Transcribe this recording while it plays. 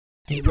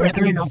The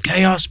Brethren of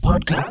Chaos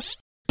podcast.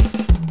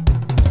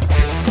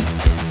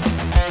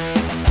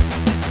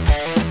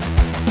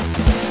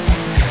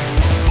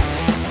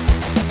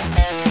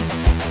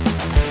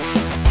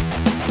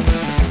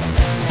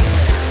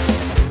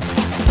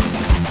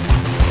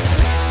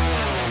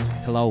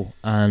 Hello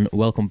and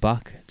welcome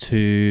back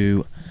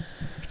to...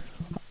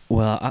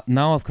 Well,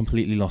 now I've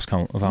completely lost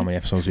count of how many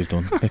episodes we've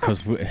done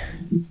because we're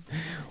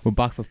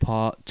back for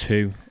part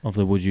 2 of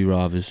the Would You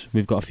Rathers.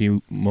 We've got a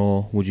few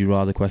more Would You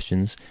Rather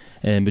questions,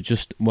 but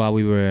just while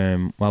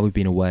we've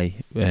been away,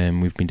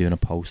 we've been doing a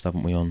post,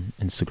 haven't we, on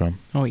Instagram?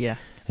 Oh yeah.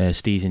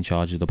 Steve's in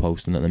charge of the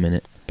posting at the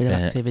minute. Bit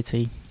of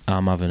activity.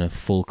 I'm having a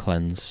full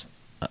cleanse,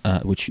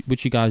 which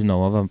you guys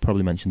know of. I've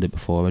probably mentioned it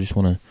before. I just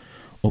want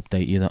to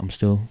update you that I'm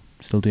still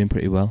doing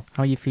pretty well.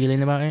 How are you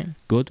feeling about it?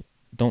 Good.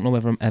 Don't know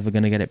whether I'm ever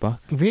going to get it back.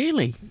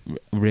 Really?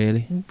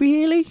 Really?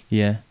 Really?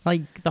 Yeah.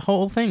 Like the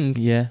whole thing?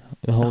 Yeah,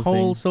 the whole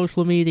thing.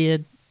 social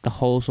media? The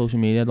whole social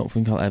media, I don't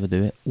think I'll ever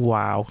do it.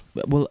 Wow.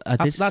 Well,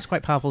 That's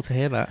quite powerful to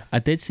hear that. I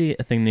did see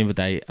a thing the other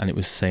day, and it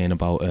was saying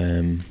about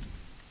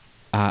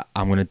I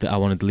want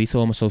to delete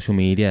all my social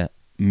media,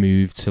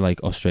 move to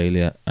like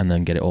Australia, and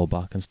then get it all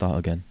back and start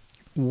again.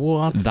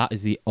 What?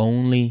 That's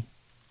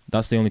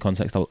the only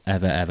context I'll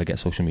ever get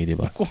social media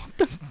back. What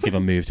the if I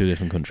move to a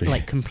different country.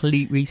 Like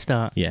complete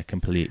restart? Yeah,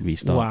 complete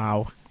restart.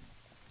 Wow.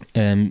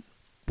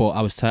 But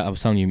I was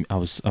telling you, I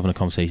was having a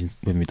conversation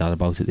with my dad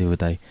about it the other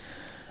day,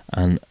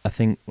 and I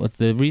think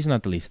the reason I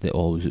deleted it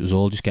all was it was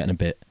all just getting a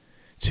bit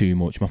too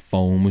much. My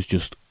phone was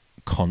just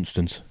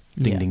constant,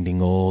 ding, ding,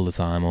 ding, all the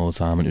time,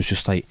 and it was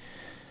just like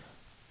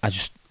I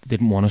just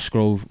didn't want to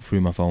scroll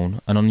through my phone.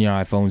 And on your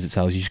iPhones, it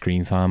tells you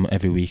screen time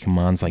every week, and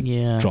mine's like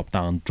dropped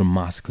down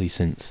dramatically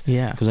since.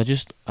 Yeah. Because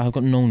I've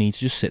got no need to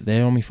just sit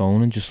there on my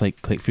phone and just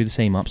like click through the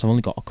same apps. I've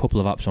only got a couple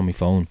of apps on my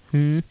phone.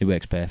 It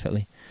works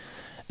perfectly.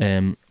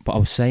 But I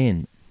was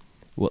saying,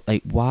 well,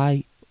 like,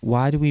 why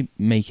do we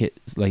make it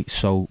like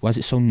so? Why is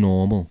it so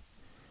normal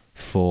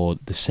for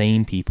the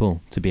same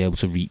people to be able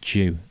to reach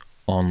you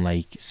on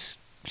like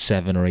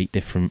 7 or 8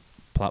 different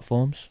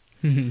platforms?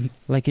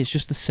 Like, it's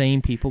just the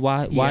same people.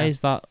 Why is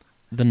that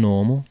the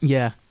normal?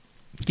 Yeah.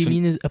 Do you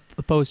mean as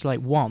opposed to like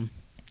one?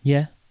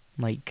 Yeah.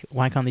 Like,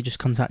 why can't they just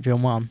contact you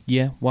on one?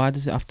 Yeah. Why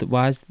does it have to?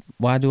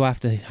 Why do I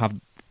have to have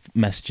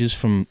messages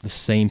from the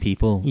same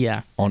people?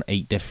 Yeah. On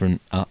 8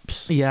 different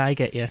apps. Yeah, I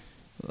get you.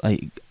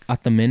 Like,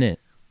 at the minute,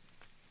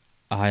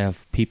 I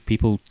have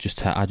people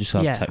just. I just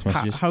have text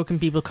messages. How can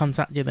people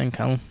contact you then,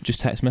 Callum? Just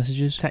text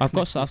messages. I've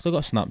still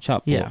got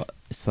Snapchat, but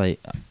it's like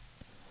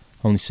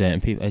only certain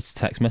people. It's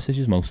text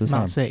messages most of the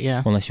time. That's it,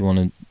 yeah. Unless you want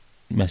to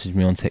message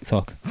me on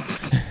TikTok.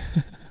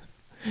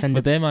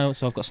 But they're my own.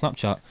 So I've got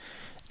Snapchat,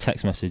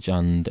 text message,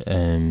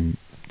 and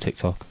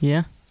TikTok.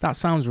 Yeah, that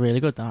sounds really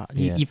good. That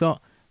you've got.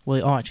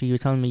 Well, actually, you were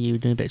telling me you were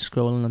doing a bit of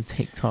scrolling on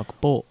TikTok,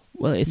 but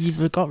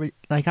you've got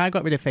I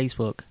got rid of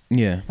Facebook.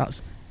 Yeah.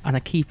 And I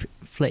keep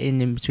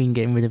flitting in between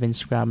getting rid of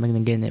Instagram and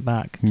then getting it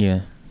back.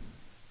 Yeah.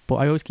 But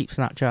I always keep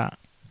Snapchat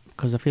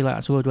because I feel like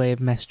that's a good way of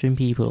messaging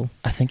people.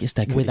 I think it's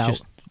decorated. It's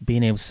just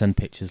being able to send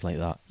pictures like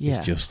that. Yeah.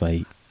 It's just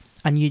like...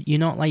 And you're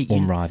not like...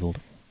 Unrivaled.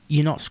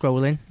 You're not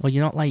scrolling, or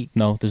you're not like...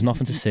 No, there's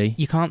nothing to see.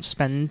 You can't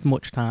spend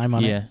much time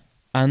on it. Yeah.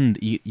 And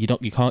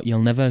you'll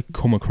never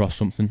come across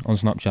something on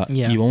Snapchat.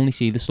 Yeah. You only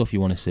see the stuff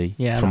you want to see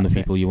from the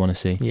people you want to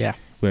see. Yeah.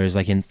 Whereas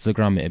like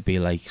Instagram, it'd be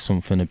like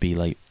something to be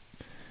like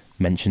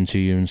mentioned to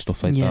you and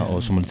stuff like that,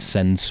 or someone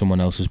sends someone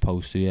else's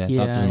post to you.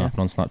 That doesn't happen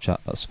on Snapchat.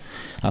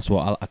 That's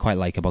what I quite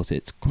like about it.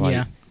 It's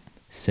quite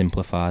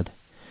simplified.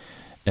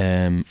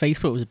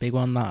 Facebook was a big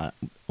one that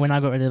when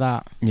I got rid of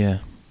that. Yeah.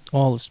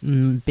 All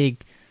big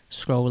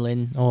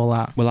scrolling, all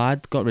that. Well,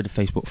 I'd got rid of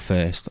Facebook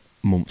first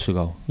months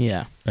ago.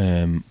 Yeah.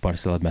 But I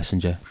still had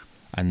Messenger,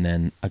 and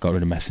then I got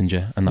rid of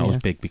Messenger, and that was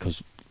big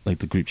because like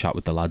the group chat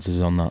with the lads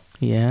is on that.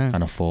 Yeah.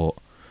 And I thought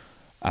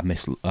I'd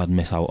miss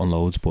out on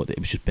loads, but it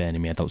was just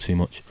burning me head out too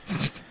much.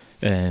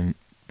 The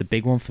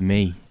big one for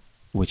me,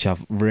 which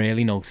I've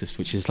really noticed,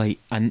 which is like,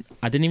 and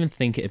I didn't even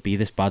think it'd be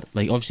this bad.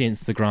 Like, obviously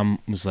Instagram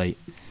was like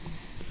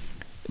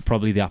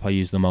probably the app I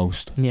use the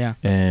most. Yeah.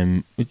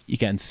 You're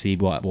getting to see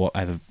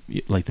whatever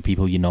like the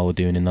people you know are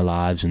doing in their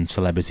lives and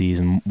celebrities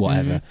and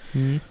whatever.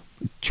 Mm-hmm.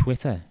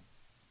 Twitter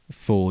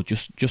for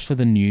just for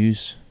the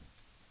news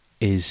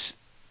is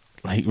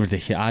like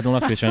ridiculous. I don't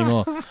have Twitter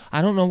anymore.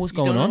 I don't know what's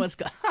going on.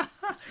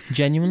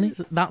 Genuinely,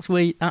 that's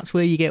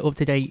where you get up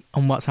to date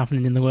on what's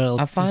happening in the world.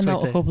 I find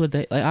out a couple of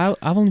days. Like I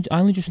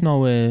only just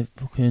know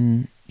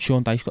fucking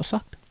Sean Dyche got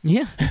sacked.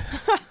 Yeah,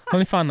 I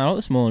only found that out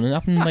this morning. It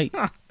happened like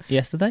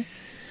yesterday.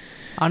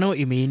 I know what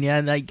you mean. Yeah,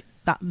 like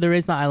that. There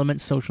is that element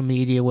to social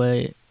media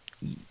where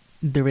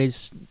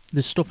there's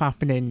stuff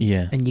happening.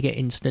 Yeah, and you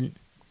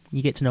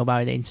get to know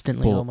about it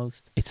instantly. But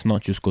almost. It's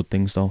not just good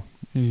things though,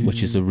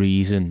 which is the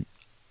reason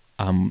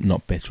I'm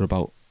not bitter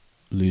about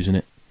losing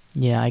it.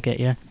 Yeah, I get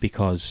you.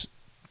 Because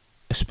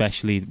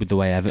especially with the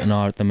way Everton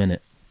are at the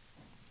minute,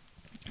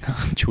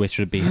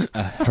 Twitter would be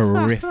a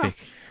horrific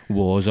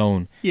war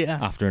zone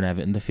after an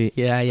Everton defeat.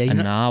 Yeah. And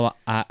now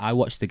I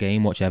watch the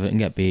game, watch Everton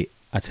get beat,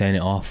 I turn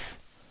it off,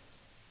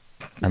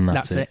 and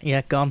that's it.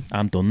 Yeah, gone.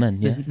 I'm done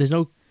then. Yeah. There's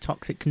no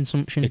toxic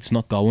consumption. It's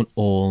not going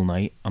all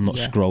night. I'm not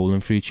Yeah.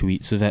 scrolling through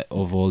tweets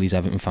of all these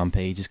Everton fan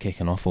pages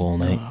kicking off all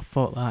night. Oh,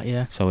 fuck that,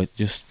 yeah. So it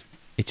just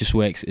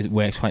works. It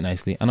works quite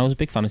nicely. And I was a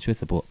big fan of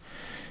Twitter, but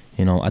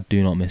I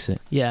do not miss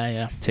it.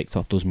 Yeah.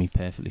 TikTok does me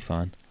perfectly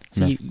fine.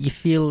 So you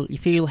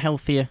feel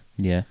healthier.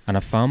 Yeah, and I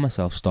found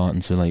myself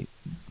starting to like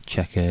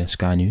check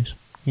Sky News.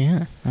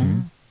 Yeah.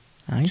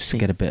 I just see.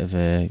 to get a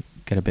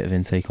bit of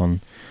intake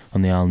on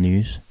the Al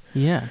news.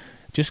 Yeah.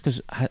 Just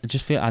because I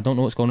just feel I don't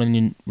know what's going on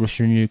in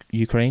Russia and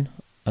Ukraine.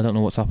 I don't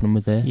know what's happening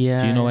with there.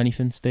 Yeah. Do you know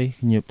anything, Steve?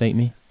 Can you update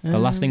me? The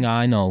last thing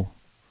I know...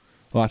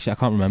 Well, actually, I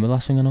can't remember the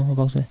last thing I know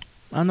about it.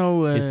 I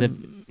know... Is the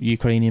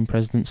Ukrainian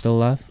president still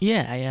alive?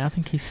 Yeah, I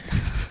think he's...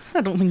 I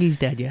don't think he's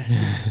dead yet.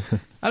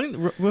 I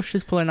think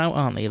Russia's pulling out,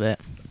 aren't they, a bit?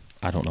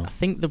 I don't know. I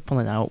think they're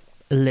pulling out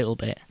a little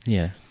bit.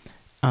 Yeah.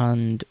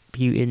 And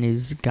Putin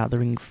is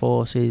gathering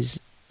forces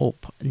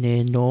up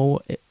near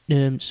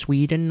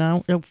Sweden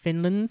now. No,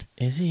 Finland.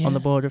 Is he? Yeah. On the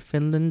border of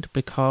Finland,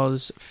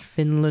 because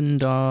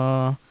Finland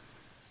are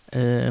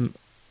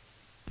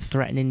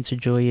threatening to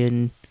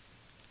join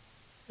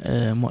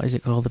what is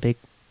it called, the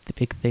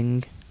big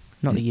thing,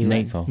 not the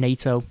UN,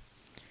 NATO.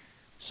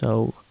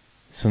 So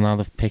now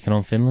they're picking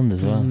on Finland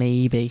as well.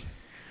 Maybe,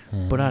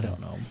 but I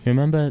don't know. You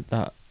remember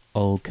that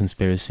old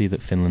conspiracy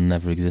that Finland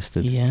never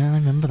existed? Yeah, I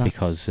remember that.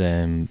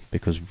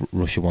 Because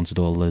Russia wanted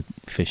all the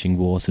fishing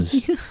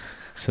waters,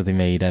 so they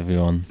made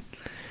everyone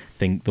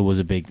think there was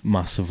a big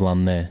massive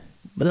land there.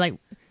 But like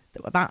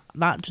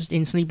that just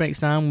instantly breaks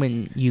down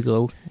when you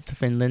go to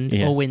Finland,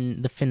 or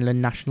when the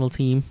Finland national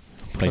team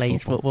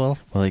plays football.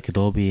 Well, it could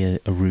all be a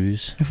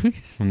ruse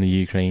from the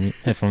Ukraine,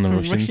 from the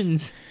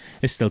Russians.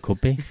 It still could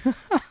be.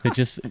 They're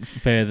just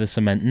further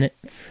cementing it.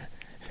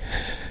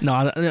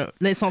 No,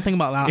 let's not think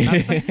about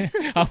that.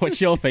 Oh, what's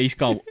your face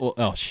go?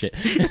 Oh shit.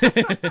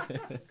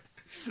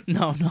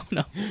 No.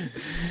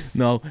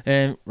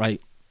 Right.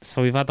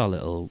 So we've had our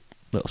little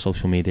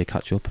social media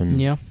catch up,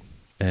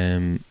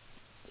 and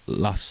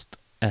last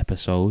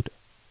episode,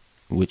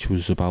 which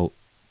was about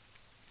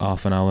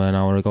half an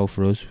hour ago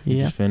for us, we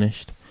just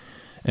finished.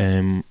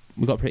 We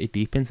got pretty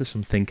deep into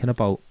some thinking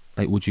about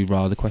like would you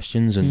rather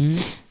questions and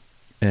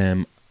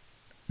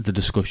the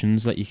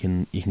discussions that you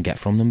can get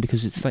from them,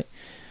 because it's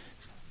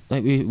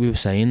like we were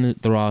saying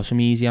that there are some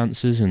easy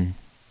answers and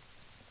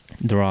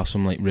there are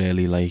some like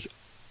really like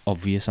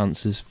obvious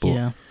answers,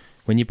 but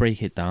when you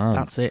break it down,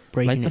 that's it.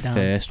 Breaking like it down. The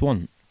first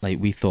one, like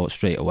we thought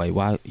straight away,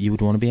 why you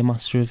would want to be a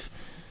master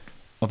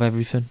of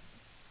everything,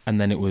 and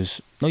then it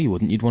was no, you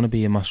wouldn't. You'd want to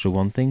be a master of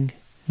one thing,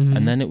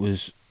 and then it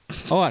was,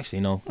 oh,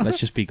 actually no, let's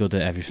just be good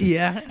at everything.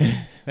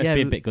 Let's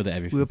be a bit good at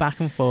everything. We were back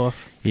and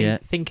forth.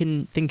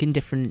 Thinking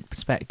different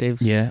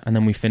perspectives. Yeah, and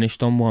then we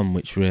finished on one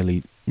which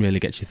really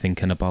gets you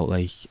thinking about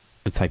like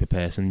the type of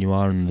person you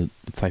are and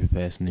the type of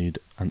person who'd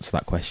answer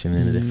that question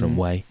in a different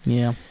way.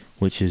 Yeah,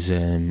 which is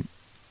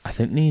I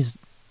think these.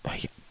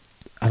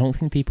 I don't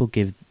think people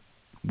give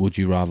would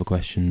you rather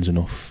questions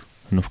enough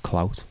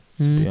clout,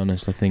 to be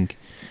honest. I think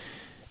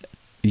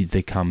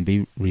they can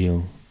be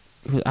real.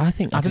 I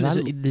think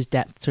there's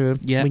depth to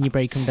them when you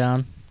break them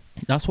down.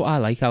 That's what I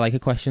like. I like a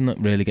question that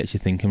really gets you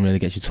thinking, really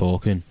gets you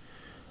talking.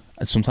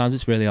 And sometimes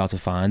it's really hard to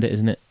find it,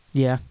 isn't it?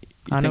 Yeah,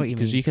 I know what you mean.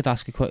 Because you could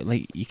ask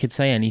you could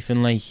say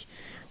anything. Like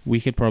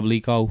we could probably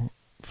go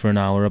for an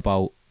hour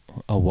about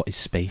what is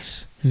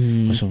space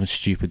or something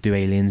stupid. Do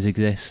aliens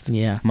exist?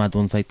 Yeah, mad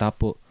ones like that.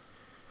 But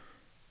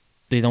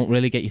they don't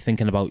really get you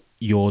thinking about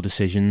your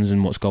decisions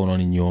and what's going on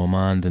in your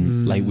mind.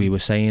 And like we were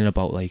saying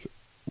about like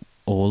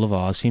all of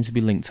ours seems to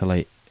be linked to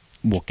like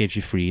what gives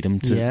you freedom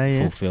to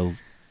fulfill.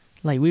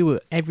 Like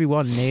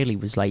everyone nearly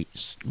was like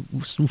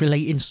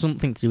relating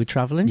something to do with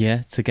travelling.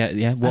 Yeah, to get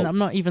and I'm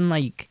not even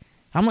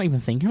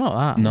thinking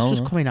about that. It's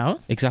just coming out.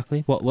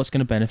 Exactly. What's going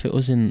to benefit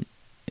us in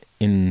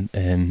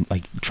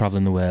like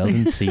travelling the world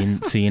and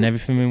seeing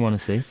everything we want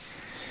to see.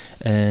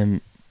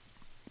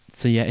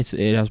 So yeah,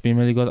 it has been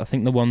really good. I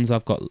think the ones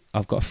I've got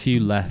a few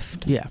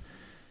left. Yeah.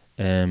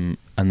 And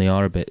they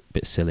are a bit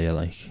sillier,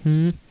 like.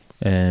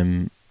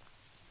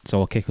 So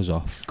I'll kick us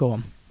off. Go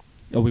on.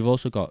 Oh, we've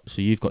also got.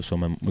 So you've got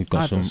some. And we've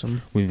got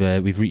some.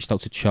 We've reached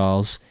out to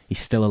Charles. He's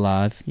still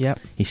alive. Yep.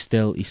 He's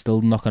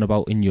still knocking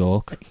about in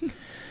York.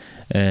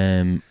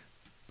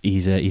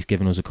 He's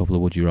given us a couple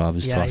of would you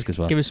rathers to ask as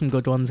well. Give us some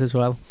good ones as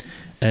well.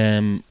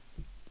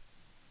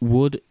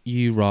 Would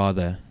you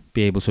rather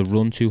be able to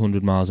run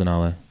 200 miles an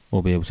hour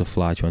or be able to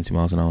fly 20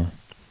 miles an hour?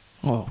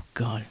 Oh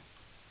God.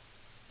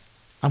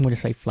 I'm going to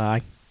say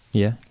fly.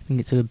 Yeah. I think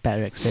it's a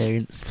better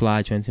experience.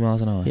 Fly 20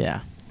 miles an hour.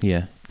 Yeah.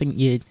 Yeah. I think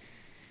you'd.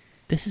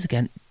 This is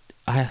again.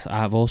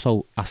 I've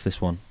also asked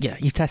this one. Yeah,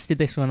 you tested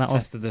this one.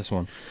 This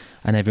one,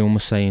 and everyone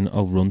was saying,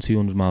 "Oh, run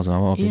 200 miles an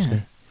hour." Obviously.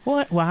 Yeah.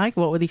 What? Why?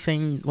 What were they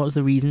saying? What was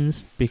the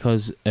reasons?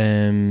 Because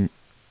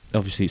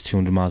obviously it's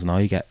 200 miles an hour.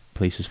 You get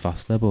places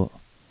faster, but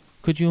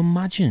could you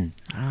imagine?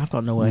 I've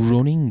got no words.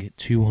 Running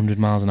 200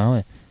 miles an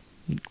hour.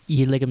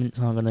 Your ligaments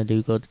aren't going to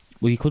do good.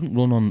 Well, you couldn't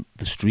run on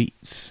the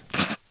streets.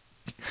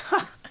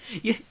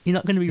 You're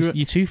not going to be.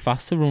 You're too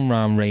fast to run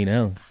around Rain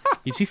Hill.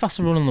 You're too fast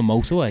to run on the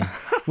motorway.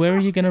 Where are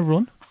you going to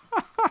run?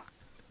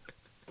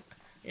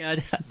 Yeah,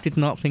 I did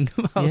not think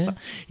about Yeah. that.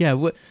 Yeah,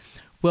 what,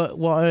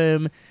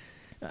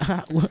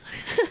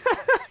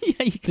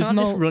 yeah, you can't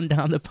just run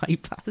down the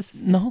bypass.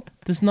 No,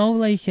 there's no,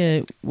 like,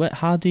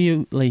 how do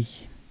you do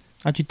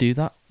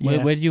that?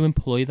 Yeah. Where do you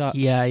employ that?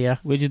 Yeah.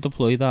 Where do you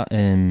deploy that,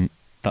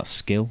 that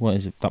skill? What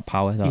is it? That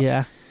power?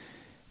 Yeah.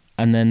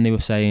 And then they were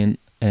saying,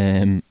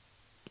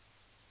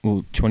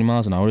 well, 20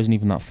 miles an hour isn't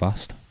even that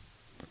fast.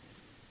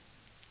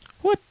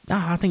 What?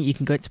 I think you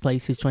can go to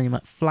places 20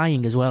 miles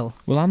flying as well.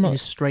 Well, I'm not in a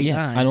straight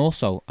line. And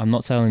also, I'm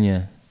not telling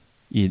you,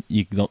 you're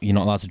not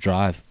allowed to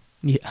drive.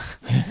 Yeah.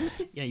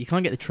 Yeah, you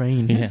can't get the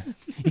train. Yeah,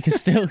 you can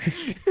still.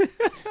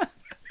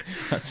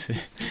 That's it.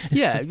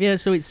 Yeah.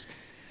 So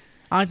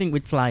I think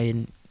with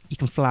flying, you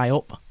can fly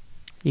up.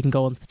 You can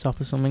go onto the top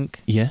of something.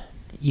 Yeah.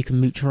 You can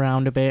mooch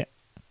around a bit.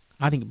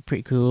 I think it's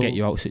pretty cool. Get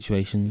you out of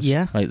situations.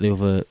 Yeah. Like the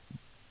other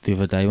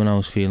day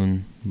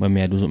when my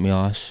head was up my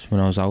arse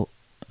when I was out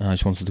and I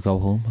just wanted to go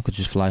home, I could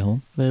just fly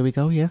home. There we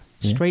go. Yeah.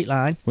 Straight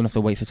line. Wouldn't have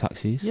to wait for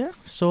taxis. Yeah.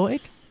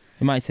 Sorted.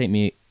 It might take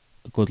me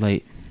a good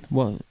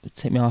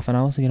take me half an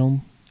hour to get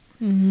home.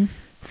 Mm-hmm.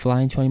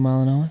 Flying 20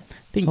 mile an hour.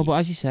 But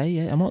as you say,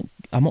 yeah,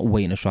 I'm not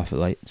waiting at traffic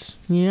lights.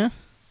 Yeah.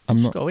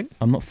 I'm not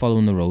not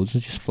following the roads. I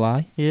just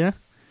fly. Yeah.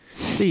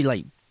 See,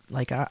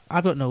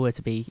 I've got nowhere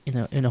to be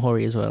in a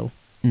hurry as well.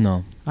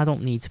 No. I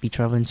don't need to be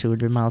travelling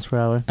 200 miles per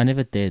hour. I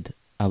never did.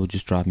 I would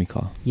just drive my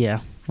car. Yeah.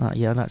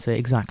 Yeah, that's it,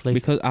 exactly.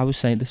 Because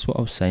this is what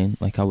I was saying.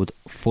 Like, I'd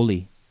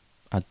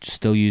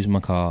still use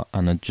my car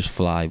and I'd just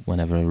fly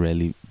whenever I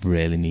really,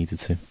 really needed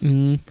to.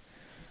 Mm.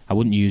 I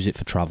wouldn't use it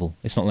for travel.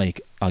 It's not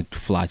like I'd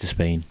fly to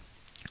Spain.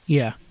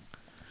 Yeah.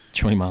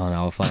 20 mile an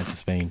hour flying to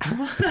Spain.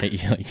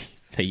 It'd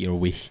take you a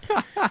week.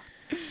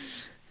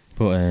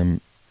 But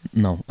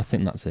no, I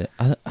think that's it.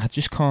 I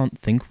just can't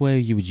think where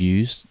you would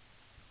use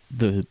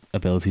the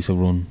ability to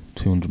run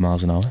 200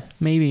 miles an hour.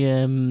 Maybe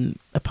a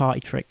party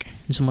trick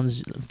in someone's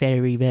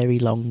very, very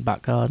long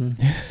back garden.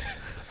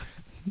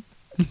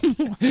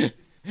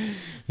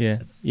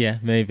 Yeah,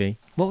 maybe.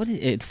 What would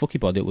it'd fuck your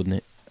body up, wouldn't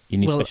it? You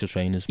need special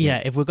trainers.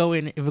 Yeah, if we're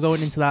going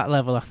into that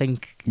level, I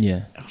think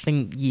your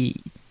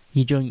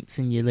joints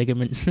and your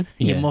ligaments,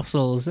 your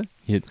muscles.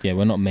 Yeah,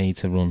 we're not made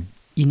to run.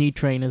 You need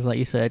trainers, like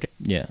you said.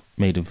 Yeah,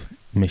 made of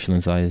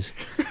Michelin tires.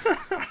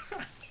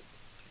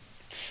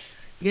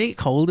 You get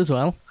cold as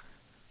well.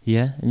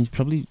 Yeah, and you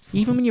probably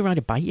even when you ride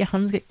a bike, your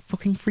hands get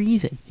fucking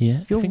freezing.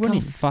 Yeah, you're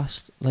running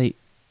fast. Like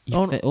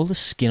all the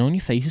skin on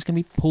your face is gonna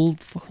be pulled.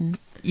 Fucking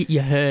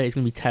your hair is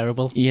gonna be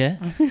terrible. Yeah,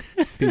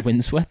 be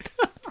windswept.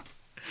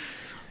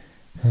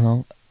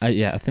 Well,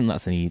 I think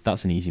that's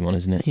an easy one,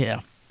 isn't it?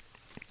 Yeah.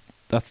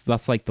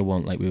 That's like the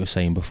one like we were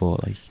saying before.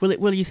 Like,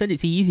 well, you said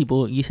it's easy,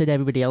 but you said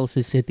everybody else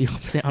has said the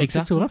opposite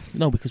answer to us.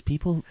 No, because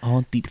people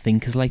aren't deep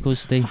thinkers like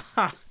us, Steve.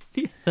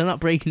 They're not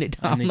breaking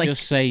it down. And they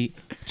just say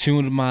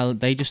 200 mile.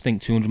 They just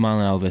think 200 mile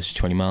an hour versus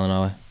 20 mile an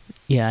hour.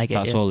 Yeah, I get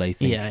That's all they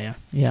think.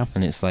 Yeah.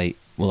 And it's like,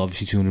 well,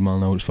 obviously 200 mile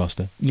an hour is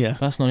faster. Yeah.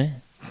 That's not it.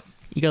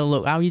 You gotta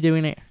look. How are you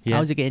doing it? Yeah.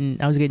 How's it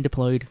getting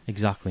deployed?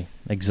 Exactly.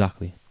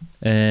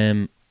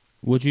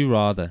 Would you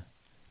rather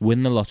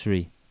win the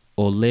lottery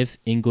or live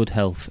in good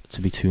health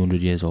to be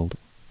 200 years old?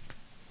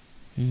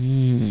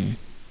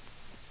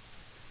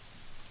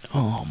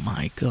 Oh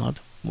my god.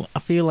 Well, I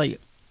feel like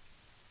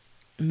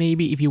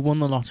maybe if you won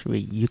the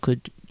lottery, you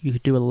could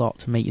do a lot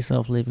to make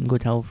yourself live in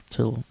good health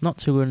till not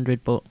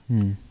 200, but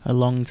a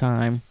long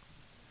time,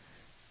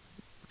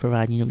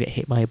 providing you don't get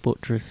hit by a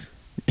buttress.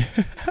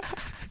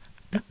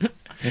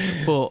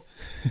 But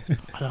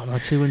I don't know,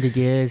 200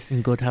 years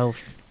in good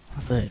health.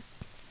 That's it.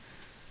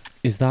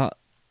 Is that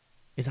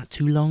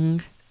too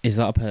long? Is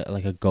that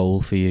a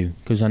goal for you?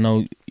 Because I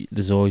know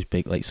there's always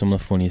some of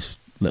the funniest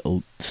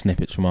little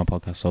snippets from our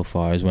podcast so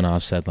far is when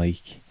I've said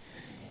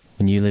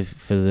when you live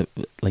for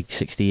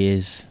 60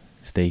 years,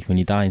 Steve, when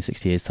you die in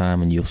 60 years'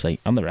 time, and you'll say,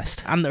 "I'm the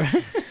rest." I'm the rest.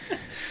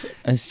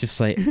 It's just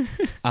like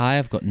I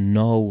have got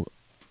no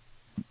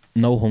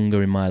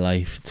hunger in my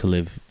life to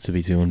live to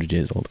be 200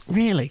 years old.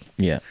 Really?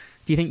 Yeah.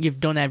 Do you think you've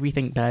done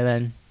everything by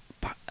then?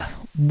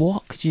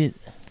 What could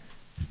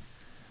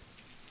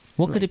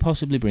it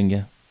possibly bring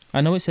you?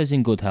 I know it says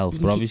in good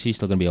health, but obviously you're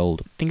still going to be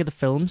old. Think of the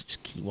films.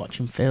 Just keep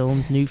watching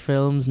films, new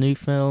films.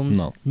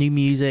 No. New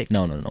music.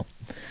 No.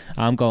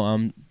 I'm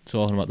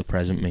talking about the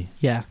present me.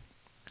 Yeah.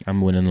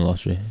 I'm winning the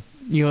lottery.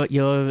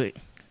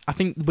 I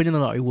think winning the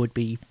lottery would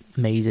be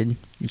amazing.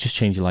 You just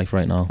change your life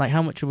right now. Like,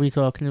 how much are we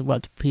talking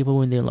about? People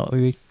win the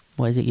lottery?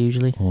 What is it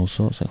usually? All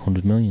sorts,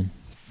 100 million.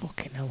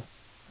 Fucking hell.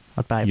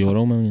 I'd buy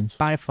Euro millions.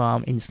 Buy a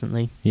farm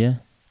instantly. Yeah.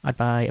 I'd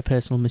buy a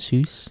personal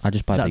masseuse. I'd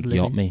just buy a big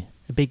yacht, me.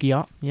 A big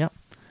yacht, yeah.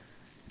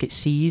 Get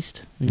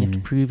seized, and you have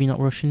to prove you're not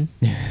Russian.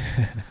 No,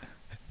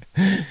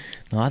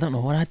 I don't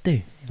know what I'd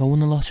do if I won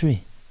the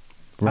lottery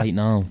right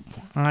now.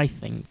 I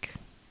think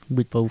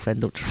we'd both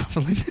end up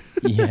travelling.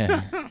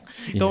 Yeah.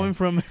 Going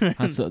from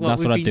that's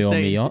what I'd do on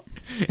the yacht.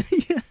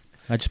 Yeah.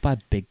 I'd just buy a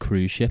big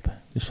cruise ship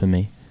just for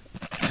me.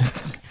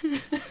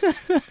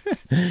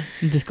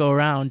 And just go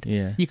around.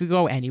 Yeah. You could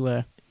go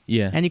anywhere.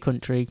 Yeah. Any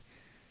country.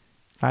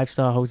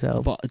 5-star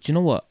hotel. But do you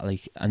know what?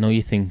 Like, I know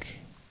you think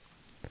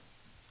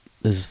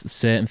there's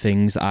certain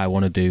things I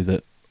want to do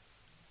that,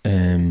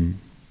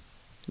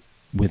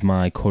 with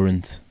my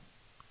current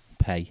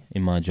pay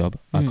in my job,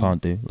 I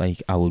can't do.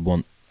 Like, I'd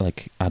want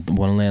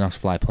to learn how to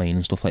fly plane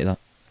and stuff like that.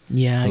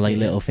 Yeah, Like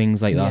little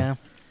things like that. Yeah.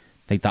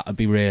 Like that'd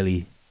be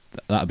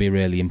a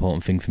really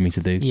important thing for me to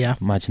do. Yeah.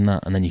 Imagine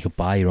that, and then you could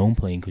buy your own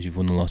plane because you've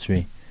won the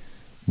lottery.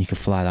 You could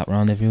fly that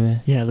around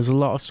everywhere. Yeah, there's a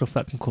lot of stuff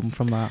that can come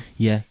from that.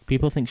 Yeah,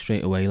 people think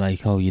straight away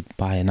like, oh, you'd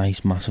buy a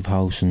nice massive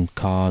house and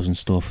cars and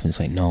stuff, and it's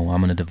like, no,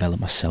 I'm gonna develop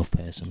myself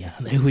personally. Yeah,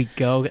 there we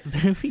go.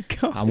 There we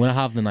go. I'm gonna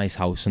have the nice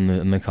house and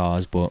the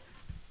cars, but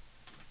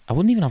I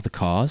wouldn't even have the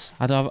cars.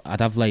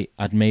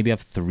 I'd maybe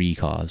have 3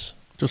 cars.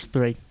 Just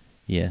 3.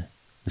 Yeah,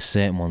 there's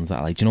certain ones that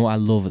I like. Do you know what I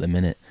love at the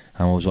minute?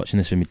 And I was watching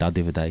this with my dad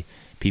the other day.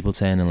 People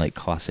turning like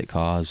classic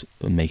cars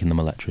and making them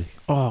electric.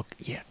 Oh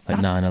yeah, like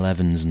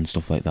 911s and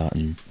stuff like that.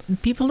 And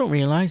people don't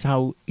realise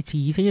how it's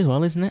easy as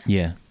well, isn't it?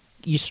 Yeah,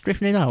 you're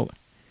stripping it out.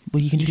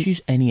 Well, you can just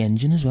use any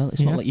engine as well.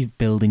 It's not like you're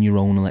building your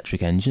own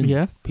electric engine.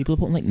 Yeah, people are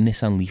putting like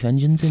Nissan Leaf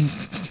engines in.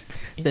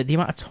 the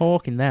amount of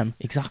torque in them,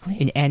 exactly,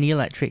 in any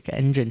electric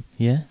engine.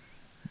 Yeah,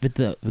 with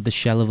the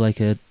shell of like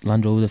a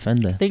Land Rover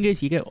Defender. Thing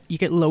is, you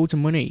get loads of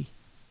money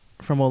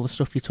from all the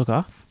stuff you took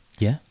off.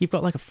 Yeah, you've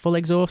got like a full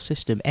exhaust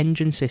system,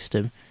 engine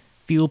system,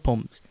 fuel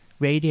pumps,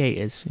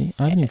 radiators. Yeah,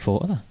 I hadn't even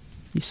thought of that.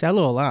 You sell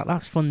all that.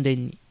 That's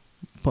funding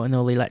putting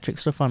all the electric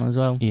stuff on as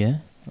well. Yeah.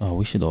 Oh,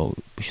 we should all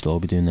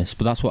be doing this.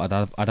 But that's what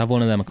I'd have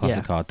one of them, a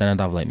classic car. Then I'd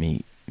have like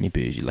me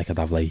bougie. Like I'd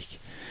have like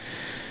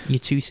your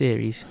 2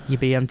 Series, your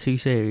BM 2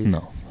 Series.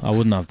 No, I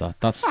wouldn't have that.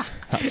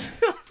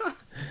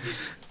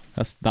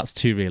 That's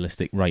too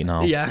realistic right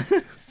now. Yeah.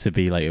 To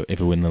be like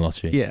if I win the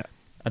lottery. Yeah.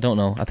 I don't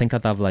know. I think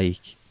I'd have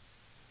like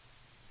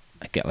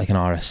I'd get like an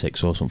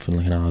RS6 or something,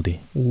 like an Audi.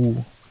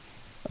 Ooh.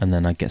 And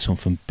then I'd get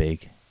something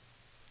big,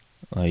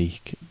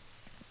 like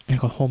a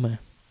Hummer.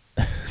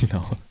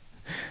 No,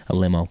 a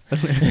limo. I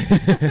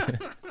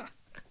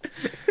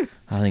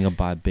think I'd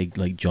buy a big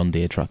like John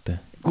Deere tractor.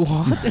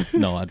 What?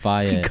 No, I'd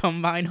buy a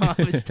combine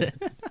harvester.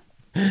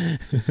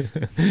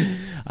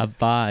 I'd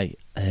buy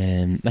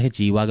like a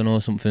G-Wagon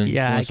or something.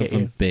 Yeah,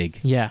 something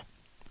big. Yeah,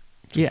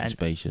 something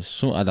spacious.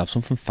 So I'd have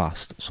something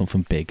fast,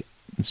 something big,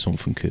 and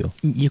something cool.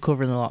 You're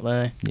covering a lot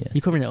there. Yeah,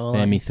 you're covering it all.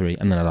 Me3,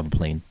 and then I'd have a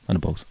plane and a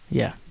boat.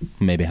 Yeah,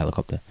 maybe a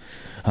helicopter.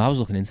 And I was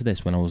looking into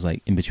this when I was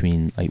like in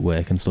between like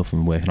work and stuff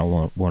and working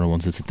on what I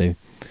wanted to do,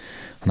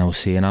 and I was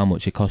seeing how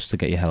much it costs to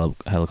get your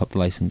helicopter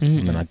license,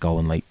 and then I'd go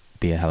and like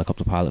be a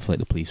helicopter pilot for like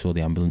the police or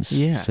the ambulance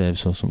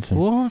service or something.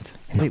 What?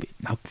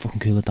 How fucking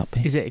cool would that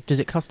be? Does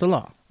it cost a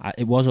lot?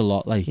 It was a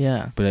lot, like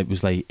but it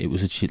was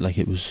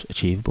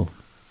achievable.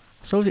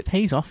 So it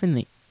pays off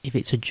if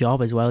it's a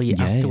job as well.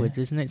 Afterwards,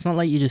 isn't it? It's not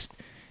like you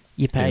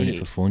pay doing it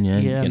for fun.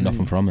 You get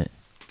nothing from it.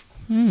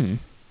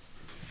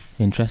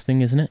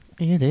 Interesting, isn't it?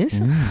 It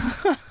is.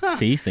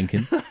 Steve's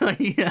thinking.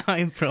 Yeah,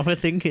 I'm probably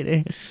thinking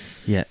it.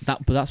 Yeah,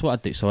 but that's what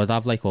I'd do. So I'd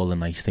have like all the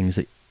nice things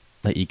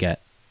that you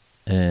get,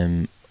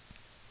 and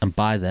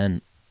by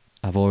then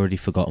I've already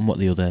forgotten what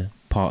the other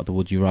part of the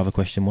would you rather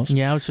question was.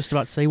 Yeah, I was just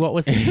about to say what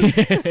was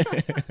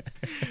it?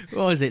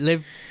 What was it?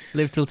 Live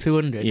till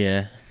 200.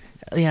 Yeah.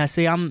 Yeah.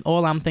 See,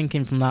 I'm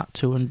thinking from that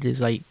 200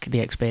 is like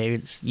the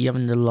experience. You're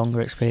having the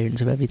longer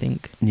experience of everything.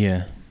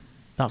 Yeah.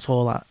 That's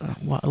all that.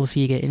 What else are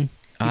you getting?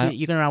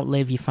 You're going to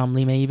outlive your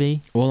family,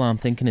 maybe. All I'm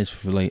thinking is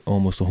for like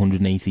almost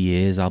 180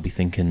 years, I'll be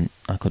thinking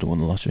I could have won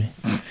the lottery.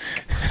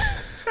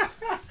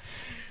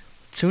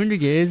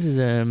 200 years is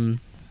a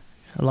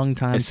long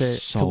time.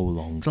 It's so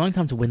long. It's a long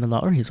time to win the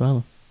lottery as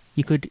well.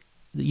 You could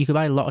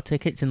buy a lot of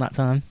tickets in that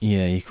time.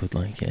 Yeah, you could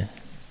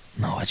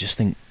No, I just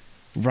think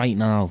right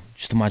now,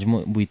 just imagine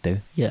what we'd do.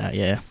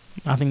 Yeah.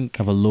 I think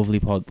have a lovely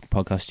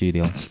podcast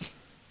studio.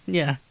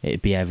 Yeah.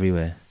 It'd be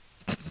everywhere.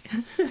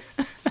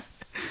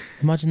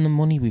 Imagine the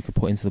money we could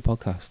put into the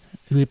podcast.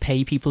 We'd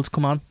pay people to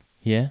come on.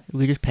 Yeah.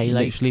 We just pay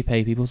literally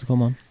pay people to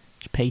come on.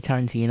 Just pay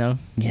Tarantino.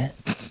 Yeah.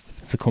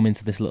 To come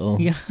into this little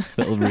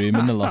room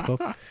in the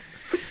lockup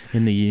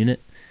in the unit.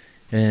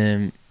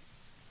 I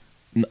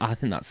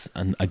think that's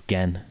an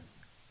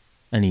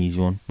easy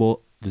one, but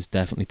there's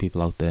definitely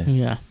people out there.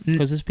 Yeah.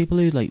 Because there's people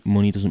who like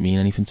money doesn't mean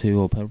anything to,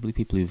 or probably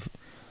people who've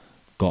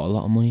got a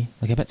lot of money.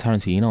 Like I bet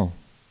Tarantino.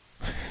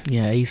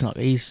 Yeah, he's not.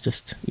 He's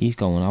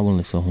going. I want to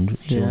live to 100,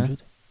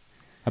 200.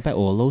 I bet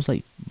all those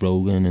like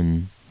Rogan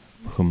and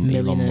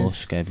Elon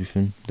Musk,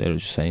 everything. They're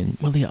just saying.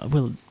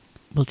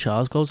 Well,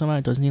 Charles goes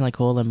on, doesn't he? Like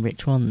all them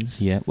rich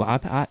ones. Yeah. Well,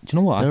 do you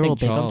know what? They're I think all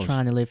big Charles, on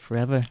trying to live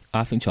forever.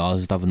 I think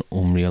Charles would have an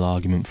unreal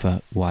argument for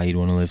why he'd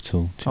want to live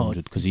till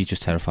 200 because he's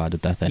just terrified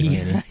of death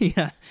anyway.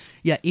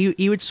 Yeah.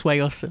 He would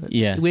sway us.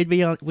 Yeah. We'd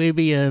be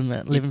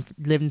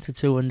living to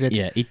 200.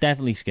 Yeah, he'd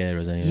definitely scare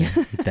us anyway.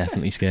 He'd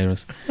definitely scare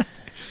us.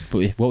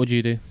 But what would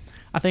you do?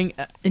 I think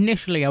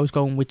initially I was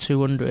going with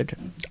 200.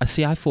 I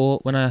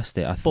thought when I asked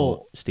it, I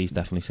thought Steve's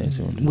definitely saying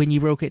 200. When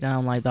you broke it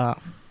down like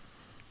that,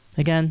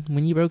 again,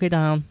 when you broke it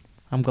down,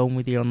 I'm going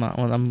with you on that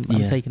one. I'm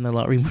taking the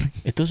lottery money.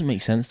 It doesn't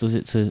make sense, does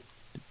it? To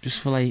just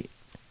for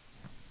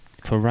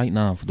right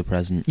now, for the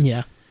present.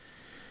 Yeah.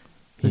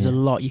 There's a Yeah.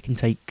 lot you can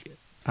take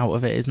out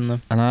of it, isn't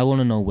there? And I want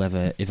to know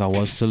whether, if I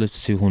was to live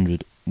to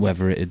 200,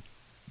 whether it'd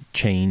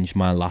change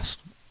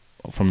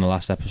from the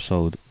last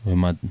episode with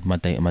my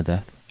date of my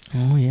death.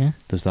 Oh yeah.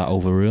 Does that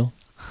overrule?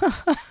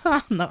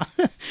 No.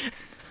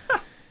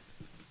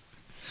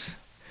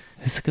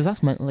 Because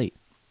that's meant, like,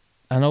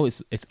 I know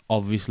it's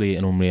obviously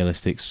an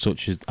unrealistic,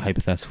 such a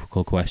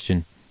hypothetical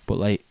question, but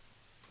like,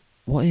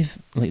 what if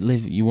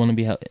you want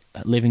to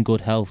live in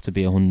good health to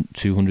be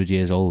 200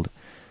 years old?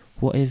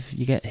 What if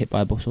you get hit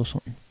by a bus or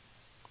something?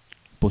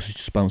 Buses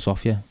just bounce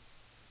off you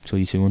till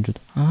you're 200.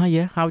 Ah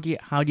yeah. How do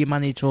you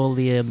manage all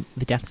the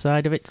death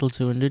side of it till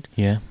 200?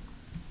 Yeah.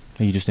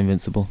 Are you just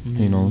invincible?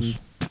 Who knows?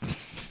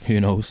 Who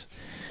knows?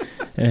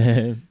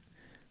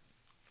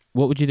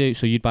 What would you do?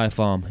 So you'd buy a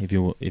farm if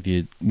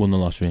you won the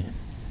lottery?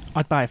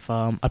 I'd buy a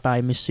farm. I'd buy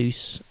a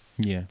masseuse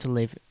Yeah. to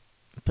live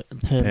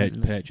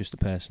permanently. Purchase the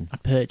person.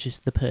 I'd purchase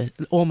the person,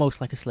 almost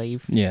like a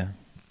slave, Yeah.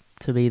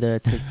 to be there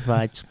to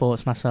provide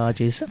sports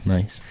massages.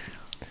 Nice.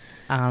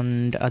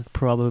 And I'd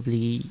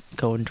probably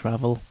go and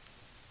travel.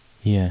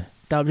 Yeah.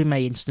 That would be my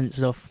instant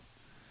stuff.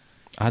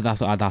 I'd have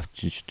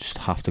to just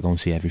have to go and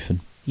see everything.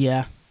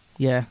 Yeah.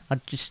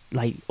 I'd just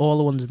like all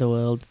the wonders of the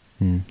world,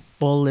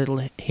 all the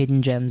little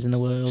hidden gems in the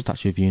world.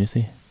 Statue of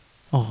Unity.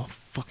 Oh,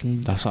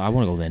 fucking! I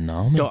want to go there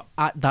now, mate.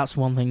 That's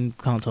one thing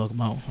I can't talk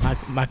about.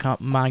 I can't.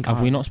 Mine can't.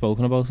 Have we not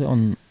spoken about it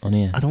on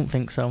here? I don't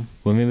think so.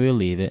 Well, maybe we'll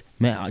leave it.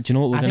 Mate, do you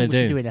know what we're going to do?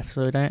 We should do an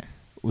episode on it.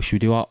 We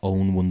should do our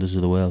own wonders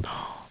of the world.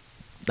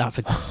 That's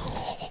a...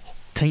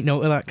 Take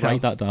note of that, Cal.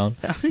 Write that down.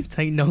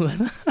 Take note of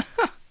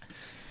that.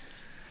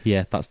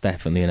 Yeah, that's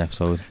definitely an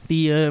episode.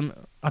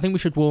 I think we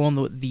should warn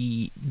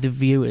the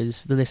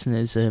viewers, the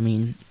listeners.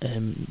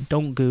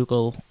 Don't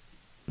Google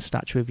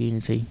Statue of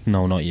Unity.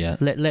 No, not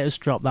yet. Let us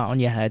drop that on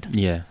your head.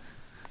 Yeah,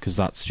 because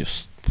that's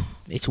just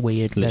It's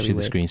weird. literally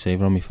very the weird.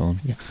 screensaver on my phone.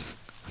 Yeah.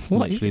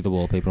 What? Literally the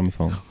wallpaper on my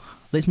phone.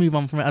 Let's move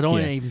on from it. I don't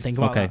want Yeah. to even think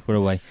about Okay, that. we're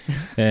away.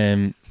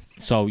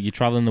 So you're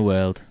travelling the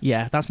world.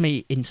 Yeah, that's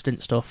me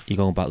instant stuff. You're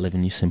going back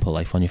living your simple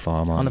life on your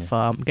farm, aren't On a you?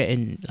 farm,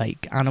 getting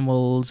like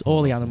animals,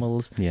 all the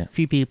animals. Yeah. A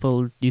few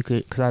people you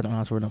could, because I don't know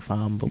how to run a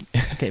farm, but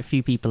get a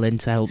few people in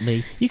to help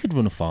me. You could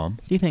run a farm.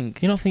 Do you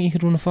think? You don't think you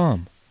could run a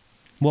farm?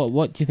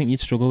 What do you think you'd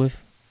struggle with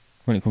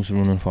when it comes to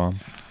running a farm?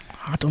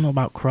 I don't know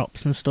about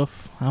crops and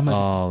stuff.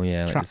 Oh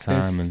yeah, like the tractors.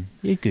 time and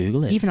you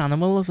Google it. Even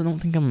animals, I don't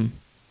think I'm.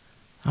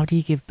 How do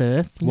you give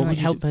birth? You What know, would like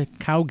you help a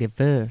cow give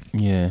birth.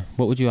 Yeah.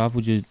 What would you have?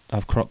 Would you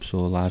have crops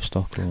or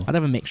livestock or? I'd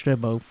have a mixture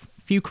of both.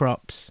 A few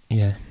crops,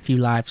 Yeah. a few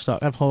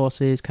livestock. I'd have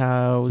horses,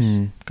 cows,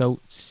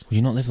 goats. Would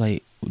you not live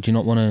like? Would you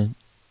not want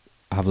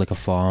to have like a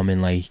farm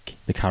in like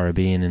the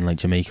Caribbean in like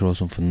Jamaica or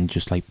something?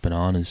 Just like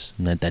bananas,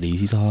 and they're dead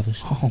easy to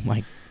harvest. Oh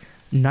my!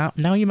 Now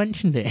you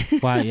mentioned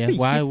it. Why? Yeah.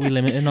 Why are we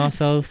limiting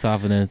ourselves to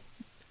having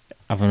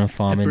a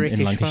farm in British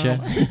Lancashire?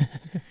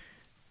 farm.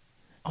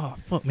 Oh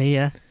fuck me!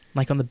 Yeah,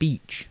 like on the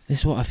beach. This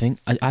is what I think.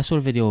 I saw a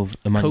video of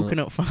Emmanuel.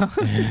 Coconut farm.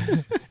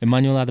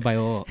 Emmanuel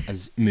Adebayor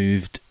has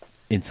moved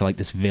into like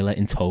this villa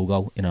in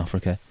Togo in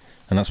Africa,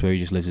 and that's where he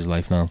just lives his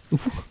life now.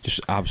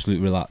 Just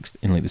absolutely relaxed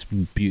in like this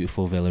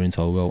beautiful villa in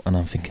Togo, and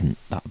I'm thinking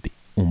that would be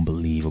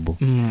unbelievable.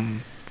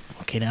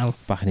 Fucking hell.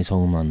 Back in his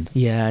homeland,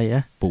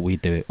 Yeah. but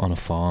we'd do it on a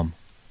farm,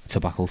 a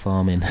tobacco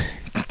farm in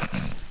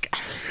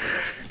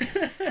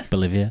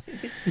Bolivia.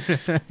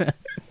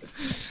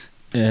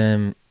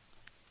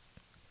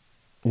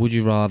 Would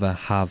you rather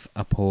have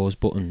a pause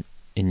button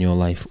in your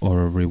life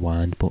or a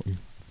rewind button?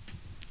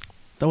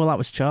 Oh, well, that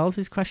was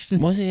Charles's question.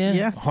 Was it? Yeah.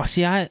 Yeah. Oh,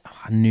 see, I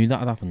knew that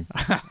had happened.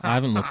 I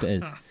haven't looked at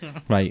it.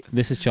 Right,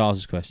 this is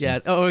Charles's question. Yeah.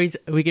 Oh, are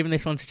we giving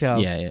this one to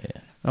Charles? Yeah.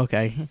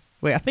 Okay.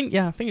 Wait, I think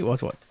it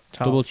was what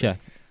Charles Double said. check.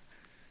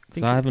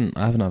 'Cause I haven't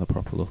had a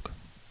proper look.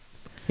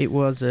 It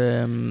was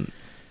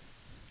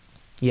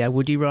yeah,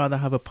 would you rather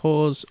have a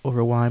pause or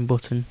rewind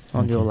button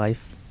on your Okay.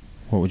 life?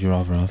 What would you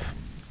rather have?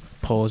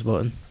 Pause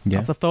button. Yeah.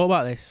 I've thought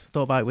about this.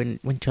 Thought about it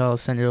when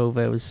Charles sent it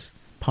over. I was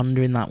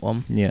pondering that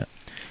one. Yeah.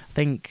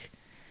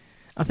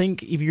 I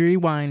think if you're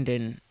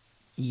rewinding,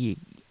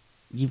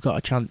 you've got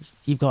a chance.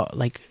 You've got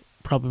like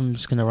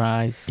problems can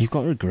arise. You've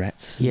got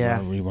regrets. Yeah.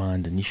 About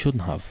rewinding. You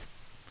shouldn't have.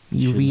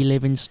 You shouldn't.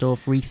 reliving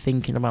stuff,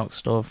 rethinking about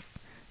stuff.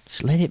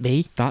 Just let it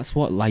be. That's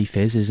what life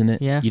is, isn't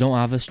it? Yeah. You don't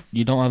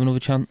have another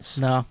chance.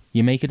 No.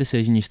 You make a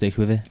decision, you stick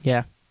with it.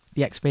 Yeah.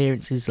 The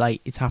experience is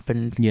like it's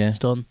happened. Yeah. It's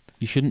done.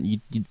 You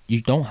shouldn't.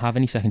 You don't have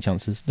any second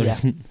chances. There Yeah.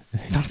 isn't.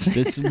 That's it.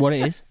 This is what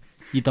it is.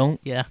 You don't.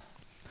 Yeah.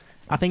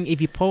 I think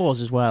if you pause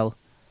as well,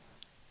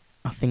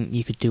 I think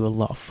you could do a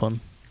lot of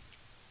fun.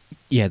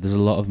 Yeah. There's a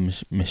lot of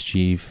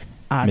mischief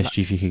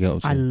you could get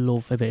up to. I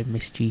love a bit of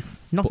mischief.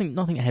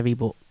 Nothing heavy,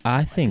 but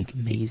I think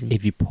amazing.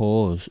 if you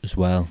pause as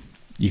well,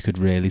 you could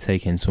really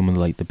take in some of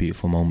like the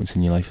beautiful moments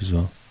in your life as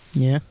well.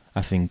 Yeah.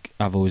 I think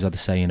I've always had a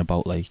saying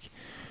about like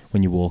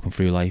when you're walking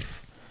through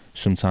life,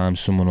 sometimes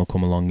someone will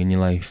come along in your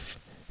life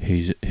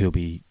who'll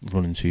be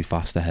running too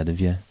fast ahead of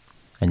you,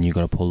 and you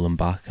got to pull them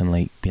back and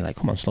like be like,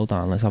 come on, slow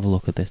down, let's have a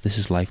look at this. This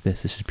is life.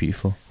 This is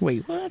beautiful.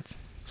 Wait, what?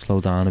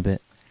 Slow down a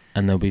bit.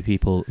 and there'll be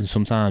people, and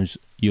sometimes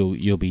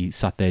you'll be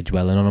sat there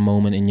dwelling on a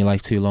moment in your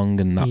life too long,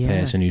 and that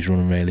person who's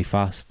running really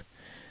fast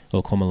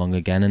will come along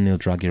again and they'll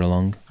drag you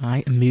along.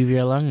 Aye, and move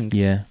you along.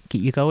 Yeah.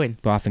 Keep you going.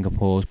 But I think a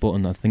pause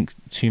button, I think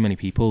too many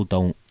people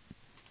don't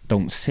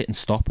sit and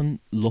stop and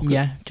look at.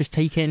 Yeah, just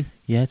take in.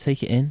 Yeah,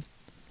 take it in.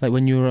 Like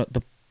when you were at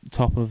the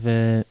top of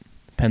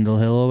Pendle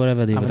Hill or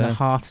whatever the other Having day. a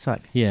heart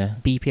attack. Yeah.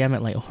 BPM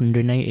at like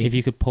 180. If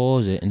you could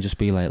pause it and just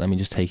be like, let me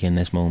just take in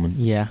this moment.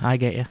 Yeah, I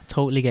get you.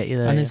 Totally get you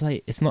there. And it's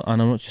like, it's not,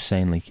 and I'm not just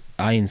saying, like,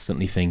 I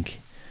instantly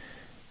think,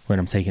 when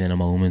I'm taking in a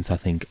moment, I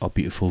think, oh,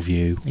 beautiful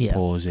view,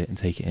 pause it and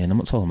take it in. I'm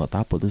not talking about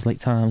that, but there's like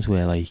times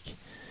where like,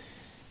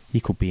 you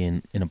could be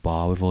in a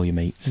bar with all your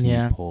mates and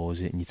you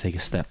pause it and you take a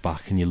step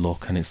back and you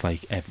look and it's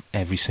like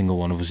every single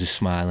one of us is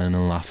smiling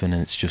and laughing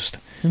and it's just...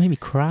 It made me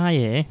cry,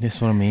 eh?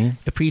 That's what I mean.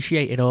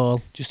 Appreciate it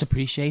all. Just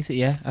appreciate it,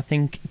 yeah. I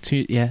think,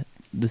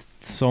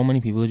 so many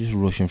people are just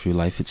rushing through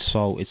life.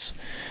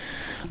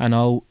 I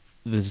know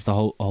there's the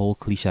whole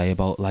cliche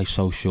about life's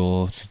so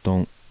short,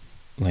 don't,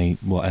 like,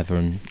 whatever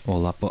and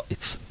all that, but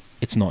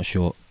it's not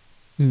short.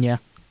 Yeah.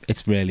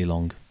 It's really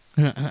long.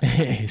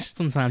 It is.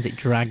 Sometimes it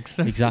drags.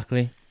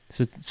 Exactly.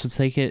 So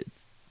take it,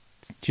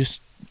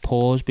 just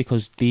pause,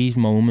 because these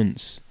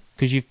moments,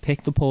 because you've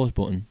picked the pause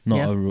button,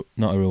 not a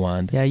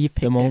rewind. Yeah, you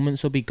picked the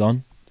moments will be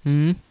gone.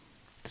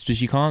 It's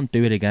just you can't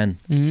do it again.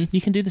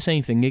 You can do the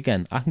same thing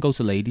again. I can go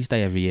to Ladies'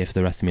 Day every year for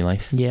the rest of my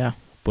life. Yeah.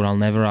 But I'll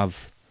never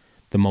have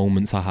the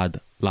moments I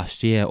had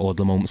last year or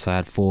the moments I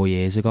had 4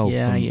 years ago.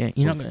 Yeah, yeah.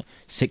 You're not gonna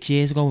 6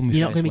 years ago when we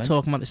You're not going to be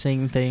talking about the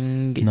same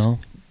thing. It's no.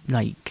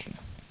 Like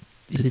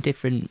it's a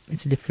different time.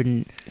 It's a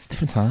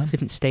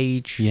different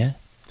stage. Yeah.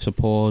 So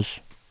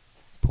pause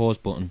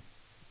button,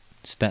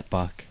 step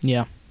back.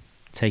 Yeah.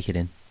 Take it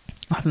in.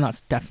 I think that's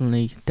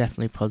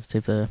definitely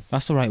positive there.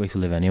 That's the right way to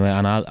live anyway,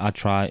 and I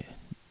try,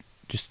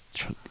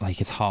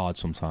 like, it's hard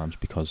sometimes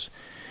because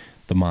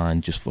the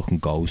mind just fucking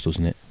goes,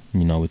 doesn't it?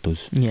 You know it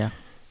does. Yeah.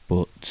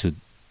 But to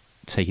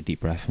take a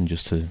deep breath and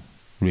just to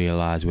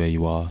realise where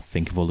you are,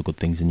 think of all the good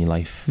things in your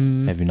life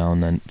every now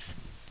and then.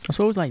 I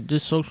suppose, like,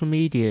 does social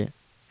media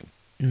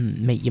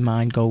make your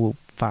mind go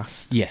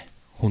fast? Yeah,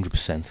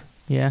 100%.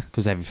 Yeah.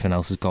 Because everything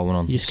else is going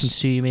on. You're just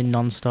consuming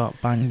non-stop,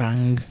 bang,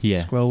 bang,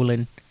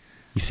 scrolling.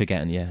 You're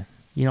forgetting, yeah.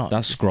 You're not...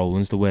 That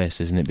scrolling's the worst,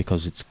 isn't it?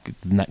 Because the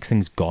next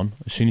thing's gone.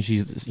 As soon as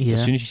you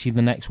see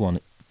the next one,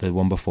 the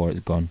one before it's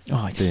gone.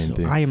 Oh, it's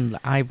boom.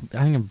 I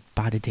think a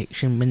bad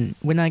addiction.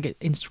 When I get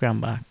Instagram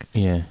back,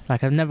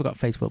 like, I've never got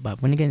Facebook back.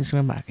 When I get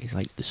Instagram back, it's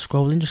like the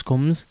scrolling just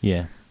comes.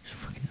 Yeah.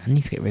 I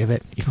need to get rid of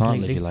it. You can't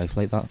live your life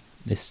like that.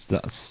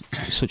 That's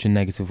such a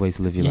negative way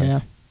to live your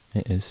life.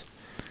 It is.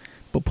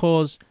 But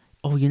pause.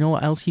 Oh, you know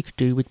what else you could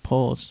do with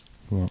pause?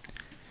 What?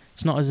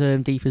 It's not as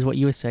deep as what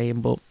you were saying,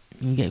 but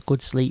you can get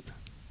good sleep.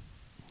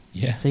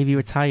 Yeah. Say if you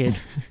were tired.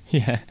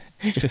 Yeah.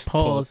 Just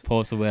pause.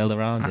 Pause the world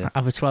around you.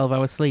 Have a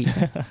 12-hour sleep.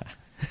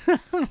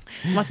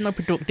 Imagine how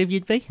productive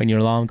you'd be. When your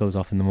alarm goes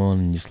off in the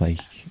morning, you're just like,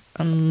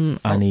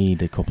 I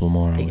need a couple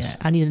more hours. Yeah,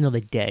 I need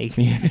another day.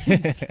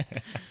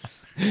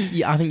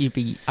 Yeah, I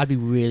think I'd be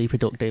really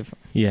productive.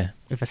 Yeah.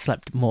 If I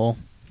slept more.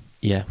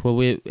 Yeah.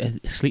 Well,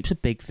 sleep's a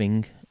big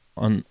thing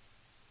and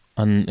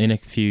in a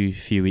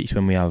few weeks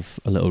when we have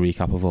a little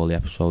recap of all the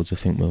episodes, I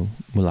think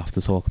we'll have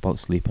to talk about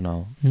sleep and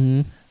how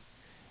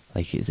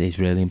like it's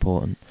really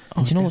important.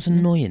 And do you know what's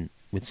annoying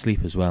with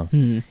sleep as well?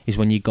 Is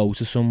when you go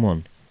to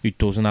someone who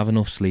doesn't have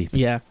enough sleep.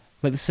 Yeah.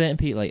 Like there's certain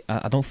people, like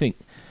I think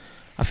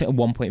at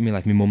one point in my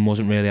life my mum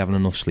wasn't really having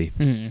enough sleep,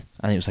 and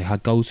it was like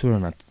I'd go to her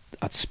and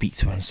I'd speak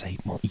to her and say,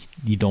 well,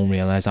 you don't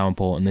realise how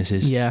important this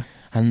is. Yeah.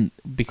 And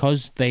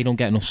because they don't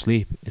get enough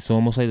sleep, it's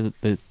almost like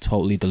they're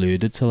totally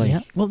deluded to, like... Yeah,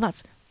 well,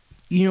 that's...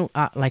 You know,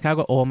 I got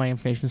all my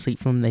information on sleep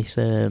from this,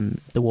 the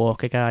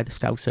Walker guy, the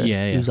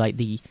Scouser, who's like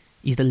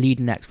he's the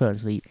leading expert on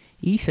sleep.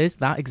 He says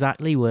that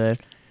exactly, where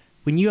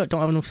when you don't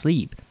have enough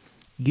sleep,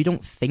 you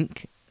don't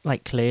think,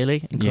 like,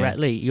 clearly and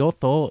correctly. Your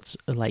thoughts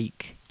are,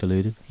 like...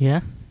 Deluded.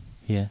 Yeah.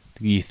 Yeah.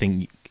 You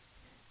think...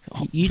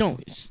 You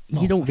don't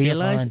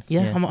realise.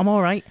 Yeah, I'm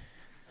all right.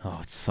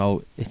 Oh,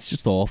 it's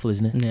just awful,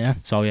 isn't it? Yeah.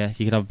 So yeah,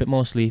 you could have a bit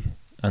more sleep,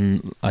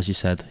 and as you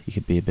said, you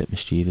could be a bit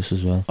mischievous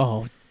as well.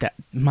 Oh,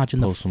 imagine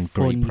pull some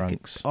great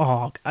pranks.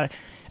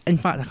 In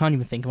fact, I can't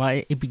even think about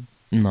it. It'd be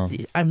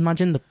I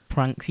imagine the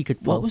pranks you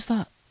could pull. What was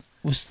that?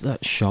 Was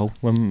that show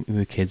when we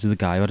were kids? The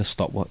guy who had a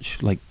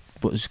stopwatch, like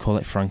what was it called,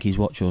 like Frankie's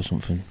Watch or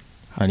something,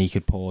 and he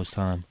could pause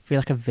time. I feel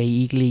like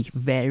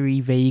very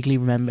vaguely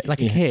remember, like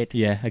a kid.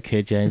 Yeah, a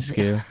kid. Yeah, in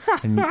school.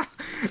 And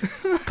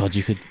God,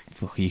 you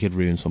could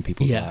ruin some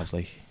people's lives,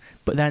 like.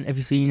 But then, have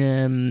you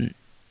seen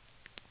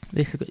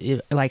this?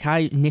 Like, I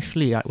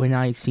initially, when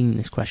I seen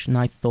this question,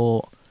 I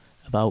thought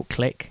about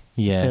Click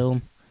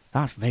film.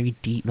 That's very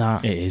deep.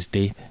 That it is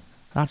deep.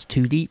 That's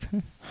too deep.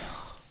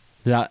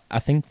 I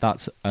think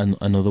that's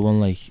another one,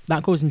 like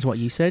that goes into what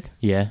you said.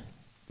 Yeah,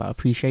 about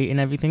appreciating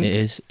everything. It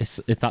is.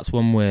 That's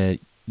one where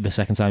the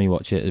second time you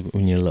watch it,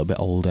 when you're a little bit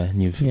older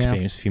and you've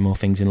experienced a few more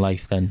things in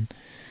life, then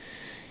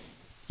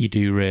you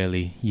do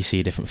really, you see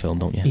a different film,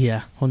 don't you?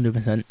 Yeah,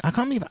 100%. I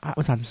can't believe that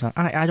was Adam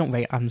Sandler. I don't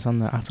rate Adam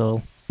Sandler at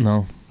all.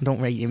 No. I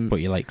don't rate him. But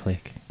you like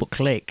Click. But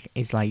Click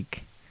is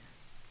like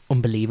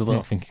unbelievable. I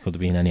don't think he could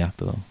have been any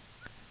actor though.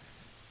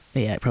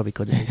 Yeah, it probably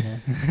could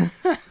have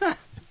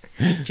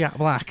been. Jack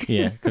Black.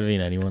 Yeah, could have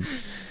been anyone.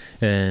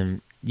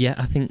 Yeah,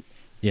 I think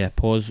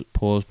pause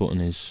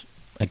button is,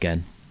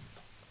 again,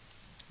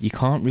 you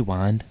can't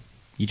rewind.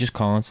 You just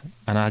can't.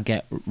 And I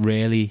get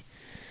really...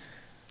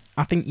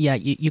 I think, you're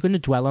going to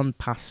dwell on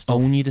past stuff.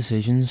 Own your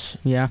decisions.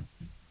 Yeah.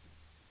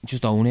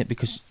 Just own it,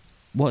 because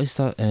what is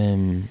that?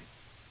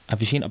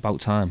 Have you seen About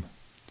Time?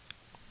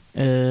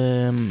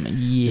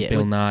 Yeah.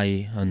 Bill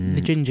Nye and...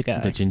 The ginger guy.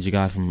 The ginger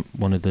guy from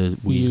one of the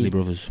Weasley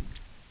brothers.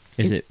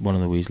 Is it one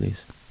of the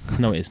Weasleys?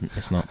 No, it isn't.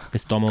 It's not.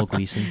 It's Domhnall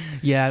Gleeson.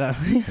 Yeah.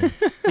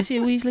 Is he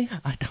a Weasley?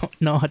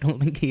 I don't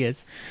think he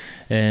is.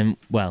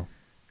 Well,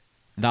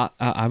 that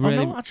I really...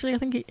 Oh, no, actually, I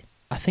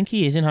think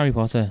he is in Harry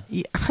Potter.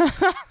 Yeah.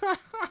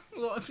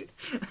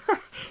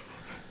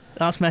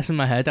 That's messing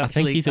my head,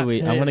 actually. I think he's a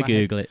Weasley. I'm going to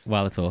Google it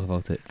while I talk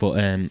about it. But,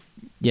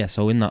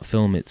 so in that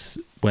film, it's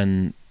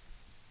when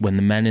the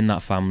men in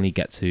that family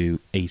get to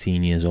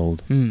 18 years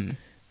old,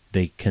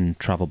 they can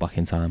travel back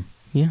in time.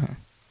 Yeah.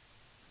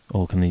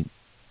 Or can they...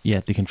 Yeah,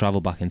 they can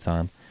travel back in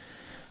time.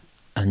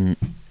 And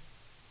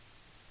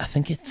I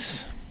think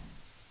it's...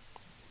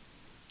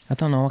 I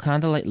don't know, I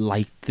kind of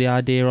like the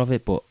idea of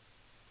it, but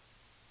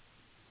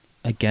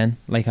again,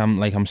 like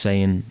I'm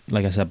saying,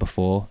 like I said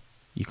before,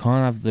 you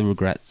can't have the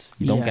regrets.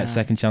 You don't get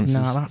second chances.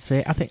 No, that's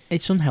it. I think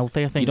it's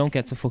unhealthy, I think. You don't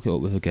get to fuck it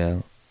up with a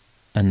girl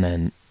and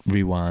then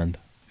rewind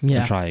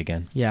and try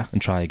again. Yeah.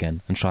 And try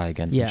again and try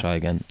again and try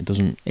again. It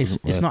doesn't It's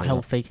work not like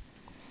healthy.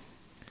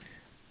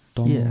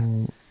 Yeah.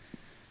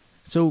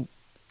 So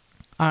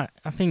I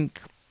think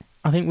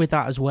with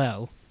that as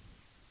well,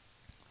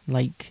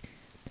 like,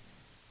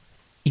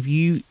 if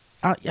you,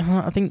 I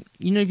think,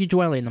 if you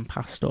dwell in on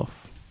past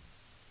stuff,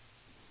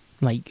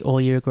 like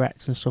all your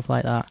regrets and stuff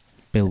like that.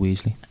 Bill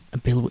Weasley.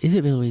 Is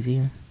it Bill Weasley?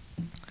 Yeah.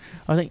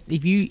 I think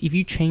if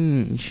you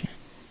change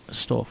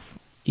stuff,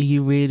 are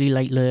you really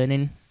like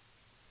learning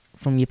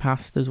from your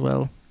past as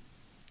well?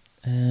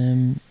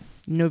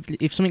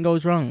 If something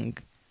goes wrong,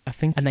 I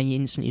think, and then you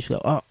instantly just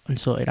go and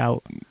sort it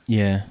out.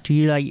 Yeah. Do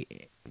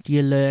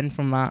you learn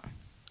from that?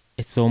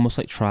 It's almost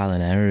like trial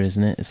and error,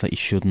 isn't it? It's like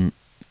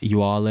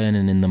you are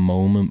learning in the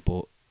moment,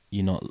 but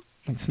you're not...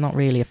 It's not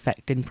really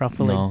affecting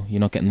properly. No, you're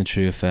not getting the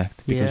true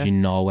effect, because you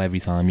know every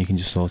time you can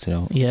just sort it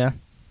out. Yeah.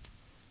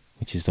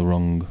 Which is the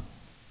wrong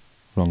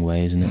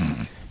way, isn't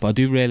it? But I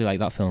do really like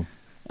that film.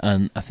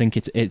 And I think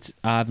it's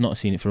I've not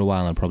seen it for a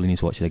while, and I probably need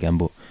to watch it again,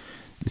 but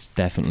it's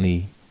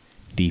definitely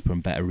deeper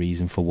and better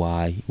reason for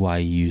why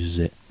he uses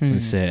it. And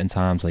at certain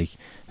times, like,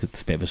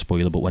 it's a bit of a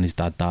spoiler, but when his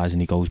dad dies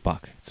and he goes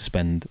back to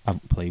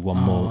play one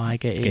more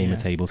game of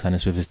table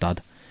tennis with his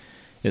dad,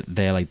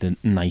 they're like the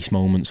nice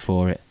moments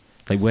for it.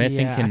 Like, we're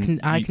thinking,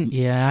 I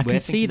can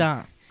see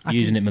that.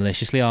 Using it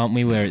maliciously, aren't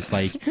we? Where it's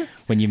like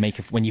when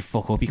you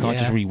fuck up, you can't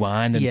just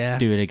rewind and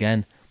do it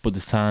again. But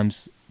there's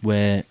times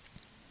where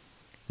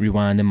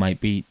rewinding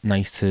might be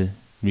nice to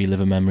relive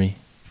a memory.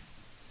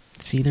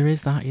 See, there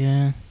is that,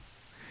 yeah.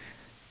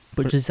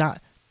 But does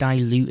that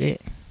dilute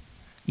it?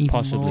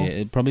 Possibly. More?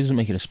 It probably doesn't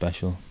make it as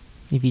special.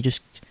 If you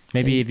just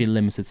if you're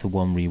limited to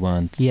one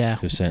rewind to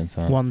a certain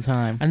time. One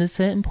time. And at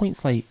certain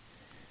points, like,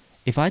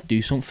 if I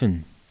do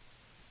something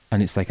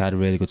and it's like I had a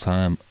really good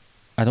time,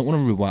 I don't want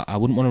to rewind. I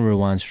wouldn't want to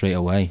rewind straight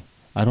away.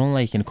 I don't,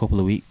 like, in a couple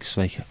of weeks,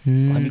 like,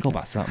 let me go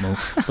back to that moment.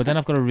 But then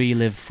I've got to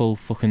relive full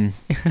fucking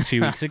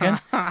 2 weeks again.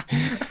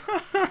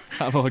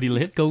 I've already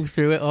lived. Go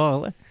through it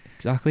all.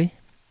 Exactly.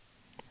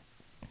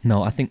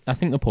 No, I think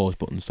the pause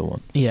button's the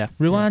one. Yeah.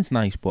 Rewind's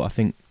nice, but I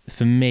think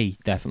for me,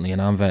 definitely,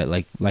 and I'm very,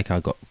 like I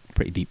got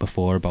pretty deep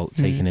before about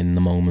taking in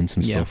the moments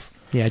and stuff.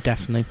 Yeah,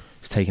 definitely.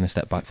 Just taking a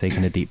step back,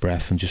 taking a deep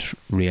breath, and just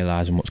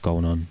realising what's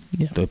going on.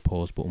 Yeah. The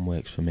pause button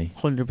works for me.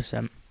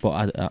 100%.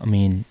 But I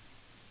mean,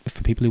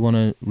 for people who want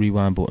a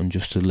rewind button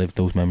just to live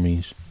those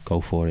memories, go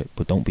for it.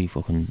 But don't be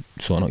fucking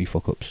sorting out your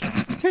fuck ups.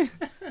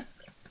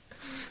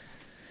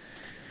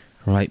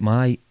 Right,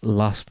 my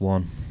last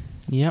one.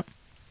 Yep.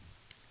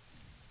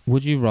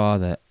 Would you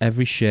rather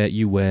every shirt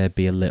you wear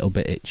be a little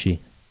bit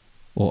itchy,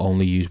 or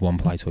only use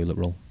one-ply toilet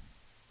roll?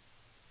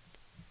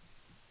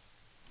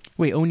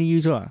 Wait, only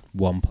use what?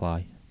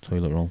 One-ply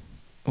toilet roll.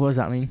 What does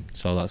that mean?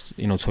 So that's,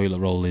 toilet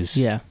roll is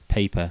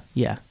paper.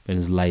 Yeah. But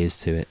there's layers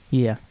to it.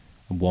 Yeah.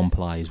 And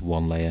one-ply is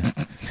one layer.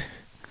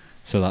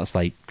 So that's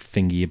like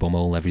finger your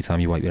bumhole every time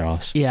you wipe your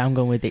arse. Yeah, I'm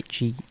going with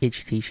itchy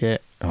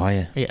t-shirt. Oh,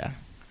 yeah. Yeah.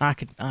 I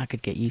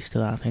could get used to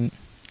that, I think.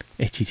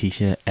 Itchy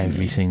t-shirt,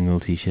 every single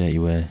t-shirt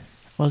you wear.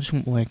 Well, I just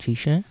won't wear a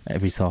t-shirt.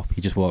 Every top.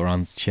 You just walk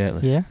around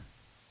shirtless. Yeah.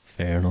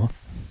 Fair enough.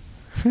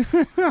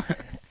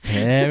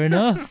 Fair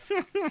enough.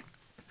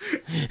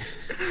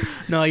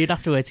 No, you'd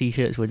have to wear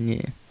t-shirts, wouldn't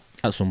you?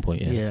 At some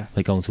point, yeah. Yeah.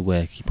 Like going to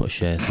work, you put a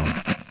shirt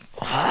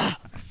on.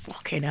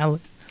 Fucking hell.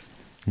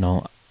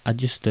 No, I'd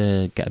just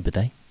get a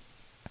bidet.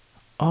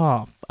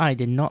 Oh, I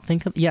did not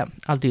think of... Yeah,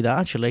 I'll do that,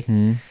 actually.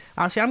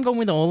 Actually, I'm going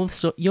with all of the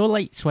stuff. You're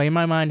like swaying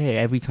my mind here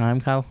every time,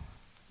 Cal.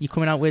 You're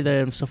coming out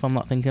with stuff I'm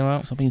not thinking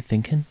about. I've been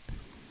thinking.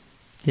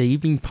 Yeah,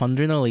 you've been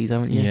pondering all these,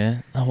 haven't you?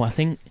 Yeah. Oh, I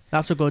think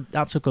That's a good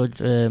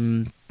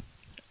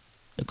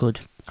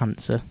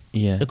answer.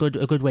 yeah. A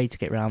good way to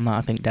get around that,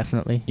 I think,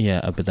 definitely. Yeah,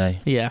 a bidet.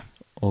 Yeah.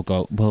 Or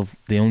go. Well,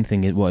 the only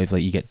thing is, what if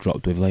like you get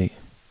dropped with like,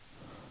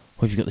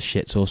 what if you got the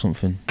shits or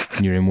something,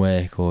 and you're in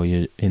work or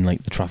you're in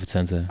like the Trafford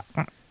Centre.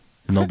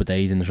 No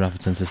bidets in the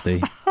Trafford Centre,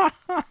 Steve.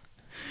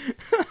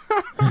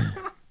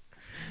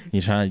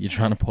 You're trying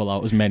to pull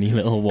out as many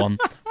little one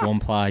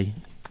ply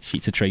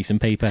sheets of tracing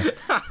paper.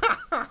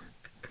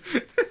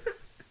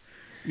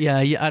 Yeah,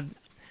 you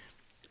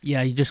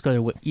just got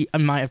to. I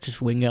might have to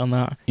just wing it on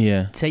that.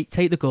 Yeah. Take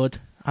the good,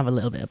 have a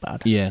little bit of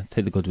bad. Yeah,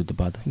 take the good with the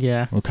bad.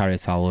 Yeah. Or carry a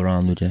towel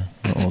around with you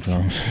at all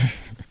times.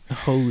 A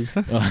hose.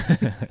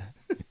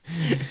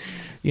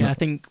 Yeah, I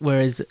think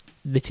whereas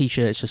the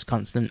t-shirt is just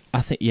constant.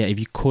 I think if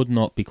you could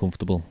not be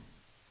comfortable,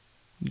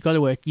 You gotta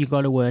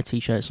wear a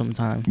t-shirt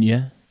sometime.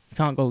 yeah. You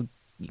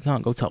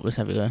can't go topless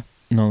everywhere.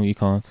 No, you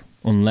can't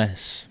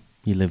unless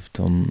you lived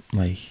on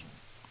like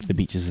the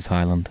beaches of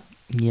Thailand.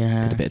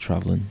 Yeah. Did a bit of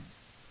travelling.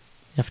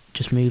 You have to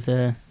just move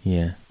there.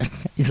 Yeah.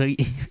 So,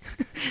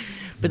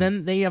 but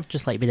then they have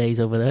just like bidets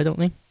over there, don't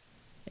they?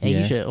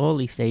 Asia, Yeah.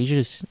 all East Asia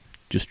is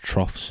Just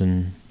troughs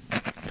and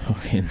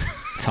fucking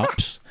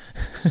taps.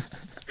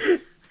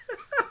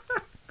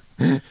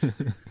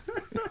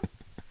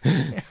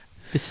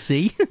 the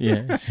sea.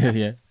 Yeah,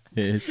 yeah,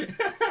 it is.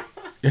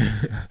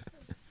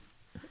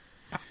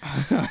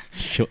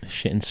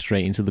 Shitting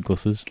straight into the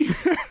gutters.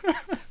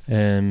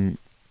 No,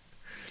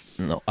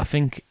 I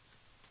think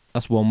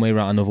that's one way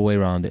round. Another way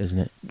round it, isn't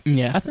it?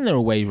 Yeah. I think there are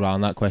ways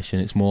around that question.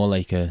 It's more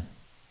like a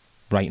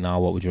right now.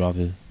 What would you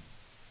rather?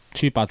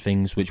 Two bad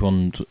things. Which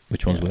one's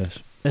worse?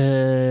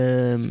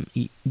 The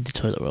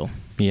toilet roll.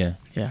 Yeah.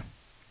 Yeah.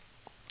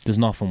 There's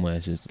nothing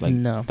worse. It's like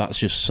No. that's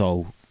just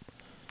so.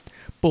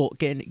 But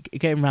getting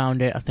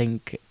around it, I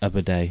think. A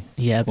bidet.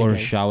 Yeah. Or a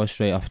bidet. shower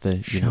straight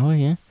after. Shower.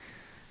 Yeah.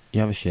 You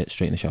have a shit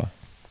straight in the shower.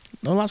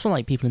 Well, that's what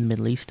like people in the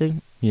Middle East do.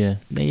 Yeah.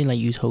 They like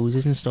use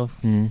hoses and stuff.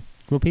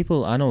 Well,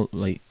 people I know,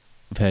 like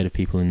I've heard of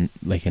people in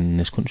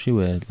this country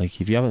where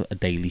like if you have a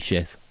daily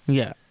shit,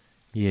 Yeah.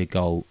 you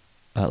go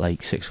at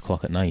like 6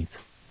 o'clock at night,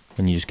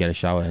 and you just get a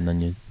shower and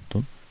then you're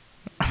done.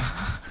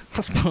 I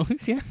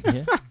suppose. Yeah.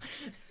 Yeah.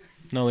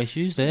 No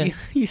issues there.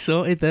 You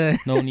sorted there.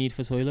 No need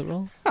for toilet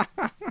roll.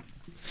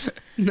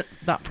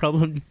 That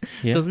problem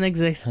Yeah. doesn't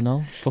exist. I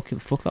know. Fuck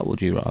that.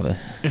 Would you rather?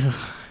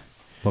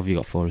 What have you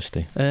got for us,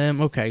 Steve?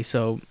 Okay,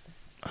 so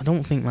I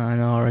don't think mine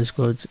are as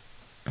good.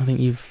 I think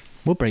you've.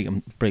 We'll break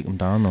them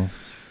down though.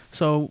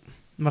 So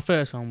my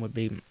first one would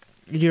be: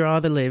 would you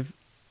rather live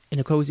in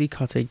a cozy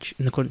cottage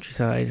in the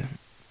countryside,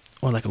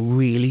 or like a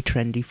really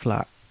trendy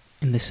flat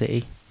in the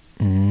city?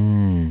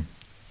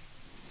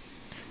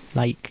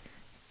 Like,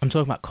 I'm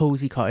talking about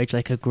cozy cottage,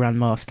 like a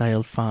grandma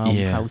style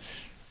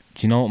farmhouse.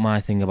 Do you know what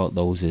my thing about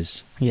those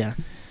is? Yeah.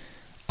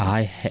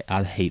 I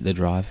hate the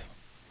drive.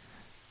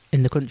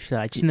 In the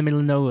countryside, just in the middle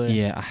of nowhere.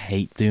 Yeah, I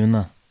hate doing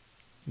that.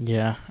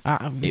 Yeah.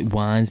 It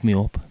winds me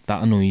up.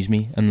 That annoys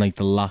me, and like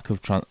the lack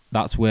of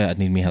that's where I'd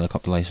need my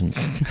helicopter license.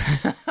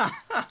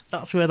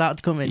 That's where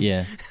that'd come in.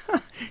 Yeah.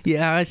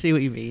 Yeah, I see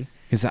what you mean.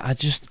 Because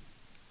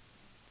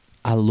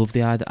I love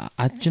the idea.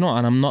 Do you know?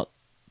 And I'm not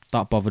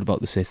that bothered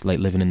about the city, like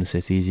living in the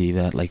cities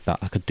either. Like that,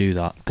 I could do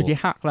that. Could you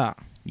hack that?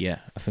 Yeah,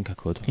 I think I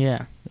could.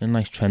 Yeah. A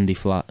nice trendy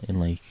flat in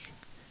like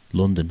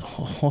London.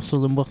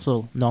 Hustle and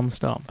bustle,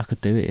 non-stop. I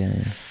could do it.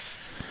 Yeah.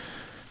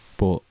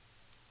 But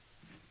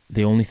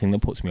the only thing that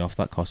puts me off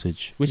that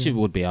cottage, which it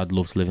would be, I'd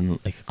love to live in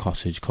like a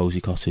cottage,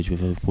 cozy cottage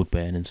with a wood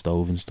burning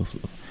stove and stuff,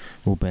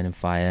 wood burning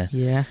fire.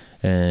 Yeah.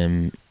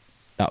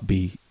 That'd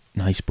be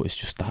nice, but it's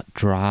just that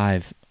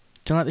drive.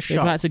 Do you like the shop?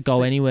 If I had to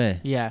go anywhere.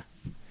 Yeah.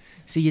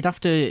 See, you'd have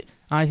to.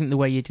 I think the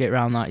way you'd get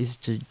around that is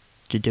to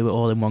do it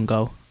all in one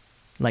go.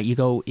 Like you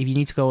go, if you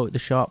need to go at the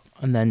shop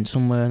and then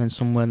somewhere and then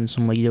somewhere and then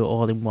somewhere, you do it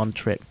all in one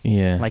trip.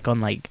 Yeah. Like on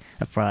like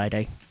a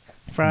Friday.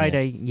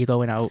 You're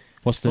going out.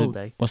 What's full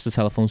day. What's the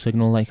telephone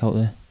signal like out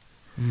there?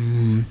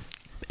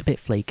 A bit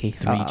flaky.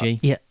 3G.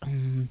 Yeah.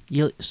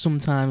 You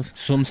sometimes.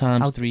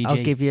 Sometimes 3G.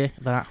 I'll give you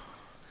that.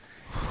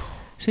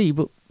 See,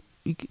 but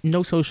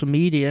no social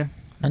media.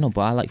 I know,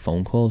 but I like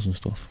phone calls and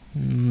stuff.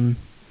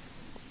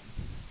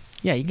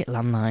 Yeah, you get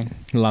landline.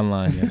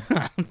 Landline,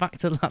 yeah. Back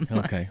to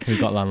landline. Okay,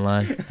 we've got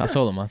landline. That's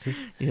all that matters.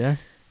 Yeah.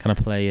 Can I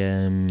play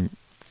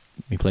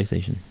my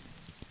PlayStation?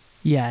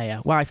 Yeah.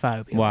 Wi-Fi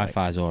would be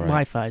Wi-Fi's alright.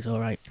 Wi-Fi's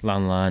alright.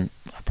 Landline,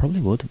 I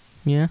probably would.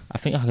 Yeah. I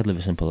think I could live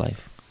a simple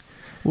life.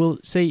 Well,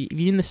 see, if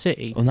you're in the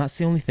city, And that's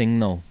the only thing,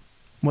 though.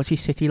 what's your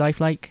city life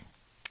like?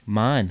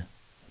 Mine.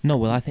 No,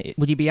 well, I think...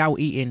 Would you be out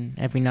eating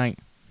every night?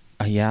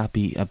 yeah, I'd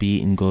be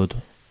eating good.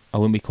 I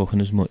wouldn't be cooking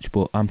as much,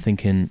 but I'm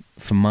thinking,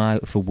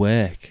 for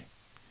work,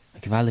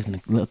 like if I lived in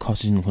a little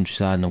cottage in the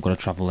countryside and I've got to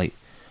travel, like,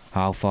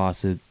 how far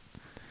to...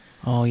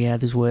 Oh, yeah,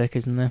 there's work,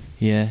 isn't there?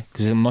 Yeah,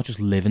 because I'm not just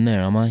living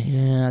there, am I?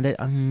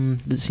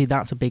 Yeah, see,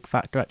 that's a big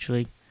factor,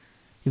 actually.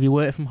 If you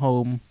work from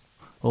home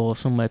or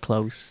somewhere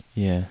close,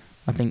 Yeah.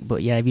 I think.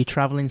 But yeah, if you're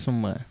travelling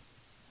somewhere,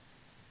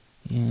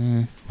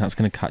 yeah, That's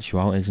going to catch you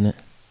out, isn't it?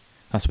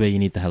 That's where you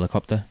need the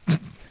helicopter.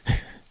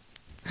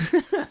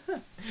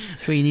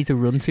 that's where you need to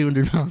run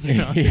 200 miles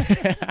an hour.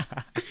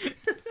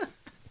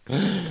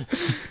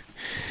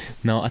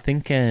 No, I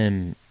think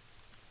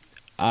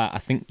I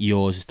think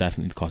yours is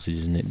definitely the cottage,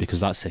 isn't it? Because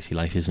that city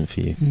life isn't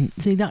for you.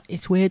 See that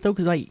it's weird though,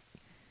 because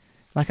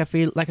like I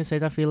feel like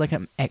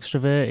I'm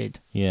extroverted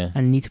Yeah.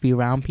 and need to be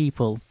around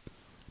people,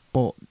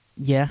 but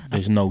yeah,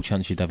 There's no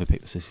chance you'd ever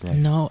pick the city life.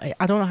 no,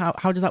 I don't know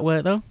how does that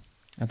work though.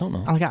 I don't know.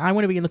 Like I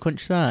want to be in the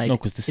countryside. No,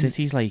 because the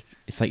city's like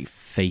it's like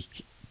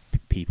fake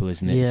people,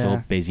 isn't it? It's Yeah.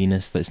 all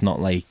busyness. That's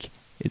not like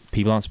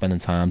people aren't spending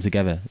time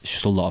together. It's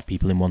just a lot of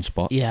people in one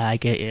spot. Yeah, I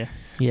get you.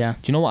 Yeah,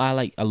 Do you know what I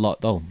like a lot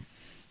though?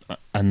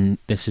 And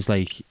this is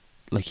like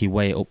you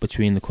weigh it up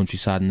between the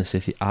countryside and the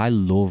city. I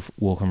love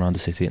walking around the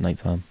city at night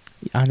time.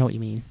 I know what you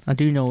mean. I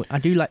do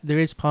like there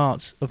is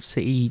parts of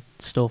city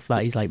stuff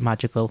that is like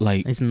magical,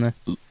 Like- isn't there?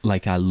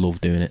 Like I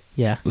love doing it.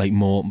 Yeah, Like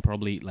more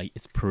probably like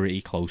it's pretty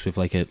close with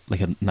like a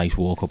nice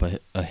walk up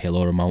a hill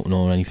or a mountain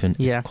or anything.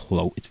 Yeah. It's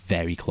close. It's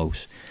very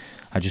close.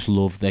 I just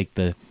love like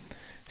the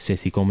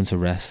city coming to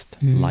rest.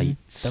 Mhm.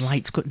 Lights. the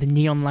lights, the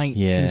neon lights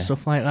Yeah. and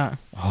stuff like that.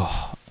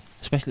 Oh,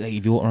 especially like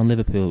if you walk around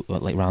Liverpool,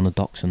 like round the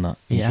docks and that,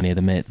 you Yeah. can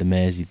hear the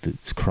Mersey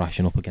that's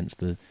crashing up against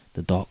the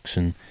docks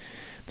and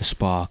the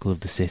sparkle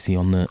of the city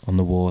on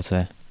the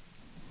water.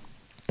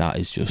 That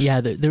is just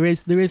Yeah, there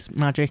is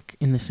magic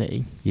in the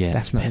city. yeah.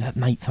 definitely. At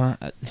night time,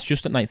 it's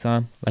just at night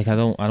time. Like I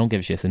don't give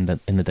a shit in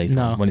the daytime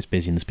No. when it's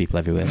busy and there's people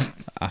everywhere.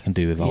 I can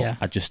do without. Yeah.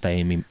 I just stay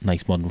in my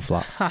nice modern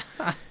flat.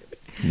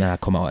 Then I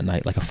come out at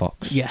night like a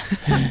fox. Yeah,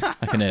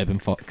 Like an urban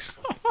fox.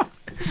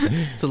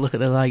 to look at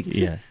the lights.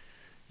 Yeah.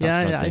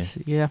 yeah, That's what I yeah,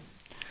 do. yeah.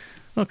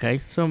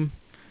 Okay, so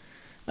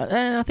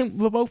I think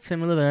we're both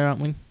similar there, aren't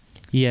we?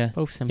 Yeah.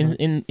 Both similar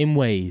In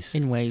ways.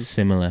 in ways.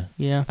 Similar.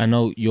 Yeah, I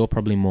know you're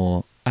probably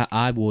more.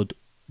 I would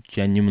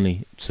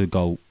genuinely to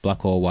go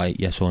black or white,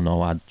 yes or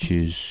no. I'd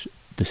choose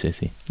the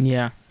city.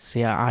 yeah.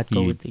 See, I'd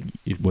go You- with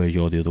the. Where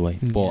you're the other way,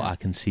 but Yeah. I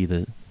can see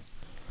the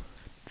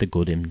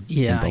good in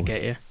Yeah, in both. I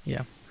get you.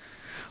 Yeah.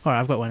 All right,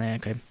 I've got one here.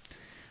 Okay.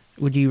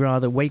 Would you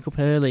rather wake up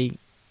early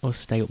or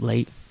stay up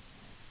late?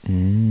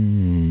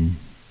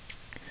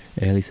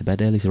 Early to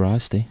bed, early to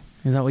rise. Steve.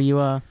 Is that what you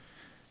are?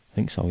 I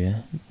think so.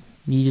 Yeah,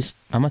 You just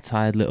I'm a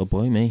tired little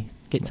boy. Me.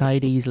 get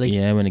tired easily.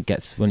 Yeah, when it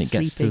gets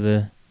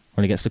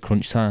to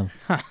crunch time.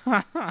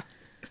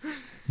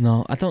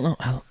 No, I don't know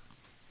how.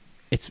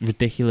 It's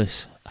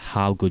ridiculous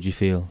how good you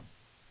feel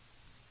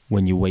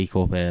when you wake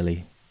up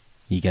early.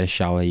 You get a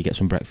shower, you get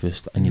some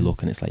breakfast, and you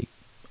look and it's like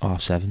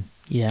 7:30,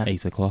 Yeah.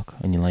 8:00,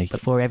 and you're like,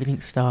 Before everything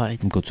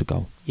started. I'm good to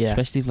go. Yeah.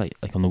 Especially like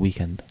on the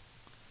weekend,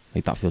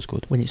 like that feels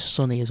good. When it's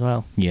sunny as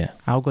well. Yeah,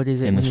 How good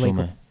is it In when the you wake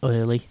summer. up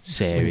early? When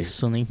Serious. it's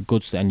sunny.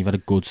 and you've had a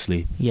good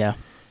sleep. Yeah.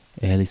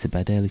 Early to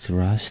bed, early to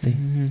rise.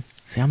 Steve.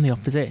 See, I'm the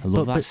opposite. I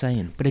love that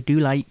saying. But I do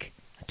like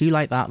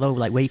that though.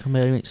 Like wake up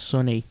early when it's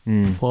sunny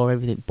before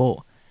everything. But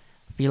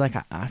I feel like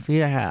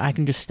I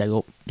can just stay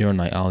up. You're a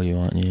night owl, you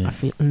aren't you? I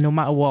feel no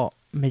matter what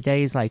my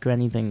day is like or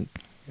anything.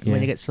 When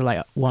Yeah. it gets to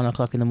like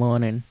 1:00 in the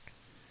morning,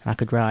 I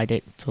could ride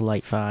it till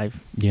like 5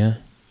 Yeah,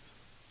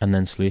 and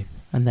then sleep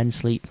and then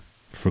sleep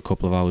for a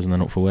couple of hours and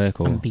then up for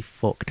work, or and be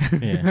fucked.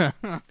 yeah.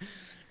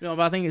 No,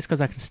 but I think it's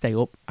because I can stay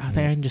up. I think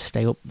Yeah. I can just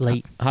stay up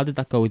late. How did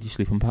that go with your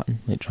sleeping pattern?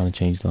 Like trying to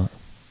change that?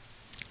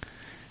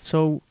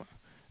 So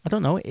I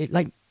don't know.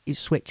 It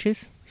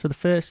switches. So the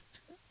first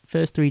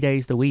 3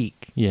 days of the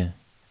week, Yeah,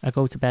 I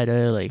go to bed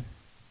early,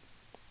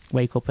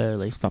 wake up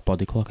early. it's that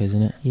body clock,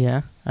 isn't it?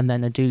 Yeah, and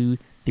then I do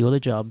the other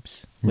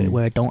jobs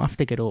where I don't have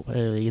to get up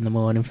early in the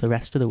morning for the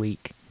rest of the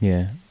week.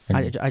 Yeah.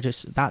 I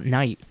just that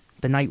night,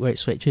 the night where it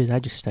switches, I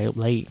just stay up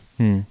late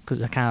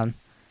because I can,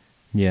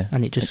 Yeah.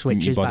 and it just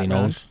And your switches. body back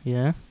round. knows.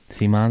 Yeah.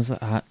 See, man's.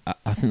 I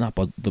think that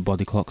the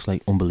body clock's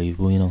like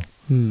unbelievable. You know,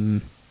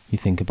 you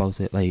think about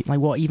it, like Like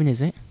what even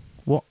is it?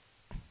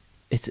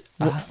 it's.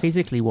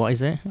 Physically, what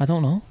is it? I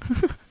don't know.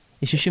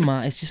 It's just your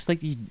mind. It's just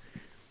like you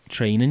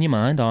training your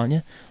mind, aren't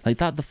you? Like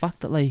that. The fact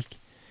that like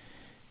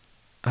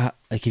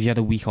if you had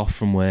a week off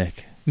from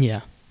work,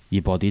 Yeah.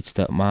 your body'd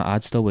still.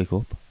 I'd still wake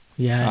up.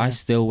 Yeah. I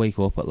still wake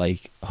up at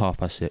like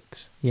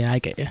 6:30. Yeah, I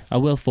get you. I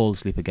will fall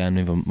asleep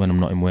again when I'm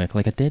not in work.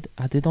 Like I did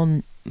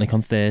on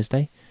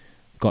Thursday.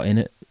 Got in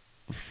at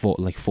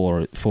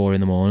 4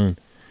 in the morning.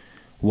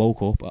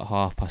 Woke up at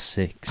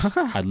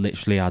 6:30. I'd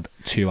literally had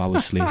 2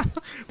 hours sleep.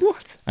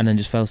 What? And then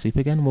just fell asleep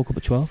again and woke up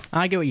at 12.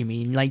 I get what you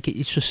mean. Like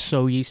it's just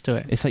so used to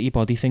it. It's like your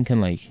body thinking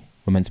like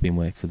we're meant to be in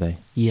work today.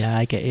 Yeah,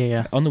 I get you.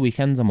 Yeah. On the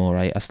weekends I'm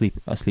alright. I sleep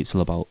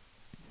till about,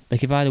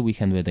 like if I had a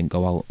weekend where I didn't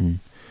go out and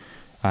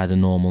I had a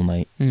normal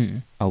night,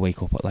 I'll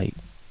wake up at like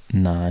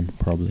 9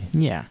 probably.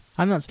 Yeah,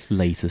 and that's.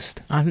 Latest.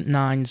 I think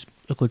 9's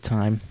a good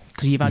time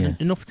because you've had Yeah.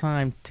 enough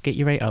time to get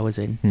your 8 hours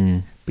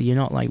in, but you're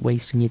not like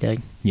wasting your day.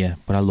 Yeah,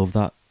 but I love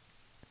that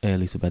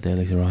early to bed,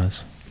 early to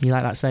rise. You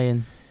like that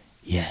saying?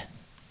 Yeah.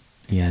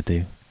 Yeah, I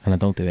do. And I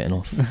don't do it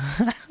enough.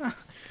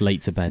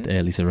 Late to bed,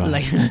 early to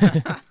rise.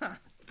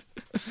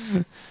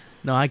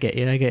 No, I get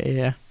you.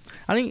 Yeah.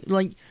 I think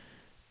like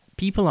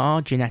people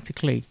are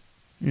genetically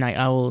night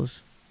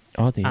owls.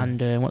 Are they?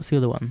 And what's the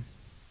other one?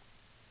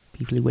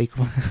 People who wake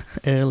up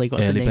early.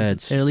 What's Early the name?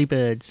 birds. Early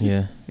birds.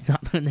 Yeah. Is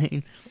that the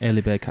name?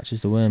 Early bird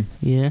catches the worm.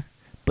 Yeah.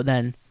 But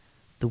then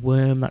the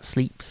worm that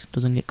sleeps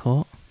doesn't get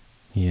caught.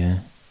 Yeah.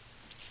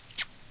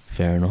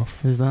 Fair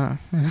enough. Is that?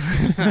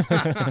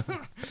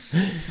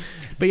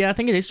 But yeah, I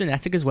think it is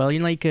genetic as well. You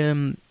know, like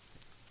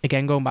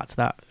again, going back to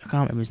that, I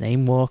can't remember his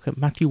name.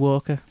 Matthew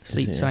Walker,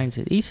 sleep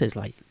scientist. He says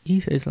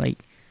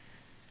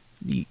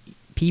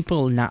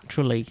people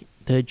naturally,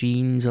 their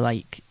genes are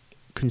like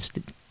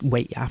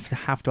have to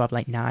have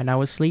like 9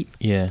 hours sleep.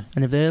 Yeah.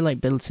 And if they're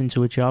like built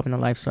into a job and a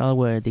lifestyle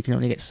where they can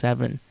only get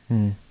 7,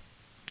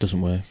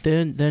 doesn't work.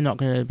 They're not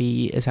going to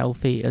be as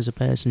healthy as a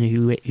person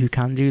who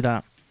can do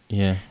that.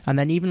 Yeah. And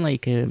then even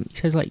like he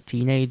says like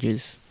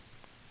teenagers,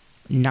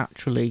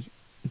 naturally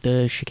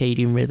the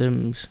circadian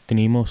rhythms, they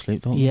need more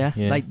sleep, don't they? Yeah.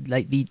 Like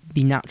they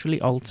naturally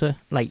alter,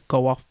 like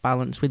go off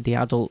balance with the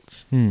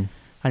adults. And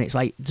it's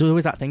like, there's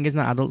always that thing, isn't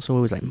it? Adults are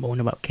always like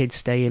moaning about kids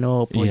staying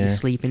up or you're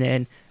sleeping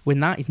in, when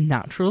that is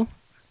natural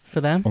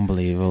for them.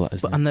 Unbelievable, that,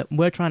 isn't it? And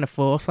we're trying to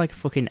force like a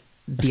fucking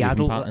the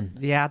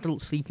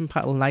adult sleeping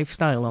pattern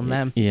lifestyle on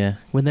them. Yeah.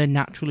 When their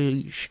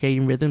naturally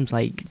circadian rhythms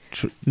like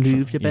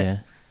moved a bit. Yeah.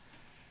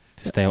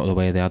 To stay out of the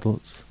way of the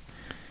adults.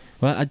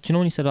 Well, do you know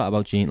when you said that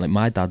about Gene? Like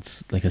my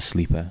dad's like a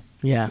sleeper.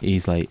 Yeah.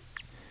 He's like,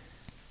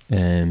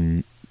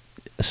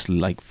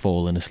 like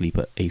falling asleep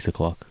at 8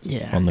 o'clock.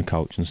 Yeah. On the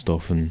couch and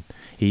stuff, and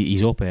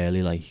he's up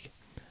early, like.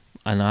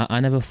 And I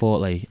never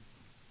thought like,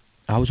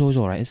 I was always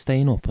alright at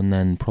staying up, and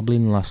then probably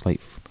in the last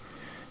like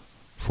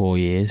 4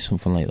 years,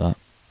 something like that,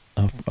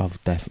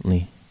 I've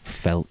definitely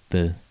felt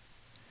the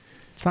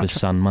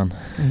Sandman.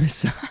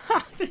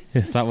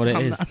 Is that what it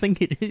is? I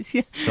think it is,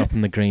 yeah. Dropping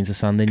the grains of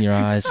sand in your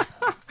eyes.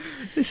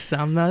 The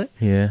Sandman.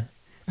 Yeah.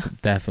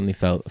 Definitely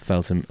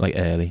felt him like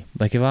early.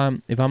 Like if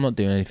I'm not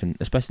doing anything,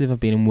 especially if I've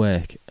been in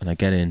work and I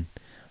get in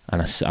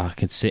and I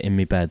can sit in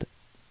my bed,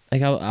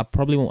 like I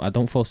probably won't. I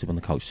don't fall asleep on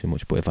the couch too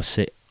much, but if I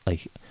sit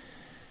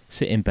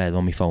in bed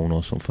on my phone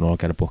or something, or I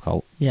get a book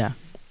out, yeah,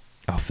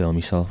 I'll feel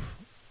myself.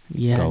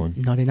 Yeah, going.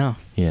 Not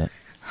enough. Yeah,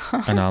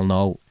 and I'll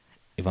know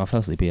if I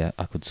fell asleep here,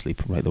 I could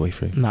sleep right the way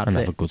through and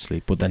have a good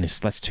sleep. But then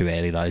that's too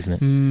early, that isn't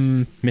it?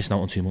 Missing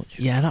out on too much.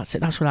 Yeah, that's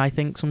it. That's what I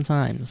think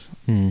sometimes.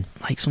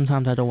 Like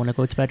sometimes I don't want to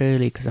go to bed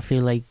early because I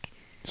feel like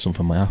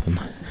something might happen.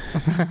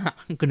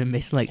 I'm gonna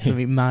miss like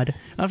something mad.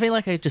 I feel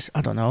like I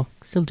don't know,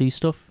 still do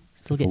stuff,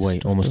 still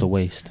get almost done. a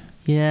waste.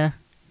 Yeah,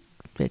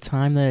 bit of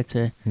time there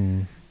to.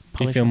 Do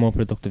you feel more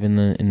productive in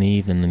the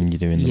evening than you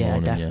do in the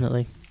morning?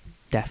 Definitely.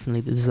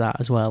 Definitely, there's that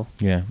as well.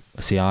 Yeah,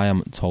 see, I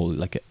am totally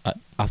like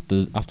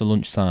after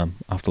lunchtime,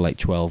 after like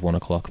 12, 1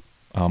 o'clock,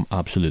 I'm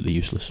absolutely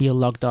useless. You're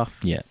logged off.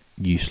 Yeah,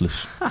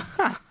 useless.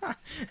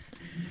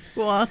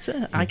 What?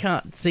 I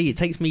can't see. It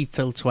takes me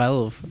till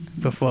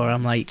 12 before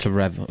I'm like to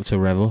rev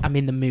up. I'm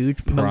in the mood.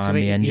 Prime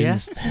the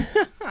engines.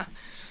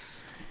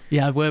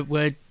 Yeah,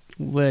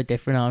 we're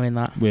different, aren't we? In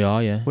that we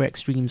are. Yeah, we're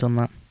extremes on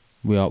that.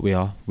 We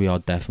are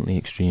definitely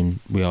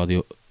extreme. We are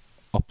the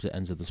opposite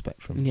ends of the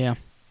spectrum. Yeah.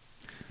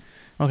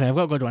 Okay, I've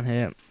got a good one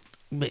here,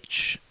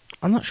 which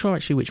I'm not sure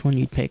actually which one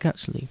you'd pick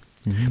actually.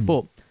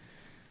 But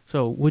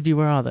so, would you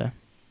rather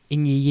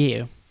in your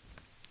year?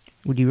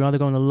 Would you rather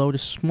go on a load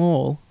of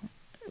small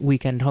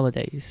weekend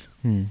holidays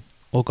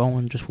or go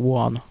on just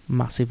one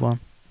massive one?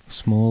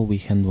 Small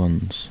weekend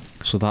ones.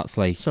 So that's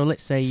like. So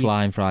let's say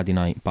flying Friday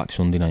night, back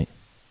Sunday night.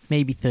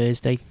 Maybe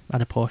Thursday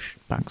at a push,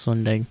 back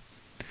Sunday.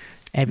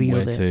 Every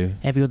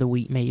other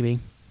week maybe.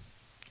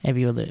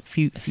 Every other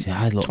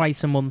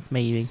twice a month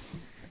maybe.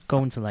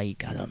 Going to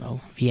like, I don't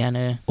know,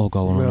 Vienna or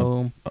going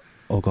Rome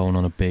or going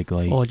on a big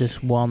like, or just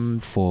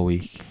 4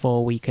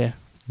 weeker.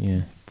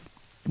 Yeah,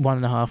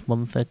 1.5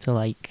 monther to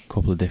like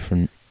couple of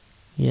different.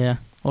 Yeah,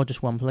 or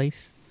just one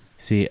place.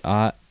 See,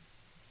 I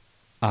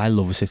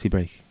love a city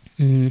break.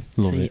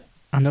 Love it.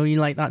 I know you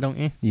like that, don't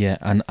you? Yeah,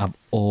 and I've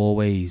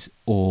always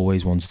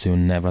wanted to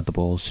and never had the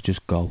balls to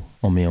just go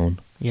on my own.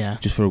 Yeah,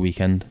 just for a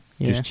weekend.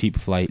 Yeah. Just cheap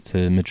flight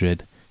to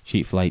Madrid,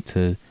 cheap flight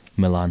to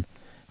Milan.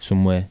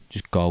 Somewhere,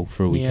 just go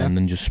for a weekend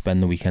and just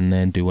spend the weekend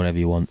there and do whatever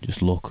you want.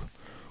 Just walk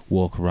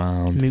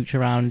around, mooch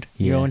around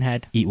your own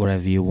head, eat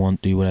whatever you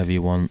want, do whatever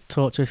you want,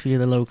 talk to a few of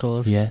the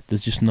locals. Yeah,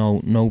 there's just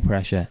no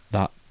pressure.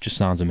 That just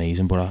sounds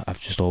amazing, but I've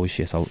just always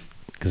shit out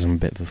because I'm a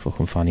bit of a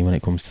fucking fanny when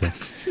it comes to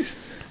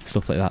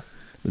stuff like that.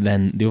 But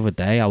then the other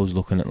day I was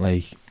looking at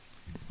like,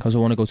 because I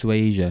want to go to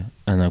Asia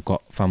and I've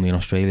got family in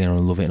Australia and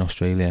I love it in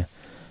Australia.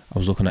 I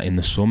was looking at in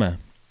the summer,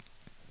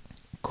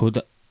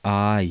 could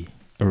I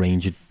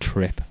arrange a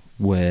trip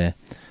where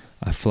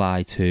I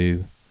fly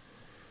to,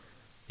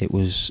 it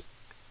was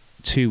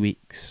 2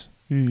 weeks,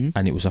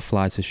 and it was a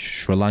fly to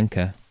Sri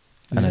Lanka,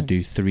 and I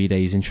do 3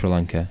 days in Sri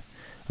Lanka.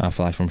 I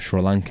fly from Sri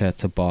Lanka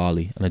to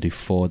Bali, and I do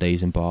 4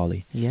 days in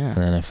Bali. Yeah. And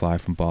then I fly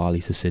from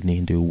Bali to Sydney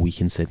and do a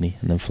week in Sydney,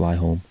 and then fly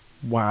home.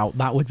 Wow,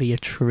 that would be a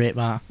trip,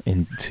 that.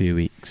 In 2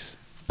 weeks.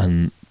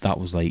 And that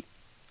was like,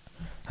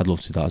 I'd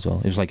love to do that as well.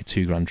 It was like a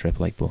 $2,000 trip,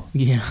 like, but...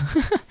 Yeah.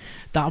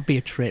 That would be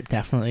a trip,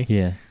 definitely.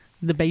 Yeah.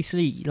 They're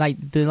basically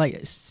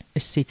a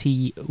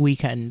city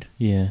weekend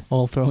Yeah.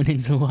 all thrown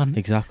into one.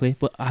 Exactly.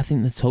 But I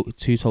think they're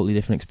two totally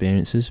different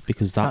experiences,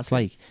 because that's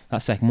like,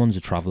 that second one's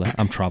a traveller.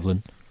 I'm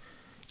travelling.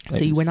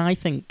 See, when I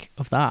think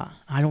of that,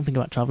 I don't think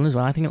about travelling as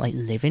well. I think of like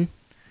living.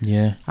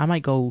 Yeah. I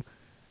might go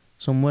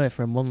somewhere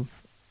for a month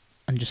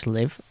and just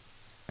live.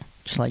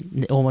 Just like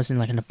almost in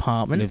like an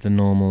apartment. Live the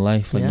normal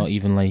life. Like Yeah. not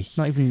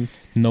even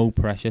no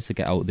pressure to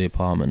get out of the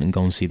apartment and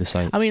go and see the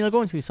sights. I mean, I'll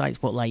go into the sites,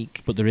 but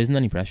like... But there isn't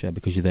any pressure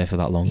because you're there for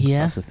that long.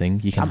 Yeah. That's the thing.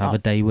 You can have a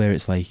day where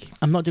it's like...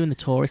 I'm not doing the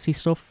touristy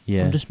stuff.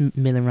 Yeah. I'm just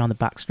milling around the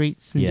back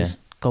streets and Yeah. just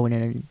going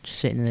in and just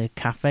sitting in a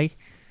cafe.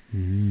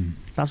 Mm.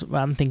 That's what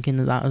I'm thinking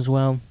of that as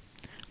well.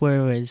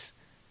 Whereas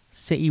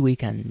city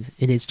weekends,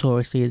 it is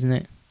touristy, isn't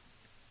it?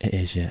 It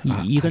is, yeah.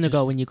 You're going to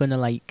go and you're going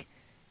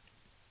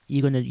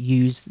to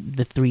use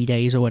the 3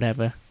 days or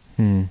whatever.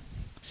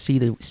 See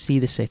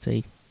the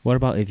city. What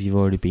about if you've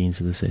already been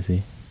to the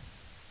city?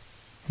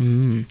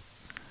 Then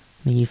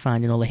you're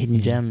finding all the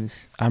hidden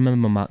gems. I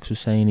remember Max was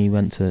saying he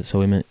went to... So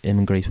him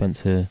and Grace went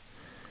to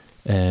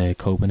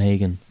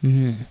Copenhagen.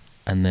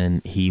 And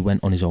then he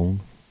went on his own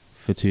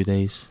for 2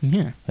 days.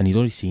 Yeah. And he'd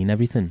already seen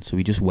everything. So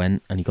he just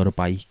went and he got a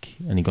bike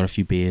and he got a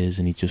few beers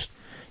and he'd just